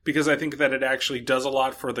clip because I think that it actually does a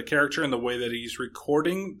lot for the character and the way that he's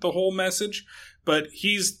recording the whole message. But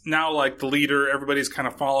he's now like the leader. Everybody's kind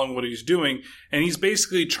of following what he's doing. And he's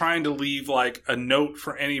basically trying to leave like a note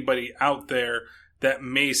for anybody out there that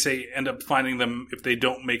may end up finding them if they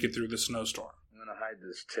don't make it through the snowstorm. I'm going to hide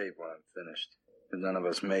this tape when I'm finished. If none of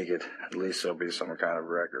us make it, at least there'll be some kind of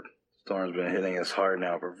record. Storm's been hitting us hard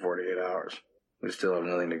now for 48 hours. We still have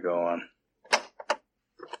nothing to go on.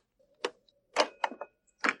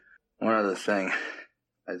 One other thing.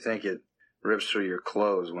 I think it rips through your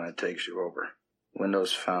clothes when it takes you over.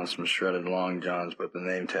 Windows found some shredded long johns, but the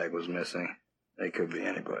name tag was missing. They could be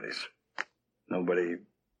anybody's.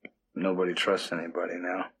 Nobody trusts anybody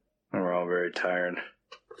now. We're all very tired.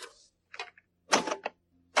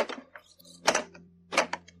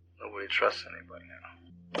 Nobody trusts anybody now.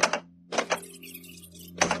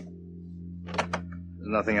 There's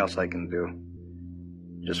nothing else I can do.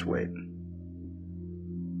 Just wait.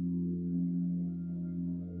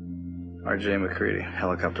 R.J. McCready,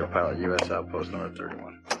 helicopter pilot, U.S. Outpost North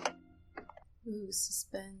 31. Ooh,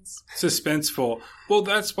 suspense. Suspenseful. Well,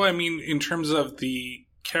 that's why, I mean, in terms of the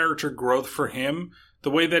character growth for him,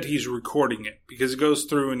 the way that he's recording it, because it goes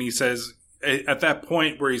through and he says, at that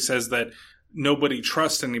point where he says that nobody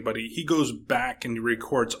trusts anybody, he goes back and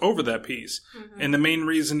records over that piece. Mm-hmm. And the main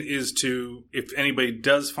reason is to, if anybody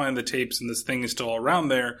does find the tapes and this thing is still around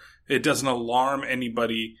there, it doesn't alarm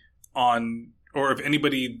anybody on, or if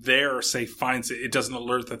anybody there, say, finds it, it doesn't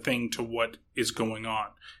alert the thing to what is going on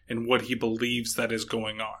and what he believes that is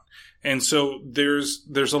going on. And so there's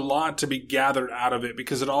a lot to be gathered out of it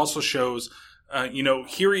because it also shows,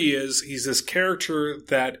 here he is. He's this character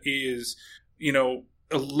that is,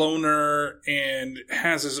 a loner and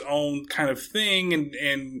has his own kind of thing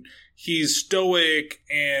and he's stoic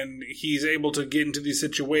and he's able to get into these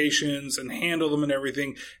situations and handle them and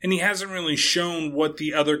everything. And he hasn't really shown what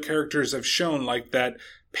the other characters have shown, like that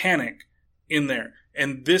panic in there.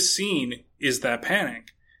 And this scene is that panic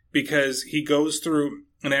because he goes through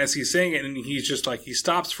and as he's saying it and he's just like, he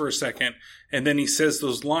stops for a second and then he says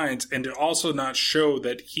those lines and to also not show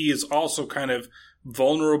that he is also kind of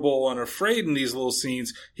vulnerable and afraid in these little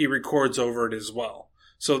scenes, he records over it as well.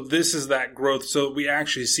 So this is that growth. So we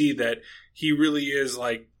actually see that he really is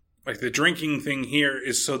like the drinking thing here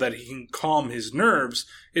is so that he can calm his nerves.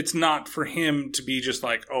 It's not for him to be just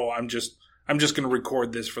like, oh, I'm just going to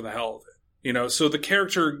record this for the hell of it. You know, so the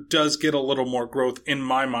character does get a little more growth in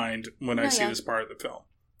my mind when I see this part of the film.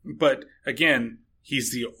 But again,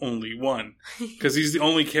 he's the only one. Because he's the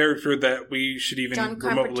only character that we should even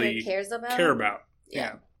remotely care about.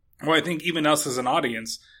 Yeah. Well, I think even us as an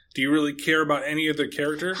audience, do you really care about any other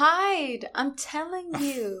character? Hide! I'm telling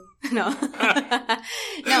you. No.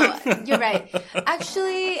 No, you're right.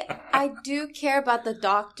 Actually, I do care about the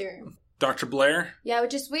Doctor. Dr. Blair? Yeah,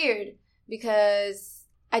 which is weird. Because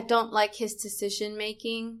I don't like his decision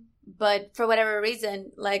making, but for whatever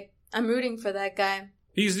reason, like, I'm rooting for that guy.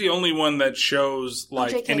 He's the only one that shows,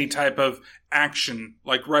 like, any type of action,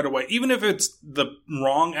 like, right away. Even if it's the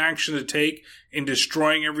wrong action to take in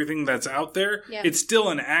destroying everything that's out there, it's still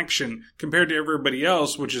an action compared to everybody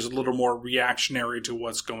else, which is a little more reactionary to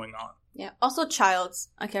what's going on. Yeah. Also, Childs.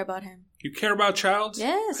 I care about him. You care about Childs?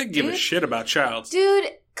 Yes, I give a shit about Childs. Dude,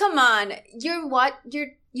 come on.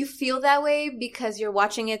 You feel that way because you're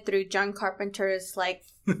watching it through John Carpenter's, like,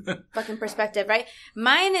 fucking perspective, right?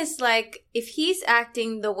 Mine is like, if he's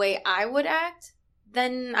acting the way I would act,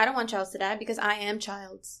 then I don't want Childs to die because I am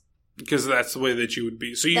Childs. Because that's the way that you would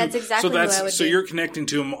be. So that's exactly who I would be. So you're connecting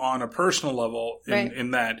to him on a personal level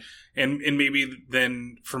in that. And maybe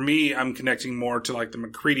then, for me, I'm connecting more to, like, the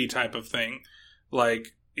McCready type of thing.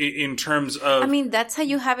 Like, in terms of... I mean, that's how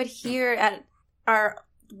you have it here at our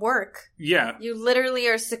work. Yeah. You literally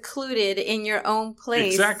are secluded in your own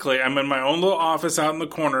place. Exactly. I'm in my own little office out in the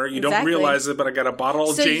corner. You don't realize it, but I got a bottle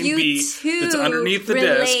of Jane B that's underneath the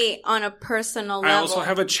desk. Relate on a personal level. I also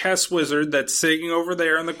have a chess wizard that's sitting over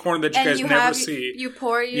there in the corner that you guys never see. You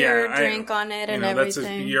pour your drink on it and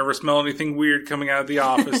everything. You ever smell anything weird coming out of the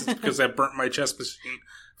office? It's because I burnt my chess machine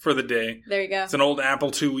for the day. There you go. It's an old Apple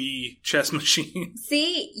IIe chess machine.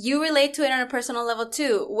 See, you relate to it on a personal level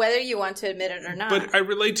too, whether you want to admit it or not. But I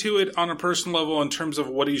relate to it on a personal level in terms of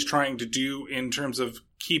what he's trying to do in terms of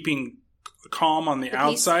keeping calm on the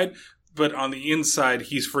outside, but on the inside,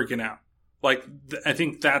 he's freaking out. Like, I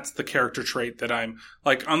think that's the character trait that I'm...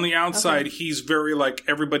 Like, on the outside, he's very, like,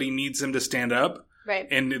 everybody needs him to stand up. Right.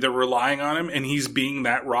 And they're relying on him, and he's being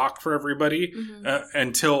that rock for everybody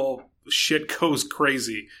until shit goes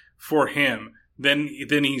crazy for him. Then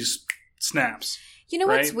he snaps. You know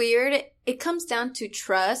what's weird? It comes down to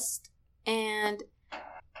trust, and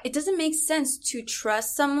it doesn't make sense to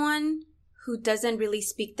trust someone who doesn't really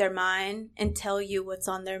speak their mind and tell you what's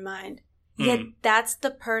on their mind. Yet that's the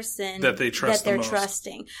person that they trust that they're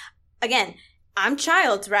trusting. Again, I'm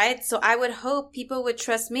Childs, right? So I would hope people would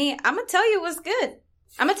trust me. I'm going to tell you what's good.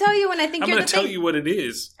 I'm going to tell you when I think you're the thing. I'm going to tell you what it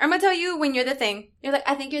is. I'm going to tell you when you're the thing. You're like,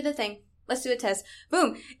 I think you're the thing. Let's do a test.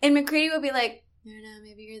 Boom. And McCready will be like, no,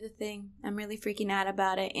 maybe you're the thing. I'm really freaking out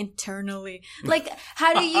about it internally. Like,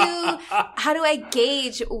 how do I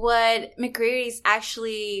gauge what McCready's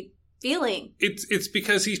actually feeling? It's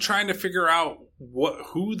because he's trying to figure out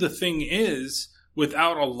who the thing is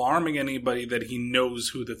without alarming anybody that he knows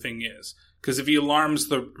who the thing is. Because if he alarms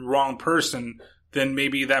the wrong person, then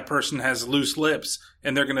maybe that person has loose lips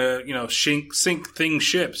and they're going to, sink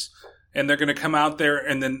ships. And they're going to come out there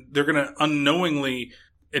and then they're going to unknowingly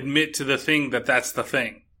admit to the thing that's the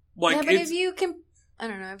thing. Like, yeah, but if you can, I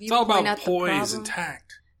don't know. If you it's all point about out poise and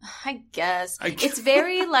tact. I guess. It's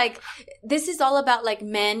very like, this is all about like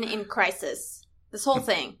men in crisis. This whole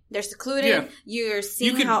thing. They're secluded. Yeah. You're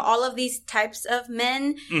seeing how all of these types of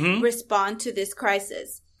men respond to this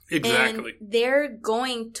crisis. Exactly. And they're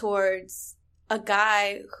going towards a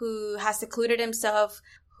guy who has secluded himself,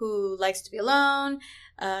 who likes to be alone,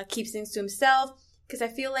 keeps things to himself. Because I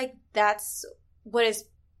feel like that's what is,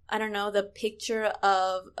 I don't know, the picture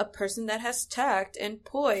of a person that has tact and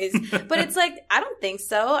poise. But it's like, I don't think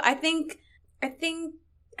so. I think, I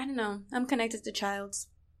don't know. I'm connected to Childs.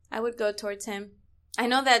 I would go towards him. I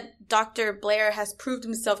know that Dr. Blair has proved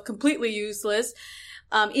himself completely useless.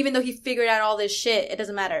 Even though he figured out all this shit, it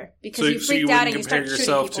doesn't matter. Because you freaked out and you started shooting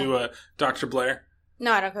people. So you wouldn't compare yourself to Dr. Blair?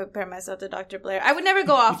 No, I don't compare myself to Dr. Blair. I would never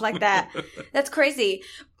go off like that. That's crazy.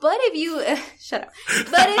 But if you... shut up.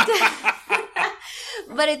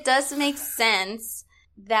 But it does make sense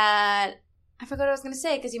that... I forgot what I was going to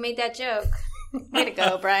say because you made that joke. Way to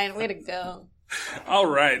go, Brian. Way to go. All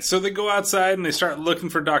right. So they go outside and they start looking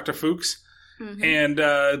for Dr. Fuchs. Mm-hmm. And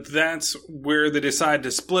that's where they decide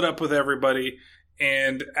to split up with everybody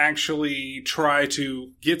and actually try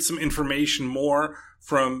to get some information more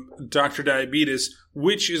from Dr. Diabetes,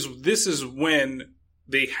 this is when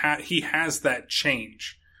he has that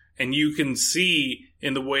change. And you can see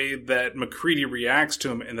in the way that McCready reacts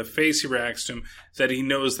to him and the face he reacts to him that he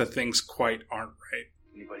knows that things quite aren't right.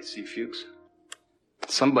 Anybody see Fuchs?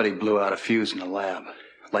 Somebody blew out a fuse in the lab.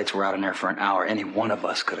 Lights were out in there for an hour. Any one of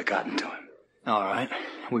us could have gotten to him. All right.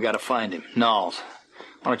 We gotta find him. Knowles,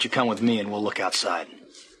 why don't you come with me and we'll look outside?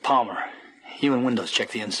 Palmer, you and Windows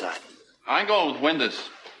check the inside. I ain't going with Windows.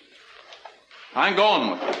 I ain't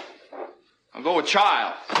going with him. I'll go with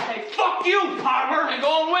Child. Hey, fuck you, Palmer! I'm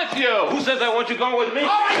going with you. Who says I want you going with me? All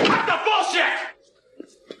right, cut the bullshit!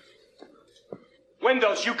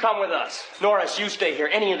 Windows, you come with us. Norris, you stay here.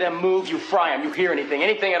 Any of them move, you fry them. You hear anything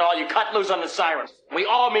at all, you cut loose on the sirens. We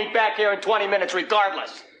all meet back here in 20 minutes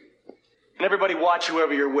regardless. And everybody watch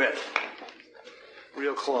whoever you're with.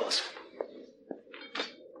 Real close.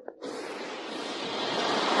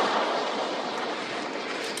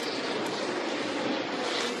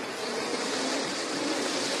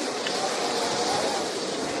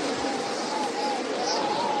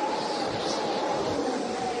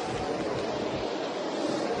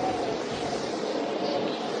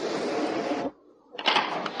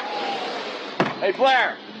 Hey,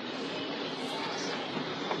 Blair!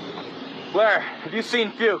 Blair, have you seen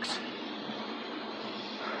Fuchs?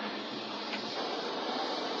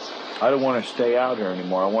 I don't want to stay out here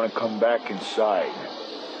anymore. I want to come back inside.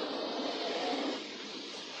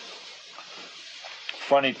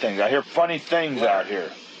 Funny things. I hear funny things out here.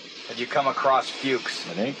 Did you come across Fuchs?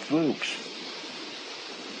 It ain't Fuchs.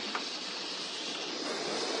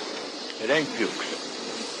 It ain't Fuchs.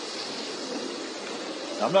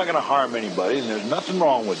 I'm not going to harm anybody, and there's nothing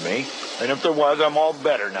wrong with me. And if there was, I'm all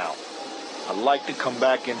better now. I'd like to come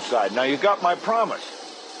back inside. Now, you got my promise.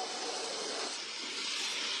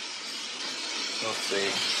 We'll see.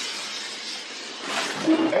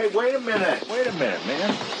 Hey, wait a minute,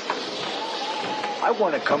 man. I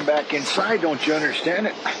want to come back inside, don't you understand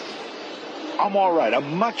it? I'm all right.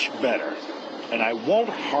 I'm much better. And I won't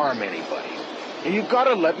harm anybody. And you got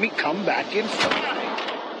to let me come back inside.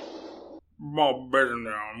 I'm all better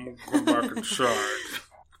now. I'm going to come back inside.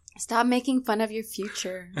 Stop making fun of your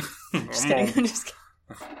future. I'm just kidding.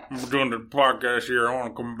 I'm doing the podcast here. I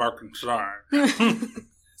want to come back inside.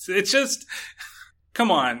 It's just,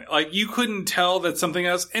 come on. Like, you couldn't tell that something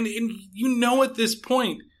else. And you know at this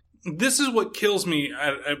point, this is what kills me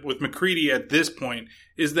with MacReady at this point,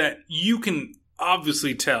 is that you can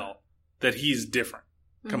obviously tell that he's different.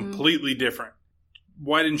 Mm-hmm. Completely different.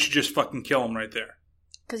 Why didn't you just fucking kill him right there?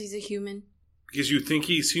 Because he's a human. Because you think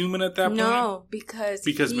he's human at that point? No, because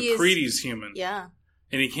MacReady's human. Yeah.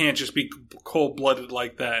 And he can't just be cold-blooded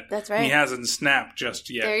like that. That's right. He hasn't snapped just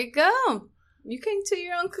yet. There you go. You came to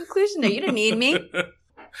your own conclusion there. You didn't need me.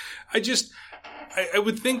 I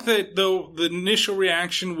would think that, though, the initial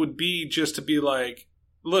reaction would be just to be like,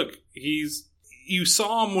 look, you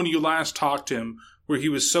saw him when you last talked to him, where he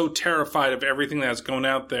was so terrified of everything that's going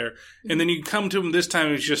out there. And then you come to him this time,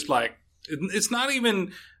 and he's just like, it's not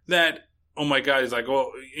even that, oh my God, he's like,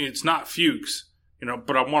 well, it's not Fuchs,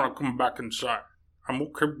 but I want to come back inside. I'm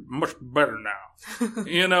okay, much better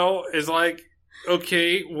now. It's like,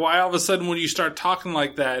 okay, why all of a sudden when you start talking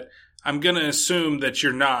like that, I'm going to assume that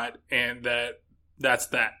you're not, and that's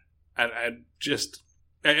that. I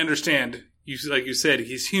understand. Like you said,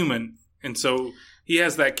 he's human, and so he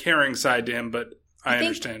has that caring side to him, but I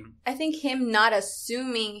understand. I think him not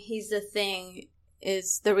assuming he's the thing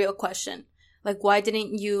is the real question. Like, why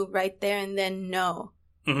didn't you right there and then know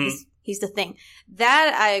he's the thing?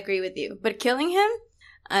 That I agree with you. But killing him,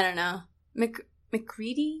 I don't know.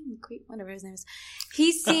 MacReady, whatever his name is.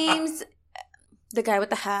 He seems, the guy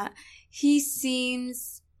with the hat, he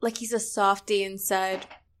seems like he's a softie inside.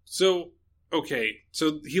 So, okay.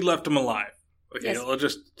 So he left him alive. Okay, yes. I'll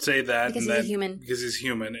just say that. Because he's a human. Because he's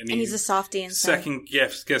human. And he's a softie inside. Second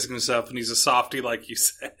guessing himself, and he's a softie, like you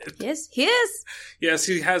said. Yes, he is. Yes,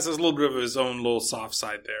 he has a little bit of his own little soft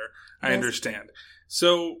side there. I understand.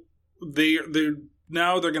 So they're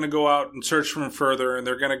going to go out and search for him further, and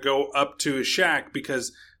they're going to go up to his shack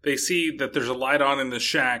because they see that there's a light on in the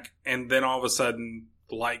shack, and then all of a sudden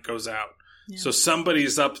the light goes out. Yeah. So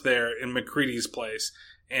somebody's up there in MacReady's place,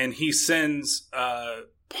 and he sends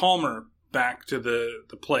Palmer back to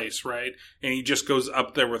the place, right? And he just goes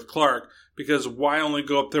up there with Clark, because why only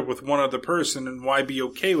go up there with one other person, and why be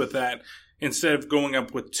okay with that instead of going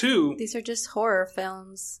up with two? These are just horror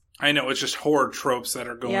films. I know, it's just horror tropes that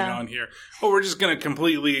are going on here. Oh, we're just going to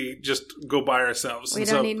completely just go by ourselves. We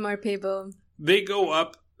don't need more people. They go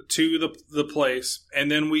up to the place, and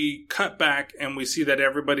then we cut back, and we see that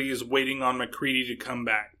everybody is waiting on MacReady to come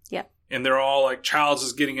back. Yeah. And they're all like, Childs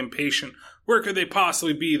is getting impatient. Where could they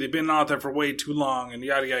possibly be? They've been out there for way too long, and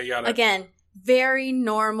yada, yada, yada. Again, very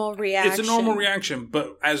normal reaction. It's a normal reaction,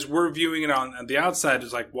 but as we're viewing it on the outside,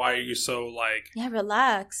 it's like, why are you so like... Yeah,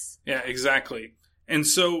 relax. Yeah, exactly. And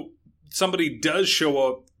so somebody does show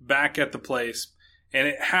up back at the place, and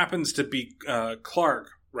it happens to be Clark,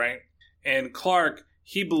 right? And Clark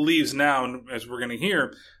he believes now, as we're going to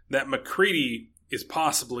hear, that MacReady is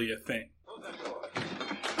possibly a thing.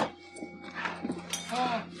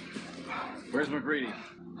 Where's MacReady?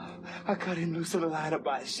 I cut him loose on the line up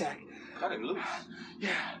by his shack. Cut him loose?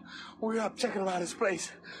 Yeah, we were up checking around his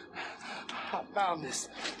place. I found this.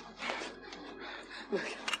 Look,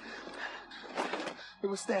 it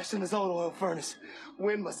was stashed in his own oil furnace.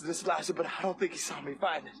 Wind must have dislodged it, but I don't think he saw me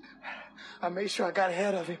find it. I made sure I got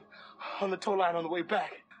ahead of him on the tow line on the way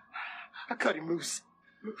back. I cut him loose.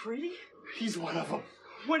 MacReady? He's one of them.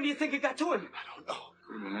 When do you think it got to him? I don't know.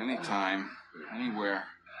 Could have been any time, anywhere.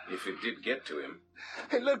 If it did get to him.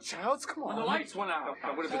 Hey, look, Childs, come on. When the lights went out.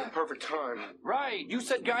 That would have been the perfect time. Right. You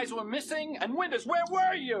said guys were missing, and Winters, where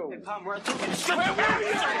were you? Hey, Palmer, where were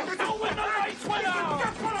you? No, when the lights went out!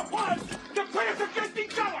 That's what it was! The players against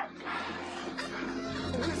each other!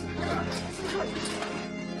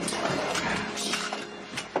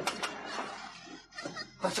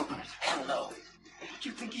 Let's open it. Hell no.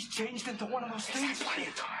 You think he's changed into one of those things?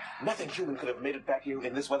 Nothing human could have made it back here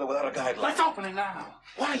in this weather without a guide light. Let's open it now.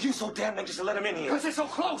 Why are you so damn anxious to let him in here? Because they're so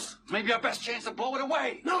close. Maybe our best chance to blow it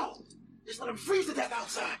away. No! Just let him freeze to death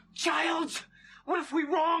outside. Childs, what if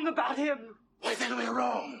we're wrong about him? Why then we're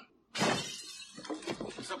wrong?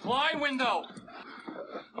 Supply window.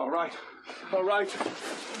 All right.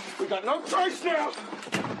 We got no choice now.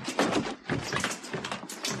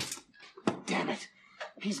 Damn it.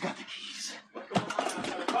 He's got the keys.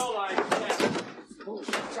 Hold on. Oh,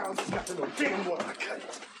 Childs has got to know damn well I cut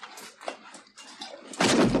it.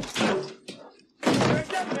 Where's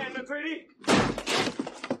that man, MacReady?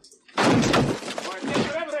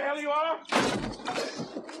 Whatever the hell you are.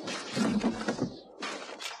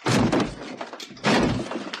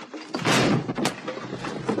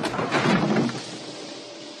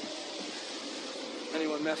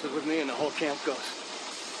 Anyone messes with me and the whole camp goes.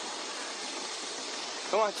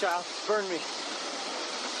 Come on, child. Burn me.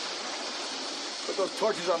 Put those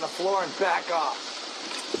torches on the floor and back off.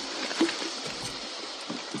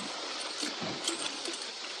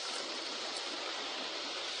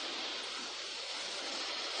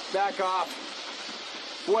 Back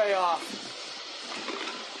off. Way off.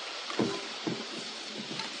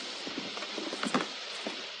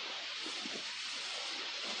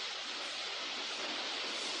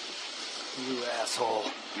 You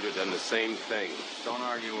asshole. You'd have done the same thing. Don't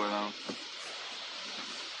argue with him.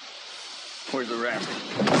 Where's the rest?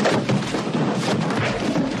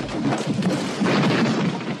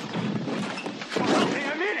 Hey,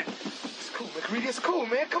 I'm in it. It's cool, MacReady. It's cool,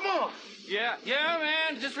 man. Come on. Yeah,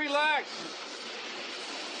 man. Just relax.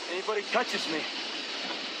 Anybody touches me,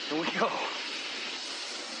 and we go.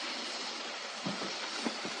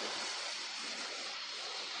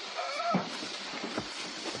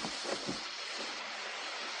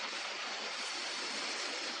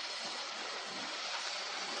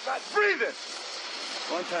 Not breathing.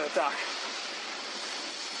 One time, Doc.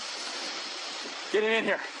 Get him in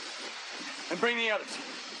here, and bring the others.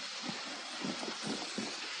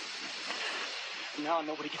 Now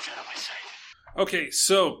nobody gets out of my sight. Okay,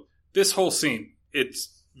 so this whole scene,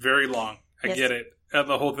 it's very long. I get it,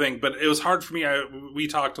 the whole thing, but it was hard for me. We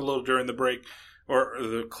talked a little during the break, or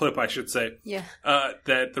the clip, I should say. Yeah.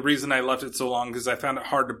 That the reason I left it so long is I found it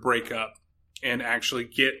hard to break up and actually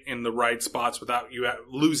get in the right spots without you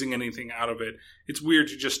losing anything out of it. It's weird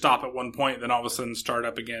to just stop at one point, then all of a sudden start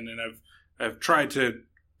up again, and I've tried to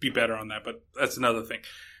be better on that, but that's another thing.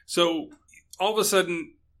 So all of a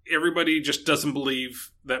sudden, everybody just doesn't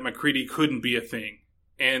believe that MacReady couldn't be a thing.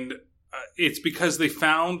 And it's because they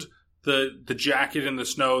found the jacket in the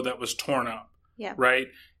snow that was torn up. Yeah. Right?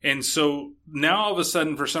 And so now all of a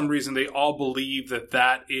sudden, for some reason, they all believe that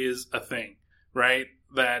that is a thing. Right?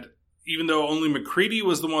 That even though only MacReady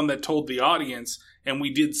was the one that told the audience, and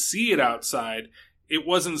we did see it outside, it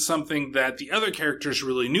wasn't something that the other characters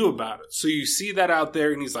really knew about it. So you see that out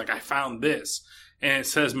there, and he's like, I found this. And it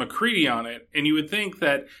says MacReady on it. And you would think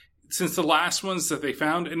that since the last ones that they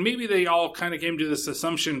found, and maybe they all kind of came to this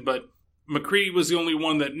assumption, but MacReady was the only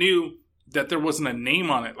one that knew that there wasn't a name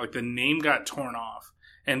on it. Like the name got torn off.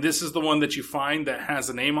 And this is the one that you find that has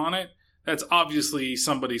a name on it. That's obviously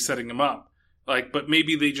somebody setting him up. Like, but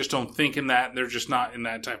maybe they just don't think in that. They're just not in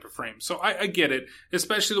that type of frame. So I get it,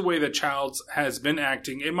 especially the way that Childs has been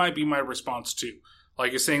acting. It might be my response too.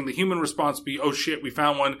 Like you're saying, the human response would be, oh shit, we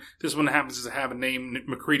found one. This one happens to have a name.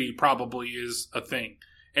 MacReady probably is a thing.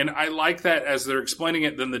 And I like that as they're explaining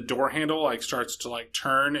it, then the door handle like starts to like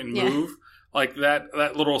turn and move. Like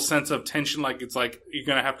that little sense of tension, like it's like, you're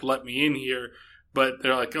going to have to let me in here. But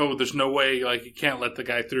they're like, oh, there's no way, like you can't let the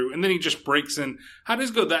guy through. And then he just breaks in. How does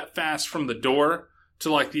it go that fast from the door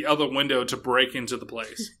to like the other window to break into the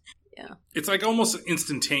place. Yeah. It's like almost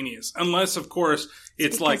instantaneous. Unless, of course,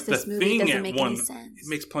 it's like the thing at one. It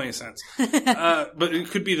makes plenty of sense. But it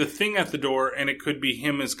could be the thing at the door, and it could be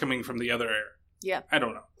him as coming from the other area. Yeah. I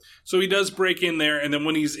don't know. So he does break in there, and then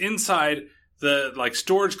when he's inside the like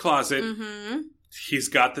storage closet, he's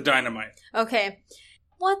got the dynamite. Okay.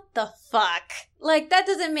 What the fuck? Like, that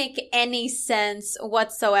doesn't make any sense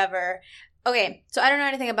whatsoever. Okay, so I don't know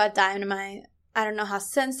anything about dynamite. I don't know how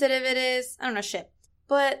sensitive it is. I don't know shit.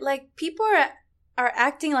 But, like, people are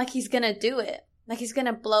acting like he's gonna do it. Like he's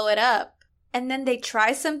gonna blow it up. And then they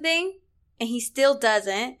try something, and he still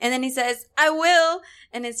doesn't. And then he says, I will.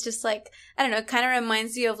 And it's just like, I don't know, it kind of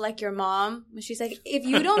reminds you of, like, your mom. When she's like, if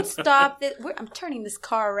you don't stop this, I'm turning this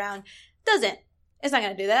car around. Doesn't. It's not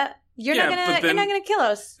gonna do that. You're not gonna kill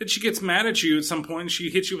us. Then she gets mad at you at some point, and she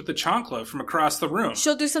hits you with the chancla from across the room.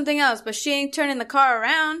 She'll do something else, but she ain't turning the car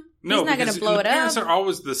around. No, he's not going to blow it up. Parents are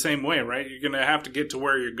always the same way, right? You're going to have to get to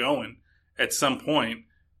where you're going at some point.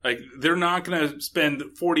 Like, they're not going to spend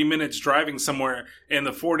 40 minutes driving somewhere, and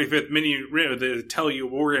the 45th minute they tell you,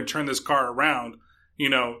 well, we're going to turn this car around. You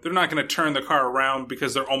know, they're not going to turn the car around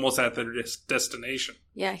because they're almost at their destination.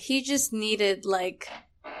 Yeah, he just needed, like,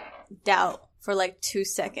 doubt for, like, 2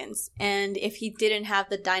 seconds. And if he didn't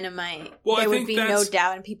have the dynamite, there would be no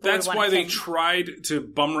doubt, and people would want to That's why they tried to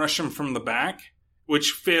bum rush him from the back,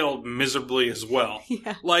 which failed miserably as well.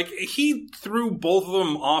 Yeah. Like, he threw both of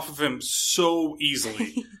them off of him so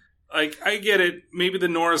easily. Like, I get it. Maybe the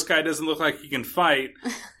Norris guy doesn't look like he can fight.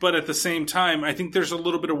 But at the same time, I think there's a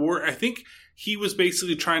little bit of work. I think he was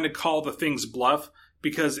basically trying to call the thing's bluff.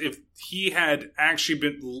 Because if he had actually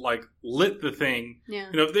been, like, lit the thing,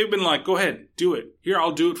 you know, if they've been like, go ahead, do it. Here,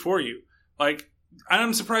 I'll do it for you. Like,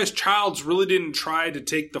 I'm surprised Childs really didn't try to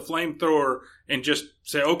take the flamethrower and just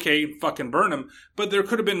say, okay, fucking burn him. But there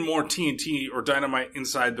could have been more TNT or dynamite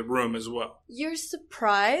inside the room as well. You're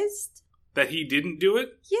surprised? That he didn't do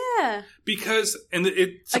it? Yeah. Because, and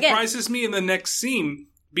it surprises me in the next scene,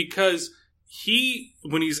 because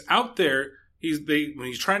when he's out there, when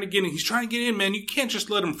he's trying to get in, man, you can't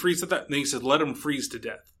just let him freeze to death. And then he said, let him freeze to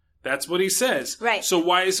death. That's what he says. Right. So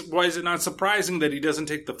why is it not surprising that he doesn't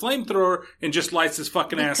take the flamethrower and just lights his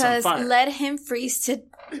fucking ass on fire? Because let him freeze to...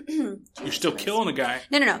 You're still killing a guy.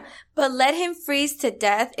 No. But let him freeze to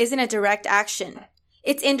death isn't a direct action.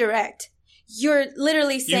 It's indirect. You're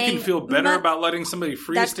literally saying... You can feel better about letting somebody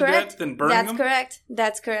freeze to death than burning them?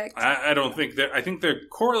 That's correct. I don't think that... I think they're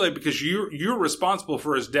correlated because you're responsible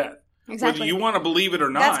for his death. Exactly. Whether you want to believe it or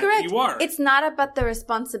not, That's correct. You are. It's not about the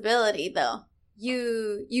responsibility, though.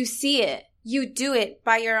 You see it. You do it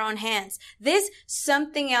by your own hands.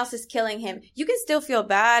 Something else is killing him. You can still feel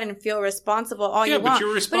bad and feel responsible all you want. Yeah, but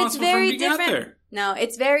you're responsible for being out there. No,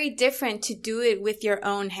 it's very different to do it with your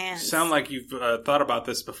own hands. Sound like you've thought about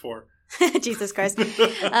this before. Jesus Christ.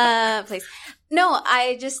 Please. No,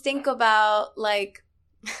 I just think about, like...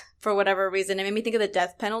 For whatever reason, it made me think of the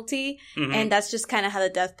death penalty. Mm-hmm. And that's just kind of how the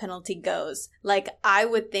death penalty goes. Like, I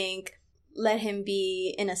would think, let them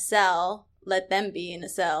be in a cell,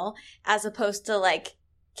 as opposed to, like,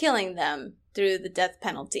 killing them through the death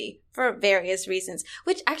penalty for various reasons.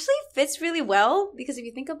 Which actually fits really well, because if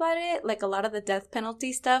you think about it, like, a lot of the death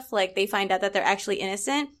penalty stuff, like, they find out that they're actually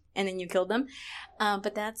innocent, and then you kill them.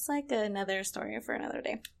 But that's, like, another story for another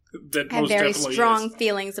day. That I have very strong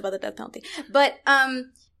feelings about the death penalty. But,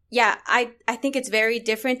 yeah, I think it's very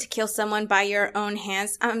different to kill someone by your own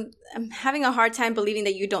hands. I'm having a hard time believing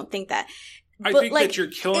that you don't think that. I think that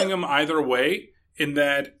you're killing them either way, in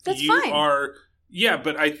that you are... Yeah,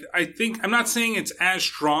 but I think... I'm not saying it's as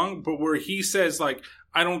strong, but where he says, like,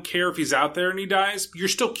 I don't care if he's out there and he dies, you're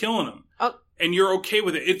still killing him. Oh. And you're okay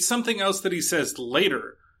with it. It's something else that he says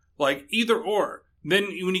later. Like, either or. Then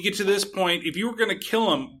when you get to this point, if you were going to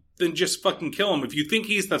kill him, then just fucking kill him. If you think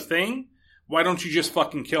he's the thing... Why don't you just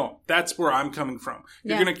fucking kill him? That's where I'm coming from.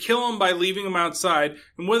 You're going to kill him by leaving him outside,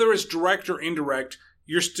 and whether it's direct or indirect,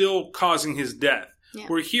 you're still causing his death. Yeah.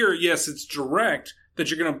 Where here, yes, it's direct that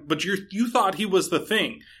you're going to, but you thought he was the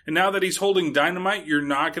thing. And now that he's holding dynamite, you're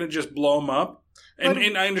not going to just blow him up.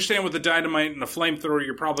 And I understand with the dynamite and the flamethrower,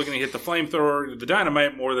 you're probably going to hit the flamethrower or the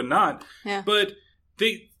dynamite more than not. Yeah. But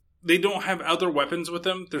they don't have other weapons with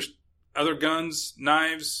them. There's other guns,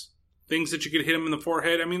 knives, things that you could hit him in the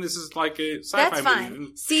forehead. I mean, this is like a sci-fi movie. That's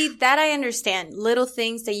fine. See, that I understand. Little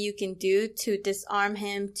things that you can do to disarm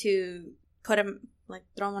him, to put him, like,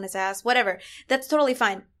 throw him on his ass, whatever. That's totally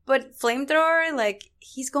fine. But flamethrower, like,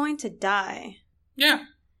 he's going to die. Yeah.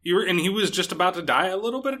 And he was just about to die a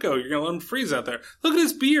little bit ago. You're going to let him freeze out there. Look at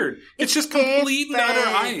his beard. It's just complete and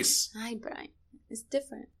utter ice. Hi, Brian. It's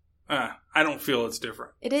different. I don't feel it's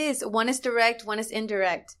different. It is. One is direct, one is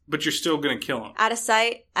indirect. But you're still going to kill him. Out of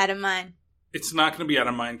sight, out of mind. It's not going to be out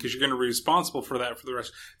of mind because you're going to be responsible for that for the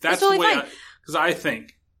rest. That's the totally way fine. Because I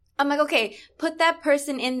think. I'm like, okay, put that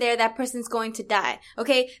person in there. That person's going to die.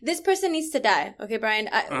 Okay, this person needs to die. Okay, Brian,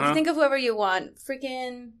 think of whoever you want.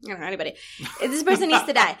 Freaking, I don't know, anybody. This person needs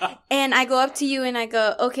to die. And I go up to you and I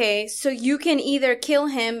go, okay, so you can either kill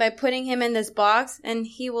him by putting him in this box and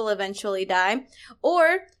he will eventually die.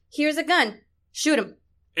 Or, here's a gun. Shoot him.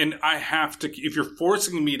 And I have to, if you're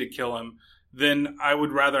forcing me to kill him, then I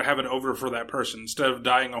would rather have it over for that person. Instead of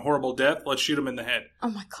dying a horrible death, let's shoot him in the head. Oh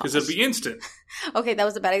my god. Because it'd be instant. Okay, that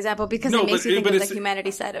was a bad example because it makes you think of the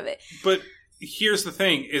humanity side of it. But here's the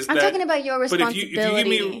thing, I'm talking about your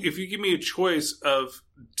responsibility. But if you give me a choice of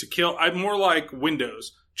to kill, I'm more like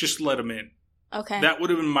Windows. Just let him in. Okay. That would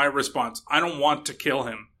have been my response. I don't want to kill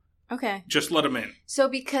him. Okay. Just let him in. So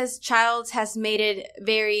because Childs has made it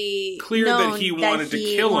very clear that he wanted to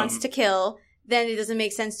kill him. Wants to kill, then it doesn't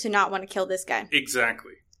make sense to not want to kill this guy.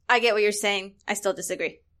 Exactly. I get what you're saying. I still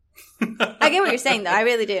disagree. I get what you're saying, though. I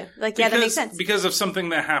really do. Like, yeah, that makes sense. Because of something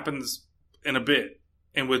that happens in a bit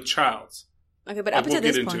and with Childs. Okay, but up to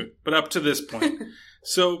this point. But up to this point.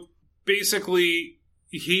 So, basically,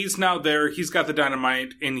 he's now there. He's got the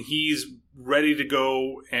dynamite, and he's ready to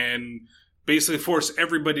go and basically force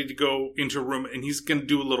everybody to go into a room, and he's going to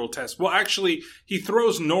do a little test. Well, actually, he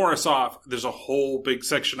throws Norris off. There's a whole big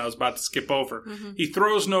section I was about to skip over. Mm-hmm. He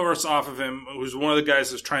throws Norris off of him, who's one of the guys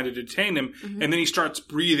that's trying to detain him, and then he starts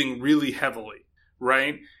breathing really heavily,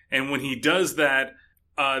 right? And when he does that,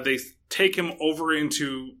 they take him over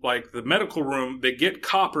into, like, the medical room. They get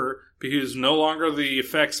Copper, because no longer the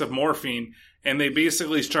effects of morphine, and they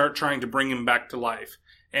basically start trying to bring him back to life.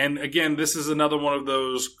 And again, this is another one of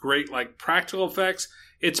those great, like, practical effects.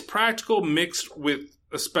 It's practical mixed with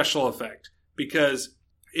a special effect because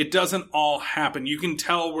it doesn't all happen. You can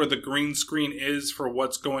tell where the green screen is for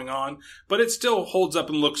what's going on, but it still holds up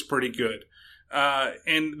and looks pretty good.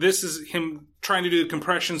 And this is him trying to do the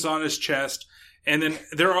compressions on his chest. And then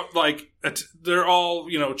they're all,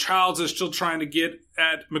 you know, Childs is still trying to get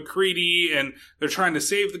at MacReady and they're trying to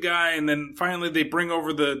save the guy. And then finally they bring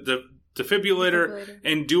over the defibrillator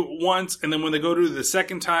and do it once, and then when they go to the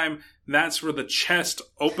second time, that's where the chest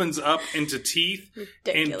opens up into teeth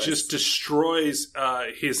and just destroys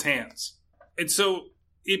his hands. And so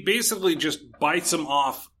it basically just bites him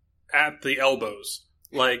off at the elbows.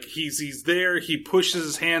 Like he's there, he pushes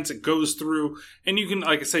his hands, it goes through, and you can,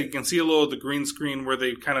 like I said, you can see a little of the green screen where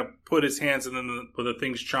they kind of put his hands and then the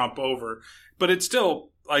things chomp over. But it's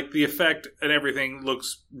still, like, the effect and everything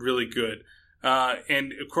looks really good.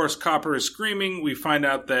 And of course, Copper is screaming. We find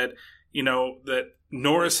out that, you know, that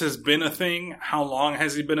Norris has been a thing. How long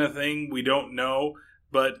has he been a thing? We don't know,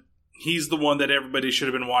 but he's the one that everybody should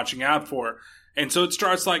have been watching out for. And so it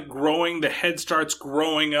starts like growing. The head starts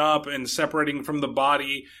growing up and separating from the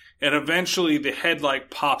body. And eventually the head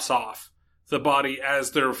like pops off the body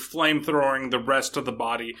as they're flamethrowing the rest of the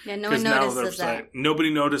body. Yeah, no one notices that.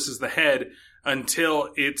 Nobody notices the head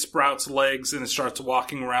until it sprouts legs and it starts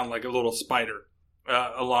walking around like a little spider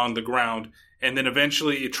along the ground. And then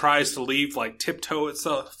eventually it tries to leave, like tiptoe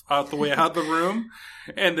itself out the way out the room.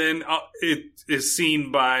 And then it is seen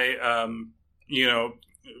by,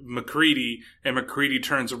 MacReady, and MacReady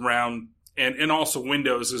turns around and also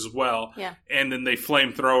Windows as well. Yeah. And then they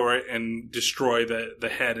flamethrower it and destroy the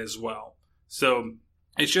head as well. So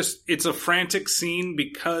it's a frantic scene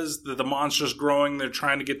because the monster's growing. They're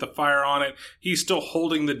trying to get the fire on it. He's still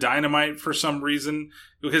holding the dynamite for some reason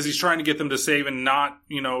because he's trying to get them to save and not,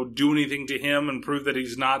 do anything to him and prove that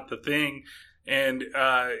he's not the thing. And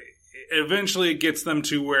eventually it gets them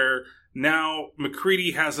to where now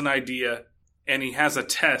MacReady has an idea and he has a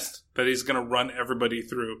test that he's going to run everybody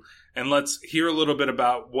through. And let's hear a little bit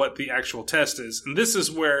about what the actual test is. And this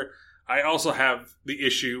is where I also have the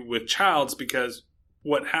issue with Childs because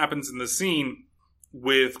what happens in the scene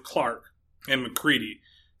with Clark and MacReady.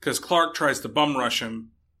 Because Clark tries to bum rush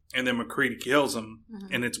him, and then MacReady kills him.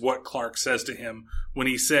 Mm-hmm. And it's what Clark says to him when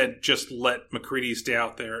he said, just let MacReady stay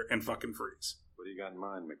out there and fucking freeze. What do you got in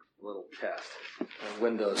mind, Mc? Little test.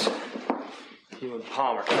 Windows. You and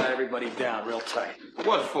Palmer, tie everybody down real tight.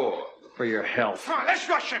 What for? For your health. Come on, let's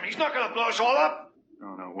rush him. He's not going to blow us all up.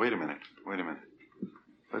 No, wait a minute.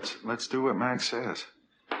 Let's do what Max says.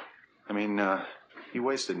 I mean, he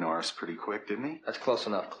wasted Norris pretty quick, didn't he? That's close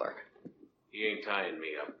enough, Clark. He ain't tying me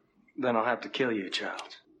up. Then I'll have to kill you,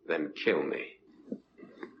 Childs. Then kill me.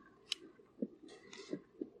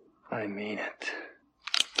 I mean it.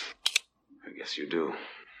 I guess you do.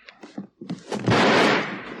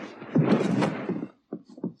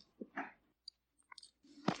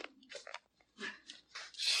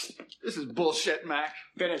 This is bullshit, Mac.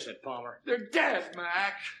 Finish it, Palmer. They're dead,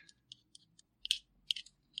 Mac.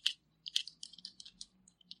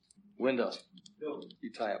 Windows.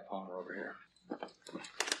 You tie up Palmer over here.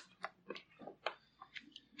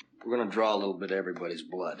 We're gonna draw a little bit of everybody's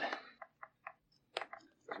blood.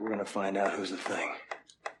 We're gonna find out who's the thing.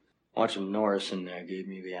 Watching Norris in there gave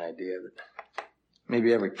me the idea that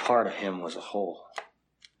maybe every part of him was a whole.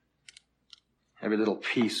 Every little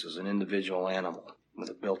piece was an individual animal with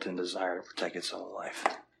a built-in desire to protect its own life.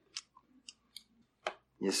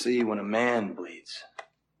 You see, when a man bleeds,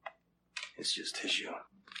 it's just tissue.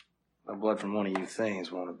 The blood from one of you things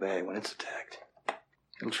won't obey when it's attacked.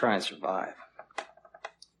 It'll try and survive.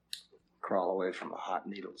 Crawl away from a hot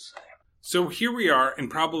needle, say. So here we are in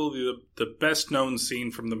probably the best known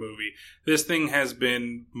scene from the movie. This thing has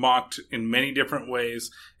been mocked in many different ways.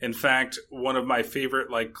 In fact, one of my favorite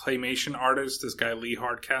claymation artists, this guy Lee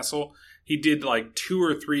Hardcastle, he did 2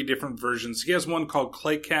 or 3 different versions. He has one called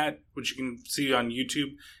Clay Cat, which you can see on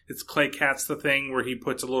YouTube. It's Clay Cat's the Thing, where he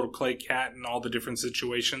puts a little clay cat in all the different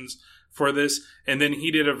situations for this. And then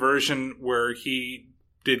he did a version where he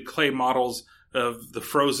did clay models of the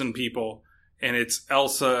Frozen people. And it's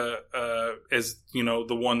Elsa as, the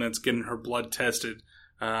one that's getting her blood tested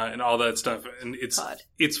and all that stuff. And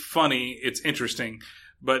it's funny, it's interesting,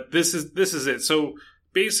 but this is it. So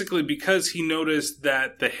basically, because he noticed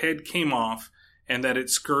that the head came off and that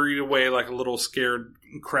it scurried away like a little scared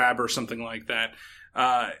crab or something like that,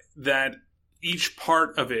 that each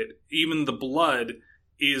part of it, even the blood,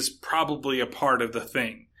 is probably a part of the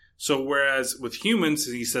thing. So whereas with humans,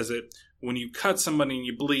 he says it, when you cut somebody and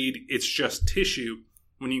you bleed, it's just tissue.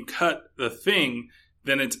 When you cut the thing,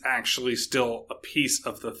 then it's actually still a piece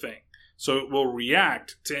of the thing. So it will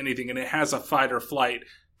react to anything, and it has a fight or flight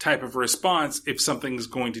type of response if something's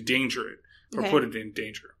going to danger it or put it in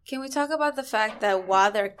danger. Can we talk about the fact that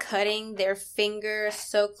while they're cutting their finger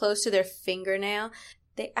so close to their fingernail,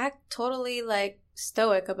 they act totally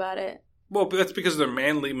stoic about it? Well, but that's because they're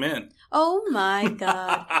manly men. Oh my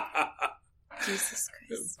God. Jesus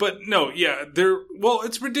Christ. But no, yeah,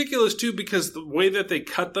 it's ridiculous too, because the way that they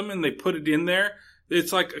cut them and they put it in there,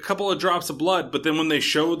 it's like a couple of drops of blood, but then when they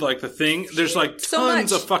showed the thing, there's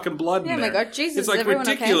tons of fucking blood in there. Yeah, my God, Jesus, it's everyone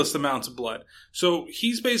ridiculous okay? amounts of blood. So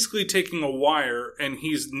he's basically taking a wire and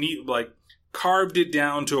he's carved it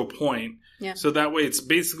down to a point. Yeah. So that way it's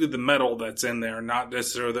basically the metal that's in there, not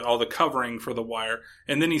necessarily all the covering for the wire.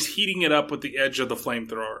 And then he's heating it up with the edge of the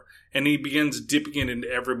flamethrower. And he begins dipping it into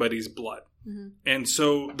everybody's blood. Mm-hmm. And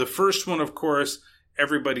so the first one, of course,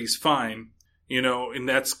 everybody's fine. And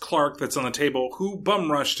that's Clark that's on the table, who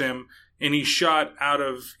bum rushed him. And he shot out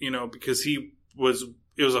of, because it was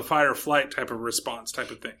a fight or flight type of response type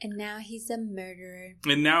of thing. And now he's a murderer.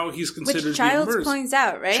 And now he's considered Which to be a Childs murderer. points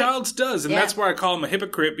out, right? Childs does. And Yeah. that's why I call him a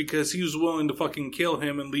hypocrite, because he was willing to fucking kill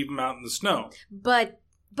him and leave him out in the snow. But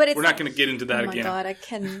it's... We're not going to get into that again. Oh my God, I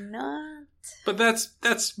cannot. But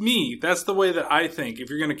that's me. That's the way that I think. If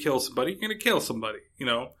you're going to kill somebody, you're going to kill somebody,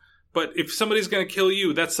 But if somebody's going to kill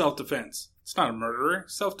you, that's self-defense. It's not a murderer.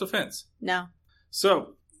 Self-defense. No.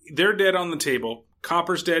 So, they're dead on the table.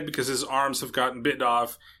 Copper's dead because his arms have gotten bitten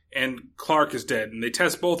off, and Clark is dead. And they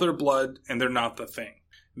test both their blood, and they're not the thing.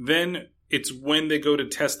 Then it's when they go to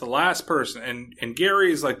test the last person, and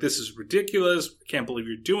Gary is like, this is ridiculous. I can't believe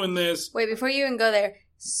you're doing this. Wait, before you even go there,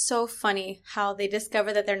 so funny how they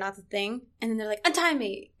discover that they're not the thing, and then they're like, untie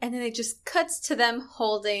me, and then it just cuts to them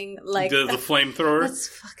holding the flamethrower. That's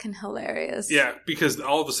fucking hilarious. Yeah, because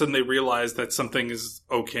all of a sudden they realize that something is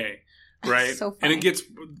okay, right? So funny. And it gets,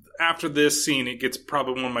 after this scene, it gets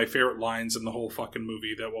probably one of my favorite lines in the whole fucking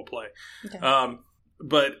movie that we'll play. Okay.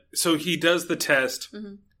 But so he does the test,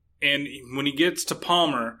 and when he gets to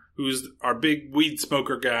Palmer, who's our big weed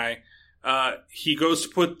smoker guy, he goes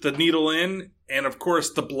to put the needle in, and of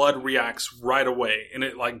course the blood reacts right away, and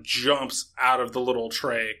it jumps out of the little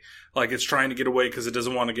tray, it's trying to get away because it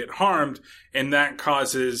doesn't want to get harmed, and that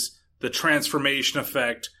causes the transformation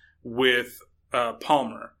effect with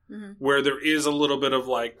Palmer, where there is a little bit of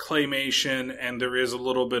claymation, and there is a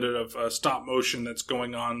little bit of stop motion that's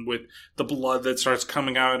going on with the blood that starts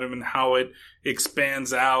coming out of him and how it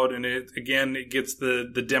expands out, and it gets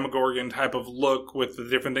the Demogorgon type of look with the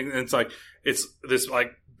different things, and it's this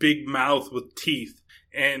big mouth with teeth,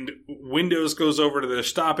 and Windows goes over to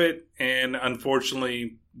stop it, and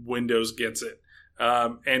unfortunately Windows gets it.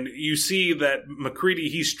 And you see that MacReady,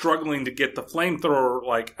 he's struggling to get the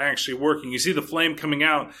flamethrower actually working. You see the flame coming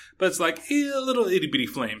out, but it's little itty bitty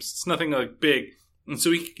flames. It's nothing big. And so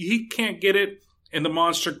he can't get it, and the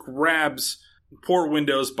monster grabs poor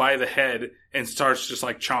Windows by the head and starts just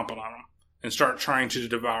chomping on him and start trying to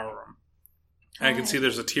devour him. I can see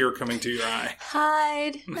there's a tear coming to your eye.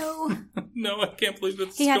 Hide. No. No, I can't believe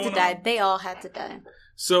that's He had going to die. on. They all had to die.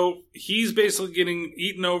 So he's basically getting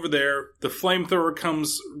eaten over there. The flamethrower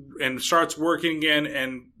comes and starts working again,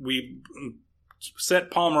 and we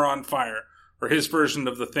set Palmer on fire, or his version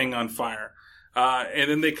of the thing on fire. And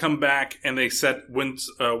then they come back and they set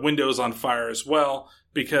windows on fire as well,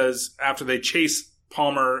 because after they chase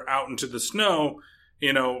Palmer out into the snow,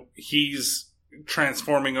 he's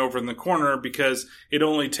transforming over in the corner, because it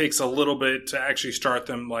only takes a little bit to actually start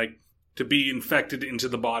them, to be infected into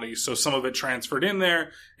the body. So some of it transferred in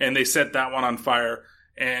there, and they set that one on fire,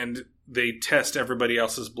 and they test everybody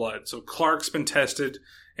else's blood. So Clark's been tested,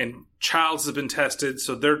 and Childs has been tested,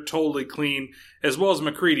 so they're totally clean, as well as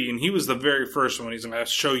McCready, and he was the very first one. He's going to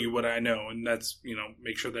show you what I know, and that's,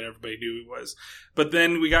 make sure that everybody knew he was. But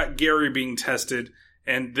then we got Gary being tested,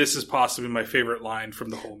 and this is possibly my favorite line from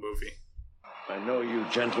the whole movie. I know you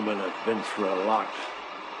gentlemen have been through a lot.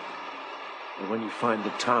 And when you find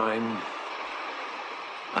the time,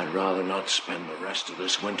 I'd rather not spend the rest of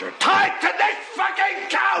this winter tied to this fucking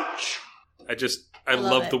couch! I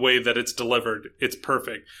love the way that it's delivered. It's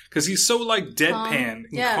perfect. Because he's so, deadpan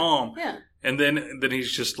and calm. Yeah. And then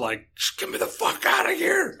he's just just get me the fuck out of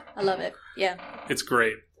here! I love it. Yeah. It's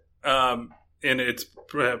great. And it's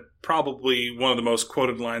probably one of the most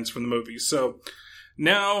quoted lines from the movie. So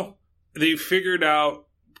now they've figured out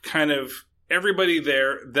kind of everybody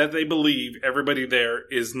there, that they believe everybody there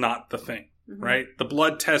is not the thing, right? The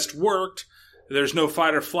blood test worked. There's no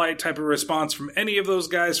fight or flight type of response from any of those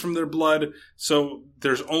guys from their blood. So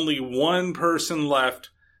there's only one person left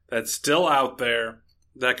that's still out there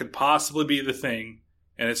that could possibly be the thing,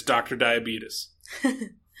 and it's Dr. Diabetes.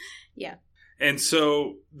 Yeah. And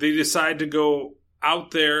so they decide to go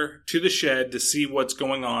out there to the shed to see what's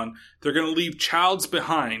going on. They're going to leave Childs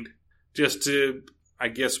behind just to, I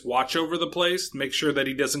guess, watch over the place, make sure that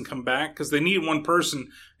he doesn't come back, because they need one person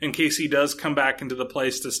in case he does come back into the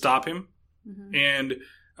place to stop him. Mm-hmm. And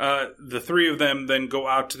the three of them then go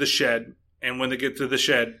out to the shed, and when they get to the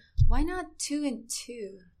shed... Why not 2 and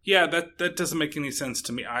 2? Yeah, that doesn't make any sense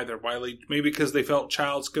to me either. Maybe because they felt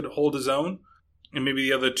Childs could hold his own, and maybe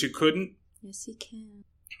the other two couldn't. Yes, he can.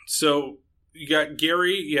 So you got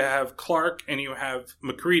Gary, you have Clark, and you have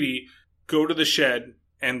McCready go to the shed,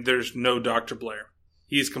 and there's no Dr. Blair.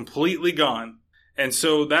 He's completely gone. And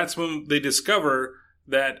so that's when they discover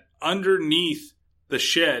that underneath the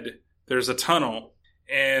shed, there's a tunnel,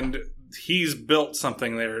 and he's built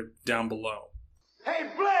something there down below. Hey,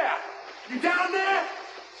 Blair! You down there?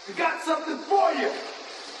 We got something for you!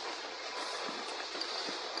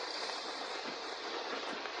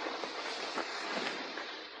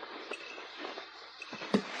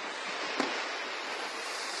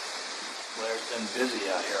 Blair's been busy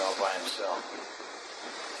out here all by himself.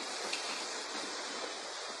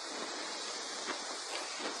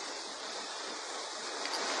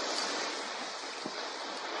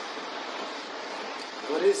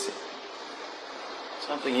 What is it?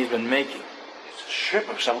 Something he's been making. It's a ship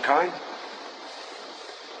of some kind.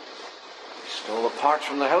 He stole the parts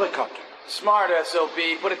from the helicopter. Smart, SOB.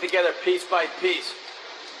 Put it together piece by piece.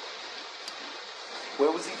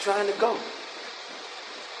 Where was he trying to go?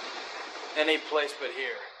 Any place but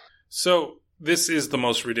here. So this is the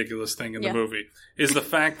most ridiculous thing in the movie, is the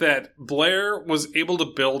fact that Blair was able to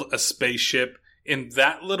build a spaceship in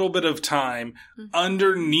that little bit of time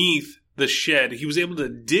underneath the shed. He was able to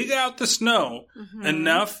dig out the snow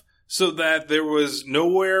enough so that there was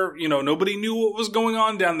nowhere, nobody knew what was going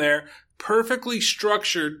on down there, perfectly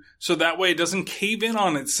structured so that way it doesn't cave in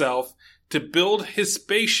on itself, to build his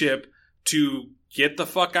spaceship to get the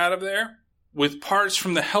fuck out of there with parts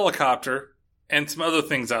from the helicopter and some other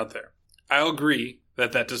things out there. I'll agree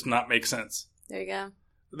that does not make sense. There you go.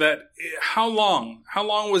 That, how long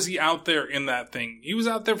was he out there in that thing? He was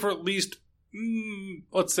out there for at least,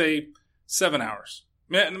 let's say, 7 hours.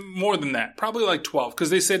 More than that. Probably like 12. Because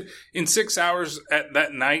they said in 6 hours at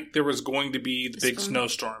that night, there was going to be the big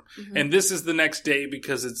snowstorm. Mm-hmm. And this is the next day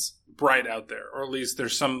because it's bright out there. Or at least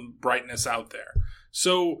there's some brightness out there.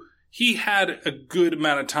 So he had a good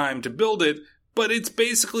amount of time to build it, but it's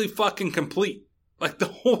basically fucking complete. Like the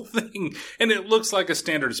whole thing. And it looks like a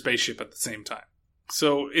standard spaceship at the same time.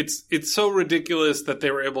 So it's so ridiculous that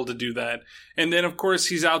they were able to do that. And then, of course,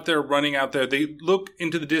 he's out there running out there. They look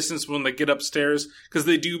into the distance when they get upstairs, because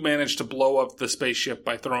they do manage to blow up the spaceship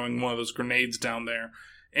by throwing one of those grenades down there.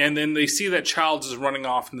 And then they see that Childs is running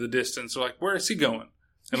off into the distance. They're like, where is he going?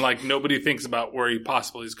 And nobody thinks about where he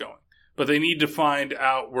possibly is going. But they need to find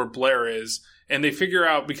out where Blair is. And they figure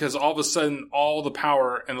out, because all of a sudden all the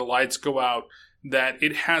power and the lights go out, that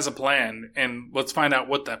it has a plan. And let's find out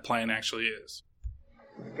what that plan actually is.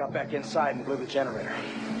 Got back inside and blew the generator.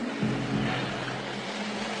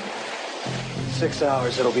 6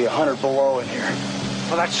 hours, it'll be 100 below in here.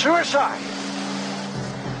 Well, that's suicide!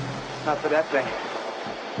 Not for that thing.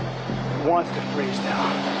 It wants to freeze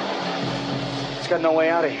now. It's got no way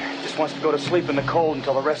out of here. It just wants to go to sleep in the cold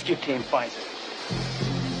until the rescue team finds it.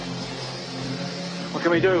 What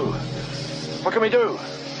can we do? What can we do?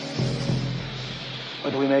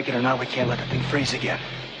 Whether we make it or not, we can't let the thing freeze again.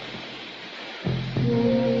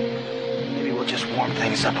 Maybe we'll just warm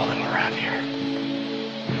things up a little around here.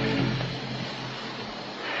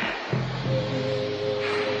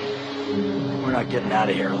 We're not getting out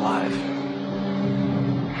of here alive.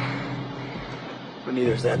 But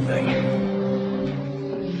neither's that thing.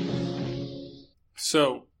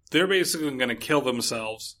 So, they're basically going to kill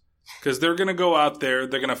themselves. Because they're going to go out there,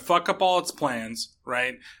 they're going to fuck up all its plans,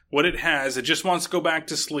 right? What it has, it just wants to go back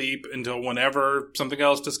to sleep until whenever something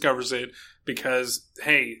else discovers it. Because,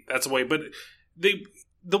 hey, that's the way. But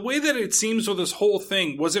the way that it seems with this whole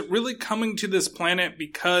thing, was it really coming to this planet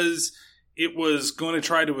because it was going to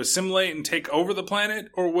try to assimilate and take over the planet?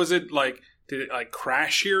 Or was it like, did it like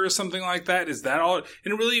crash here or something like that? Is that all?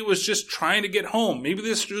 And really it was just trying to get home. Maybe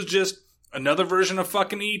this was just another version of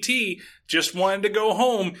fucking E.T. just wanted to go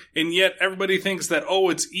home, and yet everybody thinks that, oh,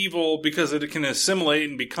 it's evil because it can assimilate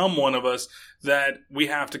and become one of us, that we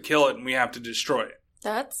have to kill it and we have to destroy it.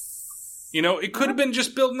 That's... You know, it could have been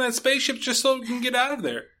just building that spaceship just so we can get out of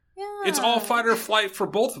there. Yeah. It's all fight or flight for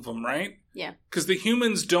both of them, right? Yeah. Because the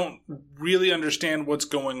humans don't really understand what's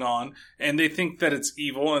going on, and they think that it's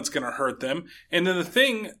evil and it's going to hurt them. And then the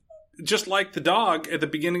thing, just like the dog at the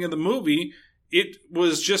beginning of the movie, it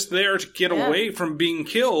was just there to get away from being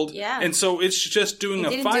killed. Yeah. And so it's just doing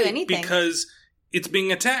a fight because it's being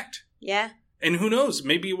attacked. Yeah. And who knows?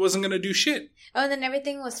 Maybe it wasn't going to do shit. Oh, then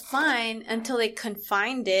everything was fine until they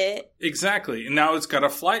confined it. Exactly. And now it's got a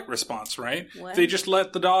flight response, right? What? If they just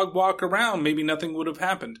let the dog walk around, maybe nothing would have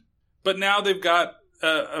happened. But now they've got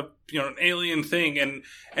an alien thing, and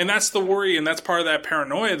that's the worry, and that's part of that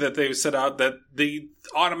paranoia that they've set out, that they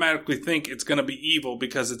automatically think it's going to be evil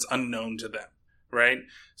because it's unknown to them. Right?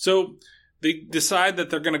 So they decide that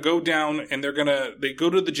they're going to go down and they go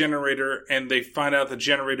to the generator and they find out the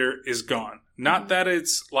generator is gone. Not that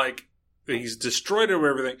it's like he's destroyed it or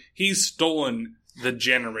everything. He's stolen the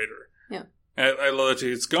generator. Yeah. I love it.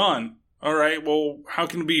 It's gone. All right. Well, how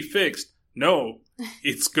can it be fixed? No,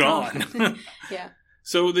 it's gone. Yeah.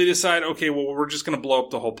 So they decide, okay, well, we're just going to blow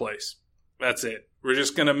up the whole place. That's it. We're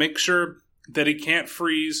just going to make sure that he can't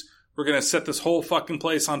freeze. We're going to set this whole fucking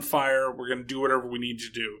place on fire. We're going to do whatever we need to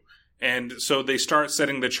do. And so they start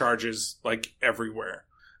setting the charges, like, everywhere.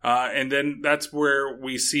 And then that's where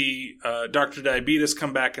we see Dr. Diabetes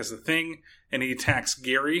come back as a thing, and he attacks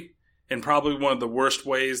Gary in probably one of the worst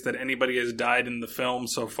ways that anybody has died in the film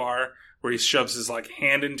so far, where he shoves his, like,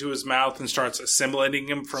 hand into his mouth and starts assimilating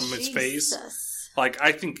him from his face. Like,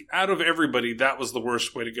 I think out of everybody, that was the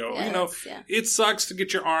worst way to go. Yes, It sucks to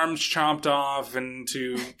get your arms chomped off and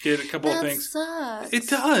to get a couple of things. Sucks. It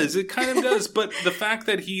does. It kind of does. But the fact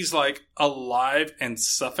that he's, like, alive and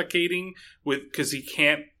suffocating because he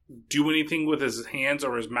can't do anything with his hands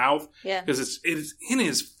or his mouth. Yeah. Because it's in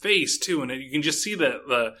his face, too. And you can just see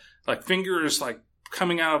the like, fingers, like,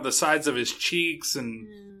 coming out of the sides of his cheeks.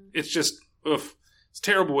 And it's just, oof. It's a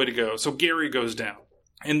terrible way to go. So Gary goes down.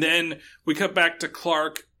 And then we cut back to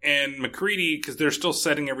Clark and MacReady because they're still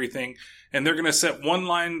setting everything. And they're going to set one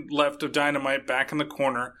line left of dynamite back in the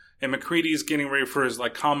corner. And MacReady's getting ready for his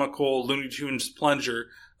like comical Looney Tunes plunger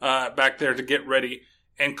back there to get ready.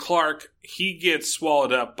 And Clark, he gets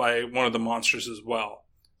swallowed up by one of the monsters as well.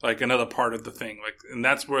 Like another part of the thing. And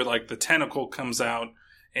that's where like the tentacle comes out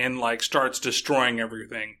and like starts destroying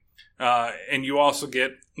everything. And you also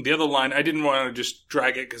get the other line. I didn't want to just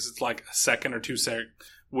drag it because it's like a second or 2 seconds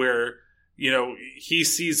where, he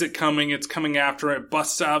sees it coming. It's coming after it,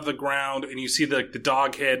 busts out of the ground, and you see the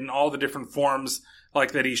dog head and all the different forms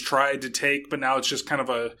like that he's tried to take, but now it's just kind of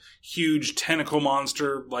a huge tentacle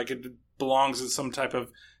monster, like it belongs in some type of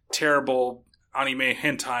terrible anime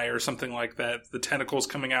hentai or something like that. The tentacles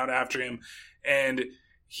coming out after him, and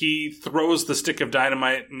he throws the stick of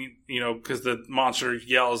dynamite, and, because the monster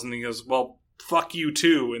yells, and he goes, well, fuck you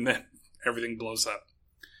too, and then everything blows up.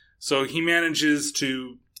 So he manages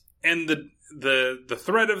to end the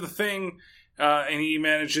threat of the thing, and he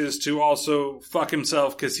manages to also fuck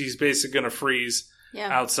himself because he's basically going to freeze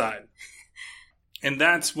outside. And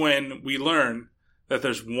that's when we learn that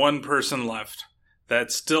there's one person left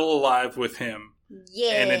that's still alive with him.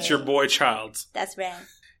 Yeah. And it's your boy Childs. That's right.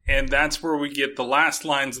 And that's where we get the last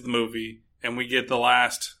lines of the movie, and we get the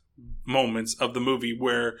last moments of the movie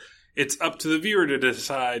where it's up to the viewer to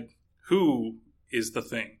decide who is the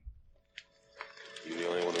thing. You the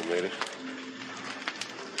only one who made it?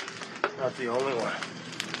 Not the only one.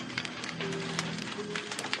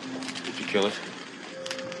 Did you kill it?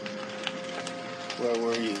 Where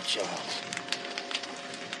were you, Charles?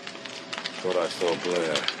 Thought I saw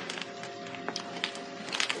Blair.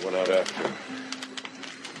 I went out after him.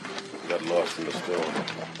 Got lost in the storm.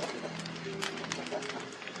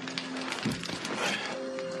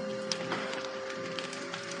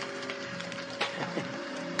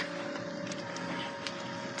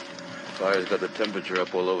 Fire's got the temperature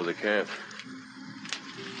up all over the camp.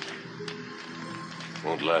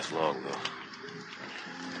 Won't last long, though.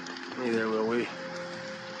 Neither will we.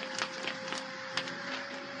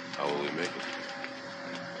 How will we make it?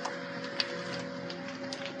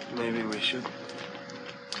 Maybe we should.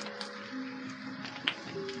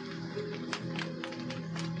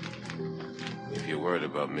 If you're worried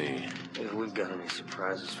about me. If we've got any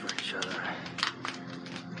surprises for each other,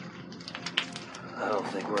 I don't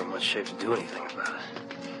think we're in much shape to do anything about it.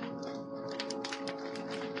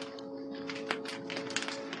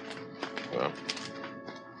 Well,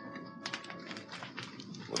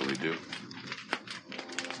 what do we do?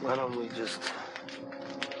 Why don't we just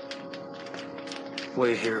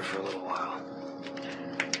wait here for a little while?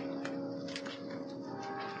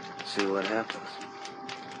 See what happens.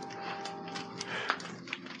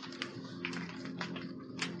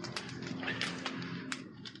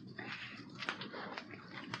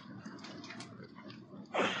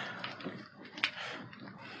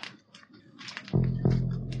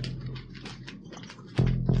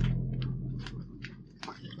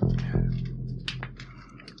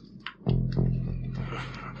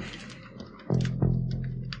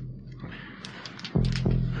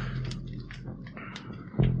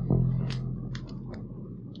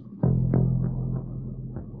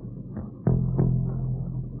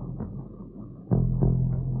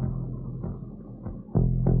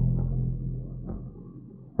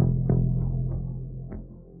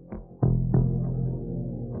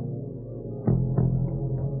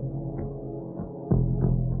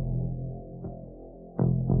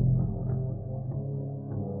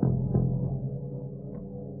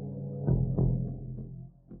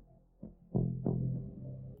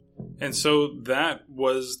 And so that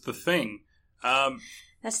was The Thing.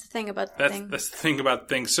 That's the thing about the thing. That's the thing about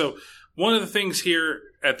things. So one of the things here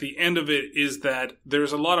at the end of it is that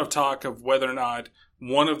there's a lot of talk of whether or not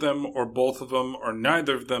one of them or both of them or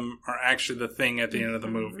neither of them are actually the thing at the end of the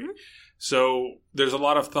movie. So there's a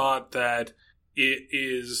lot of thought that it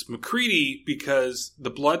is MacReady because the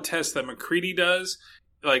blood test that MacReady does,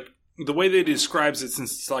 like the way that he describes it,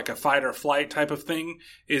 since it's like a fight or flight type of thing,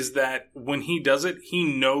 is that when he does it, he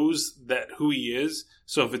knows that who he is.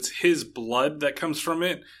 So if it's his blood that comes from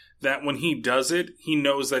it, that when he does it, he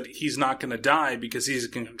knows that he's not going to die because he's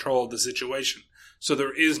in control of the situation. So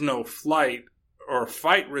there is no flight or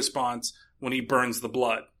fight response when he burns the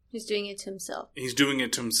blood. He's doing it to himself. He's doing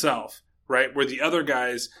it to himself, right? Where the other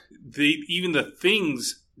guys, even the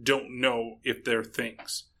things don't know if they're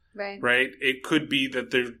things. Right? It could be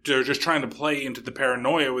that they're just trying to play into the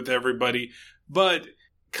paranoia with everybody. But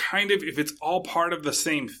kind of if it's all part of the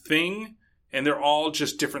same thing and they're all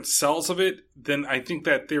just different cells of it, then I think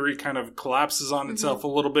that theory kind of collapses on itself a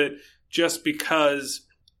little bit just because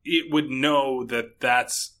it would know that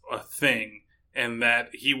that's a thing and that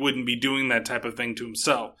he wouldn't be doing that type of thing to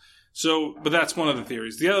himself. So, but that's one of the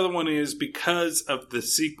theories. The other one is because of the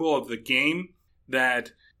sequel of the game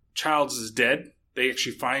that Childs is dead. They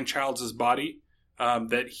actually find Childs' body,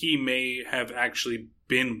 that he may have actually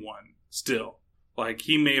been one still. Like,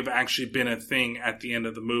 he may have actually been a thing at the end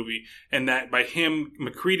of the movie. And that by him,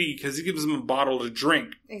 MacReady, because he gives him a bottle to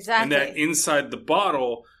drink. Exactly. And that inside the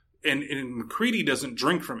bottle, and MacReady doesn't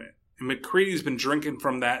drink from it. And MacReady's been drinking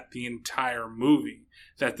from that the entire movie.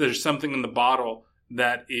 That there's something in the bottle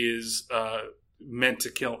that is meant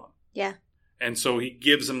to kill him. Yeah. And so he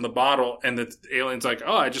gives him the bottle, and the alien's like,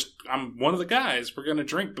 oh, I'm one of the guys. We're going to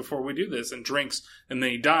drink before we do this. And drinks, and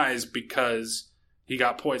then he dies because he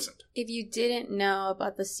got poisoned. If you didn't know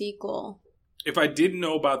about the sequel. If I didn't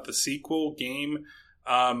know about the sequel game,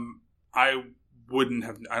 I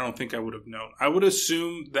don't think I would have known. I would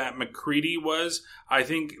assume that MacReady was. I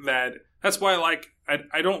think that's why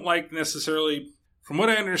I don't like necessarily. From what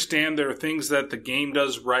I understand, there are things that the game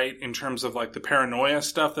does right in terms of like the paranoia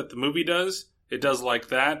stuff that the movie does. It does like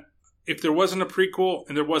that. If there wasn't a prequel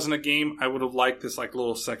and there wasn't a game, I would have liked this like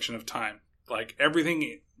little section of time. Like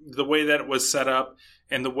everything, the way that it was set up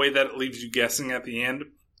and the way that it leaves you guessing at the end,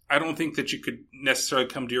 I don't think that you could necessarily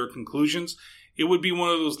come to your conclusions. It would be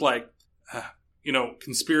one of those like,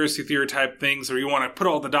 conspiracy theory type things, or you want to put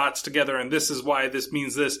all the dots together and this is why this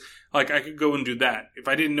means this, like, I could go and do that. If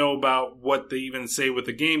I didn't know about what they even say with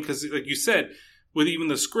the game, because like you said, with even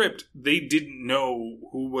the script, they didn't know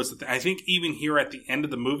who was the thing. I think even here at the end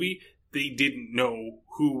of the movie, they didn't know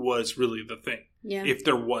who was really the thing, if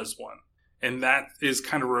there was one. And that is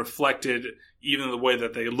kind of reflected even in the way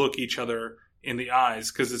that they look each other in the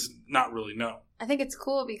eyes, because it's not really known. I think it's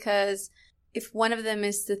cool because if one of them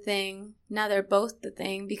is the thing, now they're both the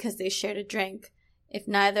thing because they shared a drink. If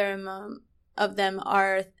neither of them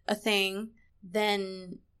are a thing,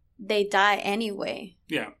 then they die anyway.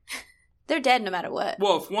 Yeah. They're dead no matter what.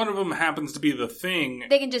 Well, if one of them happens to be the thing,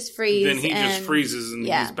 they can just freeze. Then he just freezes and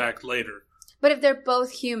he's back later. But if they're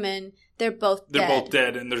both human, they're both dead. They're both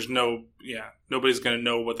dead, and there's nobody's going to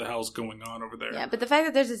know what the hell's going on over there. Yeah, but the fact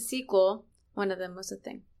that there's a sequel, one of them was a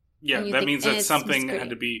thing. Yeah, that means that something had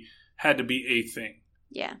to be a thing.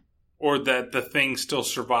 Yeah. Or that the thing still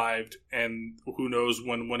survived, and who knows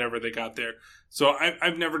whenever they got there. So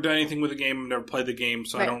I've never done anything with the game. I've never played the game,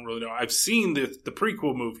 so I don't really know. I've seen the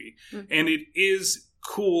prequel movie, and it is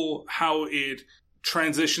cool how it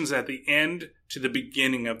transitions at the end to the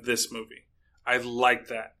beginning of this movie. I like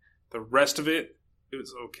that. The rest of it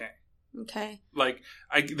was okay. Okay. Like,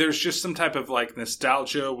 there's just some type of, like,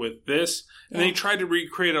 nostalgia with this. And they tried to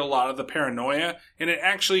recreate a lot of the paranoia. And it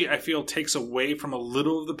actually, I feel, takes away from a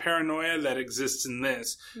little of the paranoia that exists in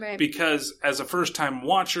this. Right. Because as a first-time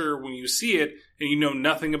watcher, when you see it and you know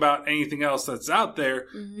nothing about anything else that's out there,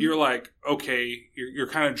 you're like, okay, you're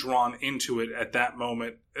kind of drawn into it at that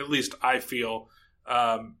moment. At least I feel,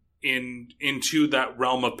 into that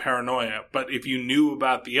realm of paranoia. But if you knew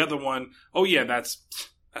about the other one, oh yeah, that's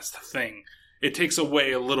the thing. It takes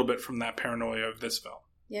away a little bit from that paranoia of this film.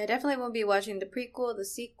 Yeah, I definitely won't be watching the prequel, the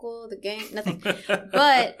sequel, the game, nothing.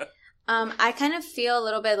 But I kind of feel a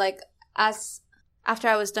little bit like after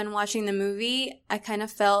I was done watching the movie, I kind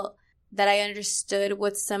of felt that I understood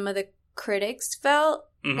what some of the critics felt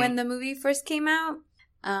when the movie first came out.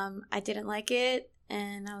 I didn't like it,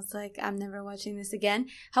 and I was like, I'm never watching this again.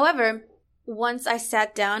 However, once I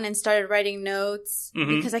sat down and started writing notes,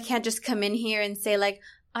 because I can't just come in here and say, like,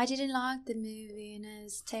 I didn't like the movie and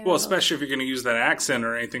it's terrible. Well, especially if you're going to use that accent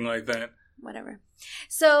or anything like that. Whatever.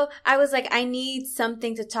 So I was like, I need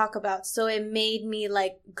something to talk about. So it made me,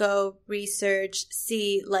 like, go research,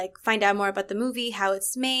 see, like, find out more about the movie, how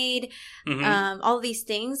it's made, all these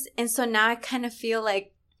things. And so now I kind of feel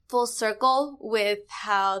like full circle with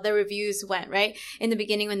how the reviews went, right? In the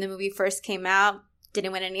beginning, when the movie first came out,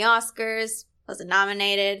 didn't win any Oscars, wasn't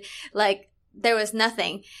nominated. Like, there was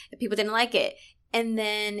nothing. People didn't like it. And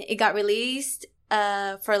then it got released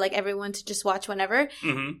for, like, everyone to just watch whenever.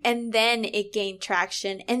 And then it gained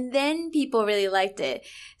traction. And then people really liked it.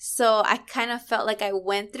 So I kind of felt like I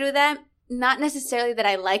went through that. Not necessarily that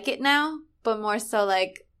I like it now, but more so,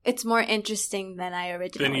 like, it's more interesting than I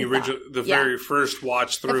originally thought. The very first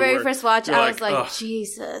watch through. The very first watch, I was like,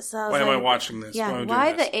 Jesus. Why am I watching this? Yeah,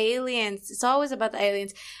 why the aliens? It's always about the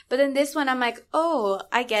aliens. But then this one, I'm like, oh,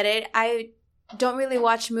 I get it. I don't really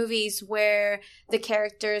watch movies where the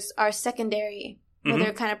characters are secondary, where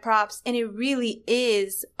they're kind of props. And it really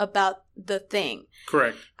is about the thing.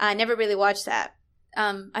 Correct. I never really watched that.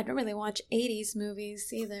 I don't really watch 80s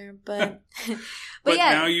movies either, but but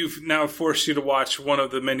yeah. Now forced you to watch one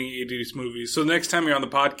of the many 80s movies. So next time you're on the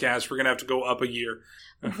podcast, we're going to have to go up a year.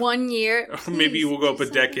 1 year? Maybe we'll go up a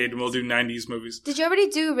decade and we'll do 90s movies. Did you already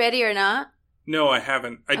do Ready or Not? No, I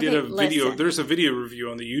haven't. I did a video. Listen. There's a video review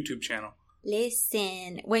on the YouTube channel.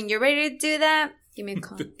 Listen, when you're ready to do that, give me a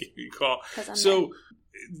call. Give me a call. So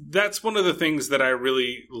that's one of the things that I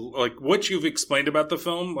really like. What you've explained about the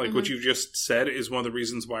film, like what you've just said, is one of the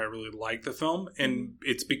reasons why I really like the film. And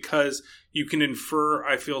it's because you can infer,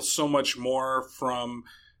 I feel, so much more from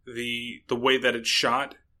the way that it's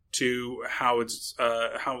shot to how it's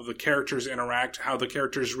how the characters interact, how the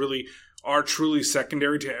characters really are truly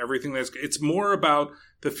secondary to everything. It's more about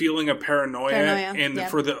the feeling of paranoia and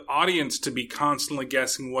for the audience to be constantly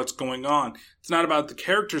guessing what's going on. It's not about the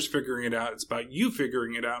characters figuring it out. It's about you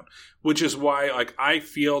figuring it out, which is why, like, I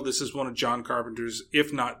feel this is one of John Carpenter's,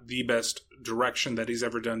 if not the best direction that he's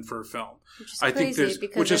ever done for a film. Which is crazy,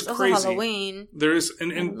 because there's also Halloween. There is,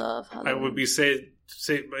 and I love Halloween. I would be say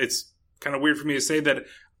it's kind of weird for me to say that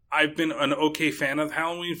I've been an okay fan of the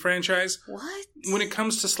Halloween franchise. What? When it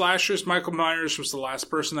comes to slashers, Michael Myers was the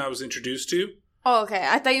last person I was introduced to. Oh, okay.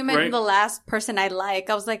 I thought you meant the last person I like.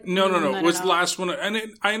 I was like, No. It was the last one.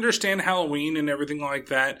 And I understand Halloween and everything like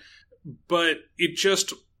that, but it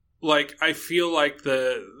just, like, I feel like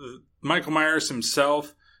the Michael Myers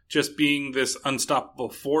himself just being this unstoppable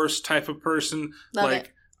force type of person. Love it.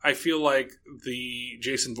 I feel like the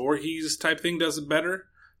Jason Voorhees type thing does it better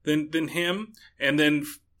than him. And then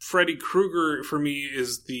Freddy Krueger for me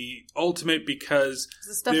is the ultimate because it's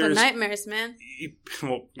the stuff of nightmares, man.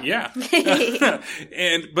 Well, yeah.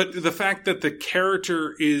 But the fact that the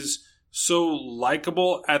character is so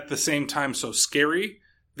likable at the same time so scary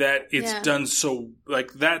that it's done so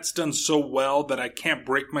that's done so well that I can't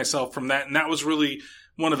break myself from that. And that was really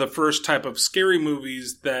one of the first type of scary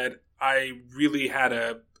movies that I really had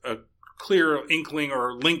a clear inkling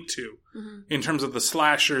or link to in terms of the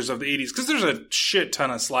slashers of the 80s, because there's a shit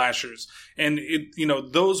ton of slashers, and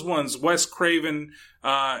those ones, Wes Craven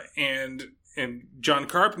and John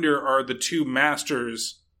Carpenter are the two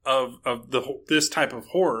masters of this type of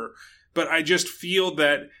horror. But I just feel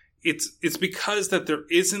that it's because that there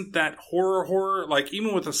isn't that horror. Like,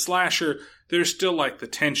 even with a slasher, there's still like the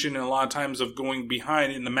tension and a lot of times of going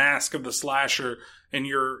behind in the mask of the slasher, and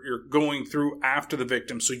you're going through after the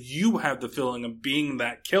victim. So you have the feeling of being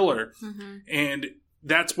that killer. And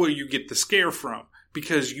that's where you get the scare from,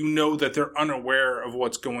 because you know that they're unaware of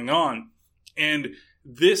what's going on. And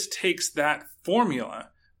this takes that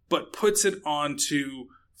formula, but puts it onto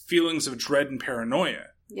feelings of dread and paranoia.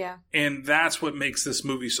 Yeah. And that's what makes this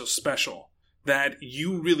movie so special. That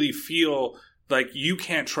you really feel like you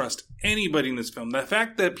can't trust anybody in this film. The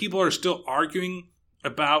fact that people are still arguing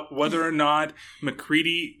about whether or not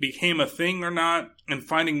MacReady became a thing or not, and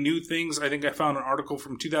finding new things. I think I found an article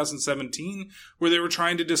from 2017 where they were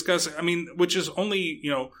trying to discuss, which is only,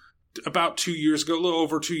 about 2 years ago, a little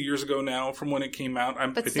over 2 years ago now from when it came out.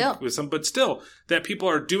 But still, that people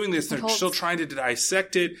are doing this, they're still trying to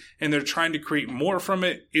dissect it, and they're trying to create more from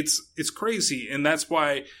it. It's crazy. And that's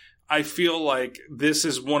why I feel like this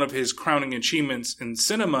is one of his crowning achievements in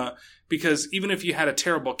cinema, because even if you had a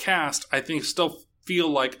terrible cast, I think still feel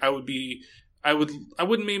like I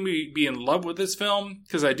wouldn't maybe be in love with this film,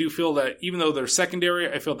 because I do feel that even though they're secondary,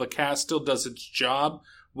 I feel the cast still does its job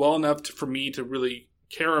well enough for me to really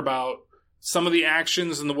care about some of the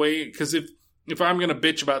actions and the way, because if I'm going to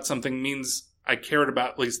bitch about something, means I cared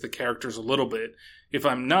about at least the characters a little bit. If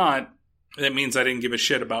I'm not, that means I didn't give a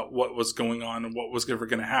shit about what was going on and what was ever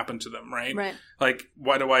going to happen to them, right? Right. Like,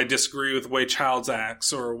 why do I disagree with the way Childs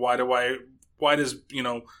acts, or why does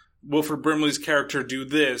Wilford Brimley's character do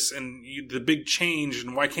this, and the big change,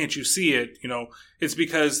 and why can't you see it? It's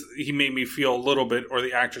because he made me feel a little bit, or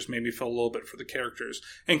the actors made me feel a little bit for the characters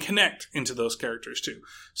and connect into those characters too.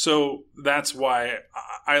 So that's why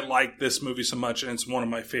I like this movie so much, and it's one of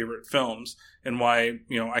my favorite films, and why,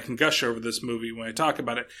 I can gush over this movie when I talk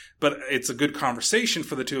about it, but it's a good conversation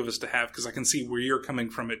for the two of us to have, because I can see where you're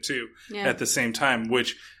coming from it too at the same time,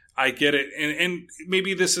 which I get it. And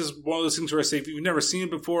maybe this is one of those things where I say, if you've never seen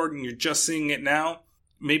it before and you're just seeing it now,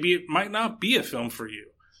 maybe it might not be a film for you.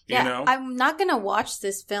 You know? I'm not going to watch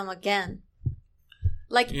this film again.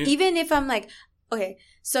 Like, even if I'm like, okay,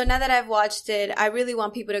 so now that I've watched it, I really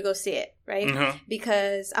want people to go see it, right?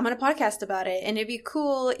 Because I'm on a podcast about it, and it'd be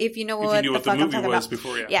cool if you know what the fuck I'm talking about.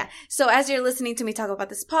 Before, yeah. So as you're listening to me talk about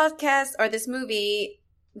this podcast or this movie,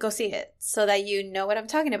 go see it so that you know what I'm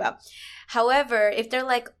talking about. However, if they're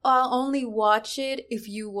like, I'll only watch it if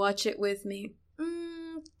you watch it with me.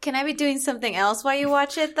 Can I be doing something else while you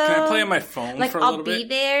watch it, though? Can I play on my phone for a little bit? I'll be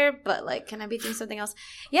there, but, can I be doing something else?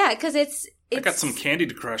 Yeah, because it's... I got some Candy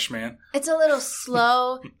to Crush, man. It's a little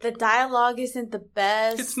slow. The dialogue isn't the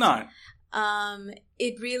best. It's not.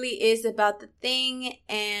 It really is about the thing,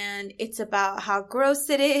 and it's about how gross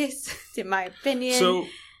it is, in my opinion. So,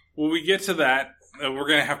 when we get to that, we're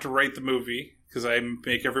going to have to rate the movie, because I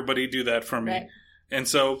make everybody do that for me. Right. And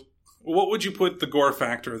so, what would you put the gore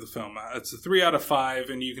factor of the film at? It's a 3 out of 5,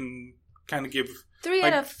 and you can kind of give... 3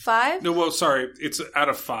 out of 5? No, well, sorry. It's out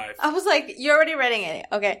of 5. I was like, you're already rating it.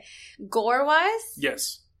 Okay. Gore-wise?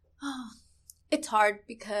 Yes. Oh, it's hard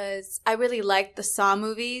because I really like the Saw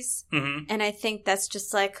movies. Mm-hmm. And I think that's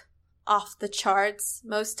just off the charts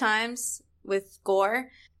most times with gore.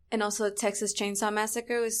 And also the Texas Chainsaw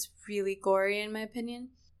Massacre was really gory in my opinion.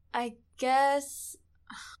 I guess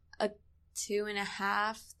a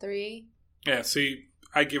 2.5, 3. Yeah, see,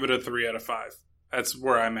 I give it a 3 out of 5. That's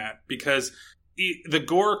where I'm at. Because the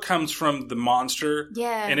gore comes from the monster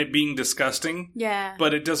and it being disgusting. Yeah.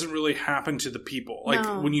 But it doesn't really happen to the people.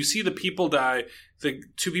 When you see the people die, the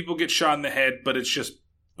 2 people get shot in the head, but it's just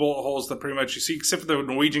bullet holes that pretty much you see, except for the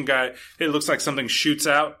Norwegian guy, it looks like something shoots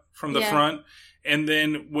out from the front. And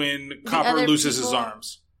then when Copper loses his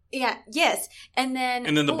arms. Yeah, yes. And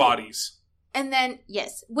then the bodies. And then,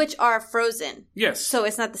 yes, which are frozen. Yes. So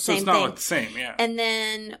it's not the same thing. So it's not like the same, yeah. And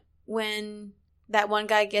then when that one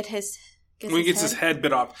guy gets When he gets his head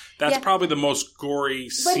bit off, that's probably the most gory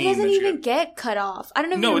scene. But it doesn't even get cut off. I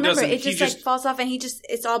don't even remember. It just like falls off and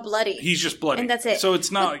it's all bloody. He's just bloody. And that's it. So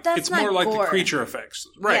it's not, it's more like the creature effects.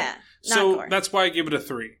 Right. Yeah, so gore. that's why I give it a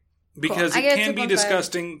 3. Because it can be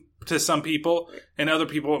disgusting to some people, and other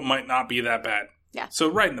people it might not be that bad. Yeah. So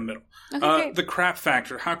right in the middle. Okay, the crap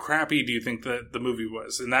factor. How crappy do you think the movie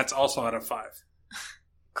was? And that's also out of 5.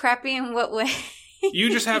 Crappy in what way?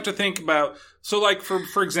 You just have to think about, so like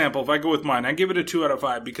for example, if I go with mine, I give it a 2 out of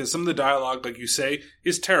 5 because some of the dialogue, like you say,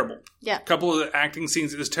 is terrible. Yeah. A couple of the acting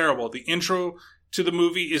scenes is terrible. The intro to the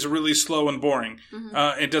movie is really slow and boring.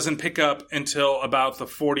 Mm-hmm. It doesn't pick up until about the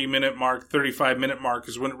 40-minute mark, 35-minute mark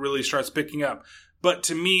is when it really starts picking up. But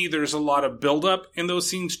to me, there's a lot of buildup in those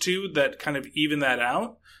scenes too that kind of even that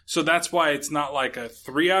out. So that's why it's not like a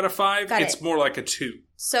 3 out of 5. It's more like a 2.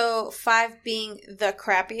 So 5 being the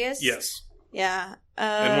crappiest? Yes. Yeah.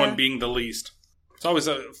 And 1 being the least. It's always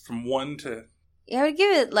from 1 to... Yeah, I would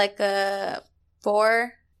give it like a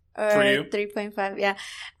 4 or 3.5. Yeah.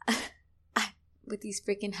 With these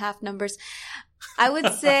freaking half numbers. I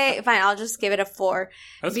would say, fine, I'll just give it a 4.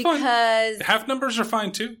 That's because fine. Half numbers are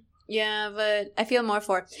fine too. Yeah, but I feel more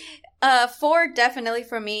 4. 4 definitely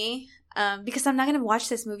for me, because I'm not going to watch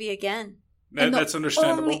this movie again. That's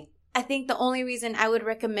understandable. I think the only reason I would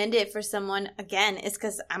recommend it for someone again is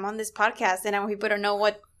because I'm on this podcast and I want people to know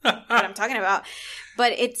what I'm talking about.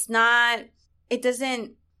 But it's not. It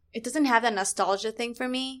doesn't have that nostalgia thing for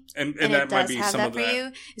me. And it that might does be have some that of for that.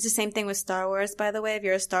 you. It's the same thing with Star Wars, by the way. If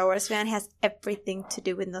you're a Star Wars fan, it has everything to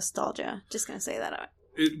do with nostalgia. Just gonna say that out.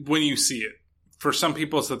 When you see it, for some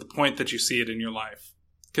people, it's at the point that you see it in your life.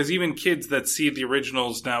 Because even kids that see the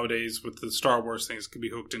originals nowadays with the Star Wars things could be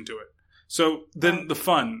hooked into it. So then the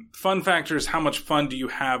fun factor is how much fun did you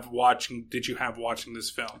have watching this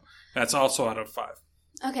film? That's also out of 5.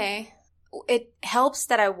 Okay. It helps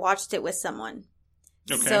that I watched it with someone.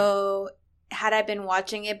 Okay. So had I been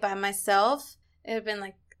watching it by myself, it would have been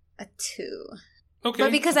like a 2. Okay.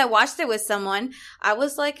 But because I watched it with someone, I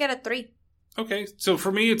was like at a 3. Okay. So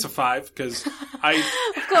for me, it's a 5 because I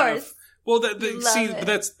Of course.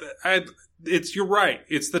 you're right.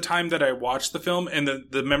 It's the time that I watched the film and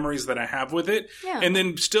the memories that I have with it. Yeah. And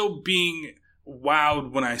then still being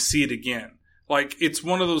wowed when I see it again. Like, it's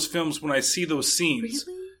one of those films when I see those scenes.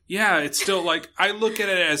 Really? Yeah, it's still like, I look at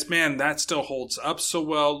it as, man, that still holds up so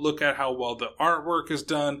well. Look at how well the artwork is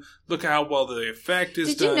done. Look at how well the effect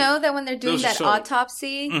is done. Did you know that when they're doing that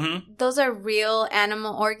autopsy, Mhm. those are real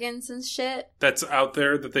animal organs and shit? That's out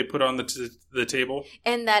there that they put on the table?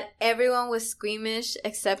 And that everyone was squeamish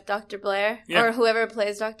except Dr. Blair? Yeah. Or whoever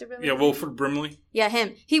plays Dr. Blair? Yeah, Wilford Brimley. Yeah,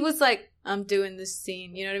 him. He was like, I'm doing this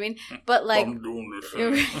scene, you know what I mean? But like, I'm doing this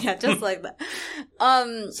scene. yeah, just like that.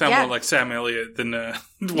 Sound yeah. more like Sam Elliott than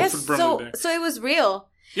Wilford Yes, Brimley there. so it was real.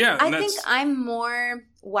 Yeah, I and think I'm more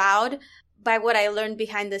wowed by what I learned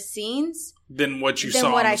behind the scenes than what you than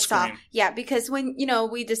saw what on I the screen. saw. Yeah, because when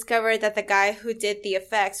we discovered that the guy who did the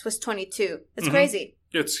effects was 22. It's Mhm. crazy.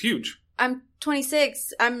 It's huge. I'm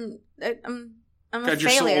 26. I'm a God,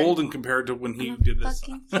 you're failure. so old and compared to when he did this.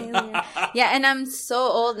 Fucking failure. Yeah, and I'm so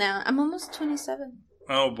old now. I'm almost 27.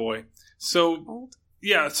 Oh boy. So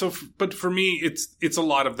yeah. So, but for me, it's a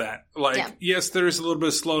lot of that. Like, Yeah. yes, there is a little bit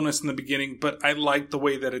of slowness in the beginning, but I like the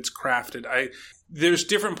way that it's crafted. There's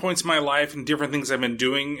different points in my life and different things I've been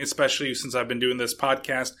doing, especially since I've been doing this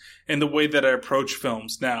podcast, and the way that I approach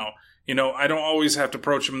films now. I don't always have to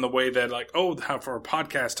approach them the way that, like, how for a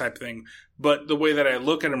podcast type thing, but the way that I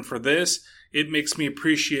look at them for this, it makes me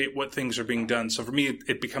appreciate what things are being done. So for me,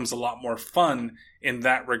 it becomes a lot more fun in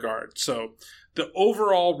that regard. So the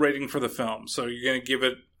overall rating for the film, so you're going to give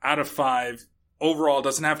it out of 5. Overall, it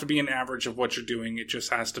doesn't have to be an average of what you're doing. It just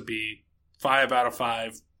has to be 5 out of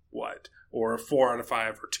 5 what? Or 4 out of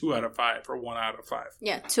 5, or 2 out of 5, or 1 out of 5.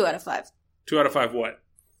 Yeah, 2 out of 5. 2 out of 5 what?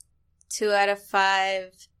 2 out of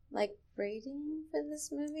 5, like, rating for this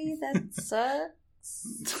movie? That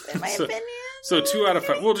sucks, in my opinion. So 2 out of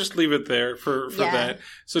 5. We'll just leave it there for Yeah. that.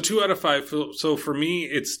 So 2 out of 5. So for me,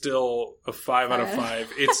 it's still a 5 out of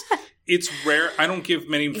 5. It's rare. I don't give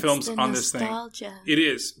many films the on this thing. nostalgia. It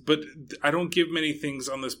is, but I don't give many things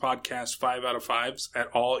on this podcast 5 out of 5s at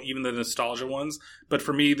all, even the nostalgia ones. But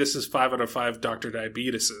for me, this is 5 out of 5 Dr.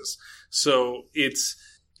 Diabetes's. So it's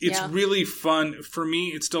Yeah. really fun. For me,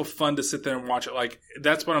 it's still fun to sit there and watch it. Like,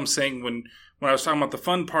 that's what I'm saying when I was talking about the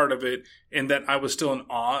fun part of it, and that I was still in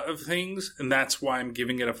awe of things, and that's why I'm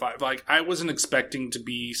giving it a 5. Like, I wasn't expecting to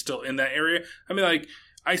be still in that area. I mean, like,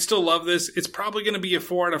 I still love this. It's probably going to be a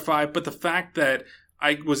 4 out of 5, but the fact that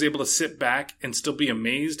I was able to sit back and still be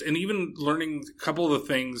amazed, and even learning a couple of the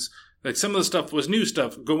things Like some of the stuff was new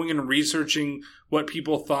stuff, going in and researching what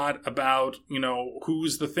people thought about,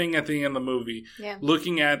 who's the thing at the end of the movie. Yeah.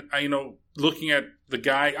 Looking at the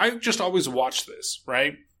guy. I just always watched this,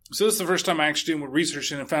 right? So this is the first time I actually did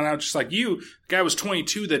research and found out, just like you, the guy was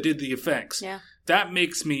 22 that did the effects. Yeah. That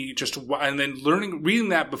makes me and then reading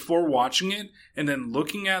that before watching it, and then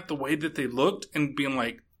looking at the way that they looked and being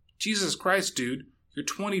like, Jesus Christ, dude, you're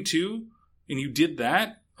 22 and you did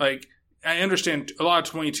that? Like, I understand a lot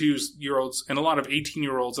of 22-year-olds and a lot of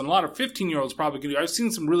 18-year-olds and a lot of 15-year-olds probably can do. I've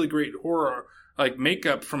seen some really great horror, like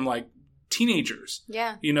makeup from like teenagers.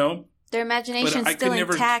 Yeah. Their Their imagination's still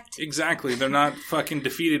intact. Exactly. They're not fucking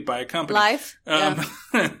defeated by a company. Life.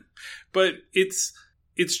 But it's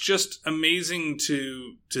just amazing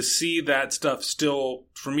to see that stuff still,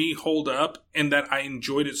 for me, hold up, and that I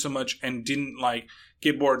enjoyed it so much and didn't like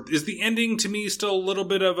get bored. Is the ending to me still a little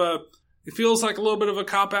bit of it feels like a little bit of a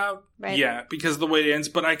cop-out? Right. Yeah, because of the way it ends,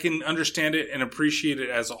 but I can understand it and appreciate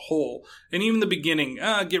it as a whole. And even the beginning,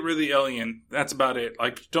 get rid of the alien. That's about it.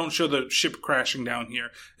 Like, don't show the ship crashing down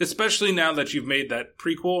here. Especially now that you've made that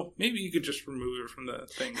prequel. Maybe you could just remove it from the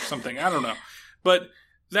thing or something. I don't know. But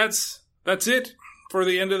that's it for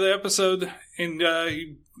the end of the episode. And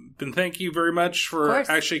thank you very much for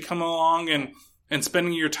actually coming along and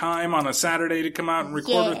spending your time on a Saturday to come out and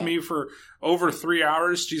record with me for over 3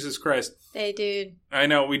 hours. Jesus Christ. Hey, dude. I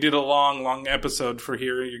know. We did a long episode for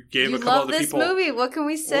here. You gave a couple other people. You love this movie. What can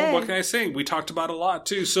we say? Well, what can I say? We talked about a lot,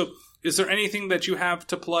 too. So is there anything that you have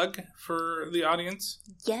to plug for the audience?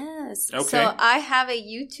 Yes. Okay. So I have a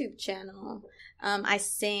YouTube channel. I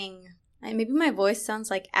sing. Maybe my voice sounds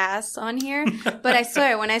like ass on here, but I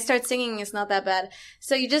swear, when I start singing, it's not that bad.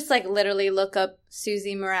 So you just like literally look up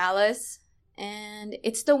Susie Morales. And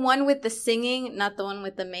it's the one with the singing, not the one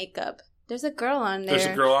with the makeup. There's a girl on there. There's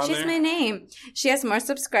a girl on there? She's my name. She has more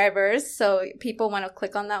subscribers, so people want to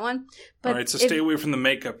click on that one. But all right, so stay away from the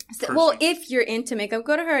makeup person. Well, if you're into makeup,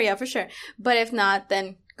 go to her, yeah, for sure. But if not,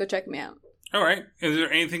 then go check me out. All right. Is there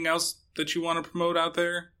anything else that you want to promote out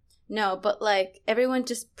there? No, but like everyone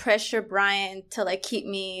just pressure Brian to like keep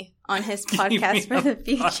me on his podcast for the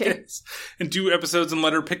future. And do episodes and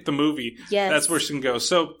let her pick the movie. Yes. That's where she can go.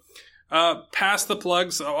 So past the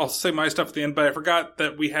plugs, I'll say my stuff at the end, but I forgot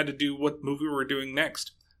that we had to do what movie we're doing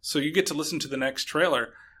next. So you get to listen to the next trailer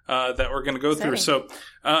that we're going to go through. So,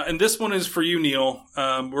 and this one is for you, Neil.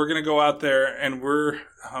 We're going to go out there and we're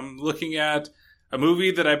looking at a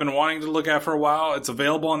movie that I've been wanting to look at for a while. It's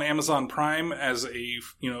available on Amazon Prime as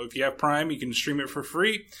if you have Prime, you can stream it for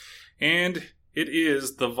free. And it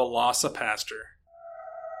is The VelociPastor.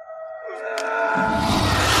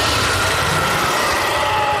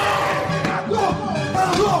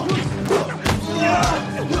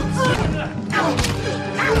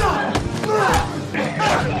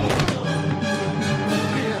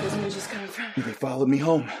 They followed me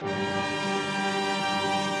home.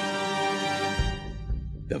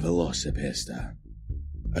 The VelociPastor.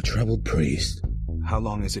 A troubled priest. How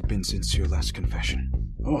long has it been since your last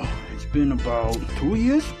confession? Oh, it's been about 2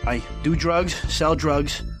 years. I do drugs, sell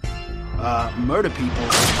drugs, murder people.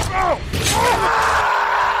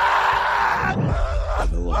 The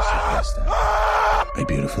VelociPastor. A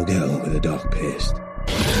beautiful girl with a dark past.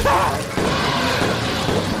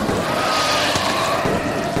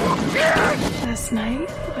 Last night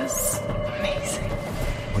was amazing.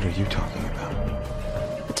 What are you talking about?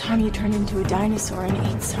 The time you turned into a dinosaur and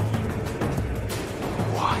ate someone.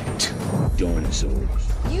 What? Dinosaurs.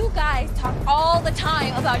 You guys talk all the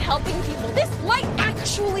time about helping people. This might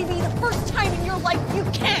actually be the first time in your life you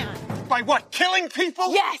can. By what? Killing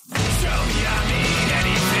people? Yes! Show me I mean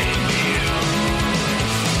anything to you.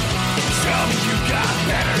 Show me you got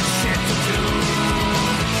better shit to do.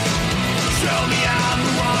 Show me I'm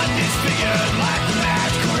the one disfigured like a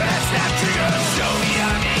mad caress that triggers. Show me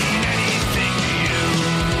I mean anything to you.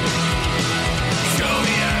 Show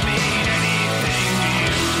me I mean anything to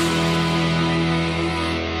you.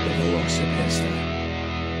 The VelociPastor.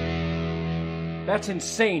 That's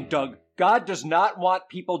insane, Doug. God does not want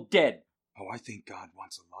people dead. Oh, I think God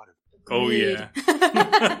wants a lot of... Oh, yeah.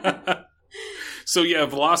 So, yeah,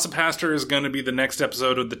 VelociPastor is going to be the next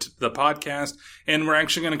episode of the podcast. And we're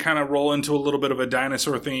actually going to kind of roll into a little bit of a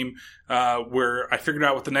dinosaur theme where I figured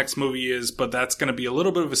out what the next movie is, but that's going to be a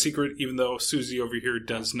little bit of a secret, even though Susie over here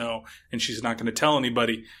does know, and she's not going to tell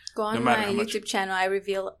anybody. Go on my YouTube channel. I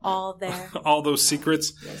reveal all there. All those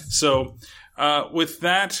secrets. Yes. So, with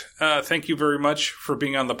that, thank you very much for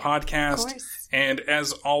being on the podcast. Of course. And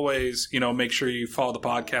as always, make sure you follow the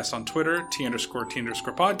podcast on Twitter,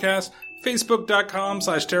 T_T_podcast,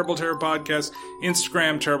 Facebook.com/Terrible Terror Podcast,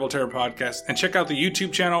 Instagram, Terrible Terror Podcast, and check out the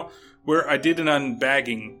YouTube channel where I did an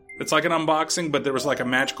unbagging It's like an unboxing, but there was like a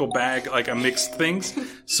magical bag, like a mixed things.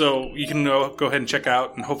 So you can go ahead and check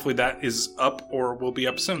out, and hopefully that is up or will be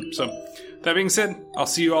up soon. So that being said, I'll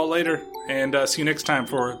see you all later, and see you next time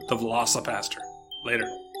for the Velocipaster. Later.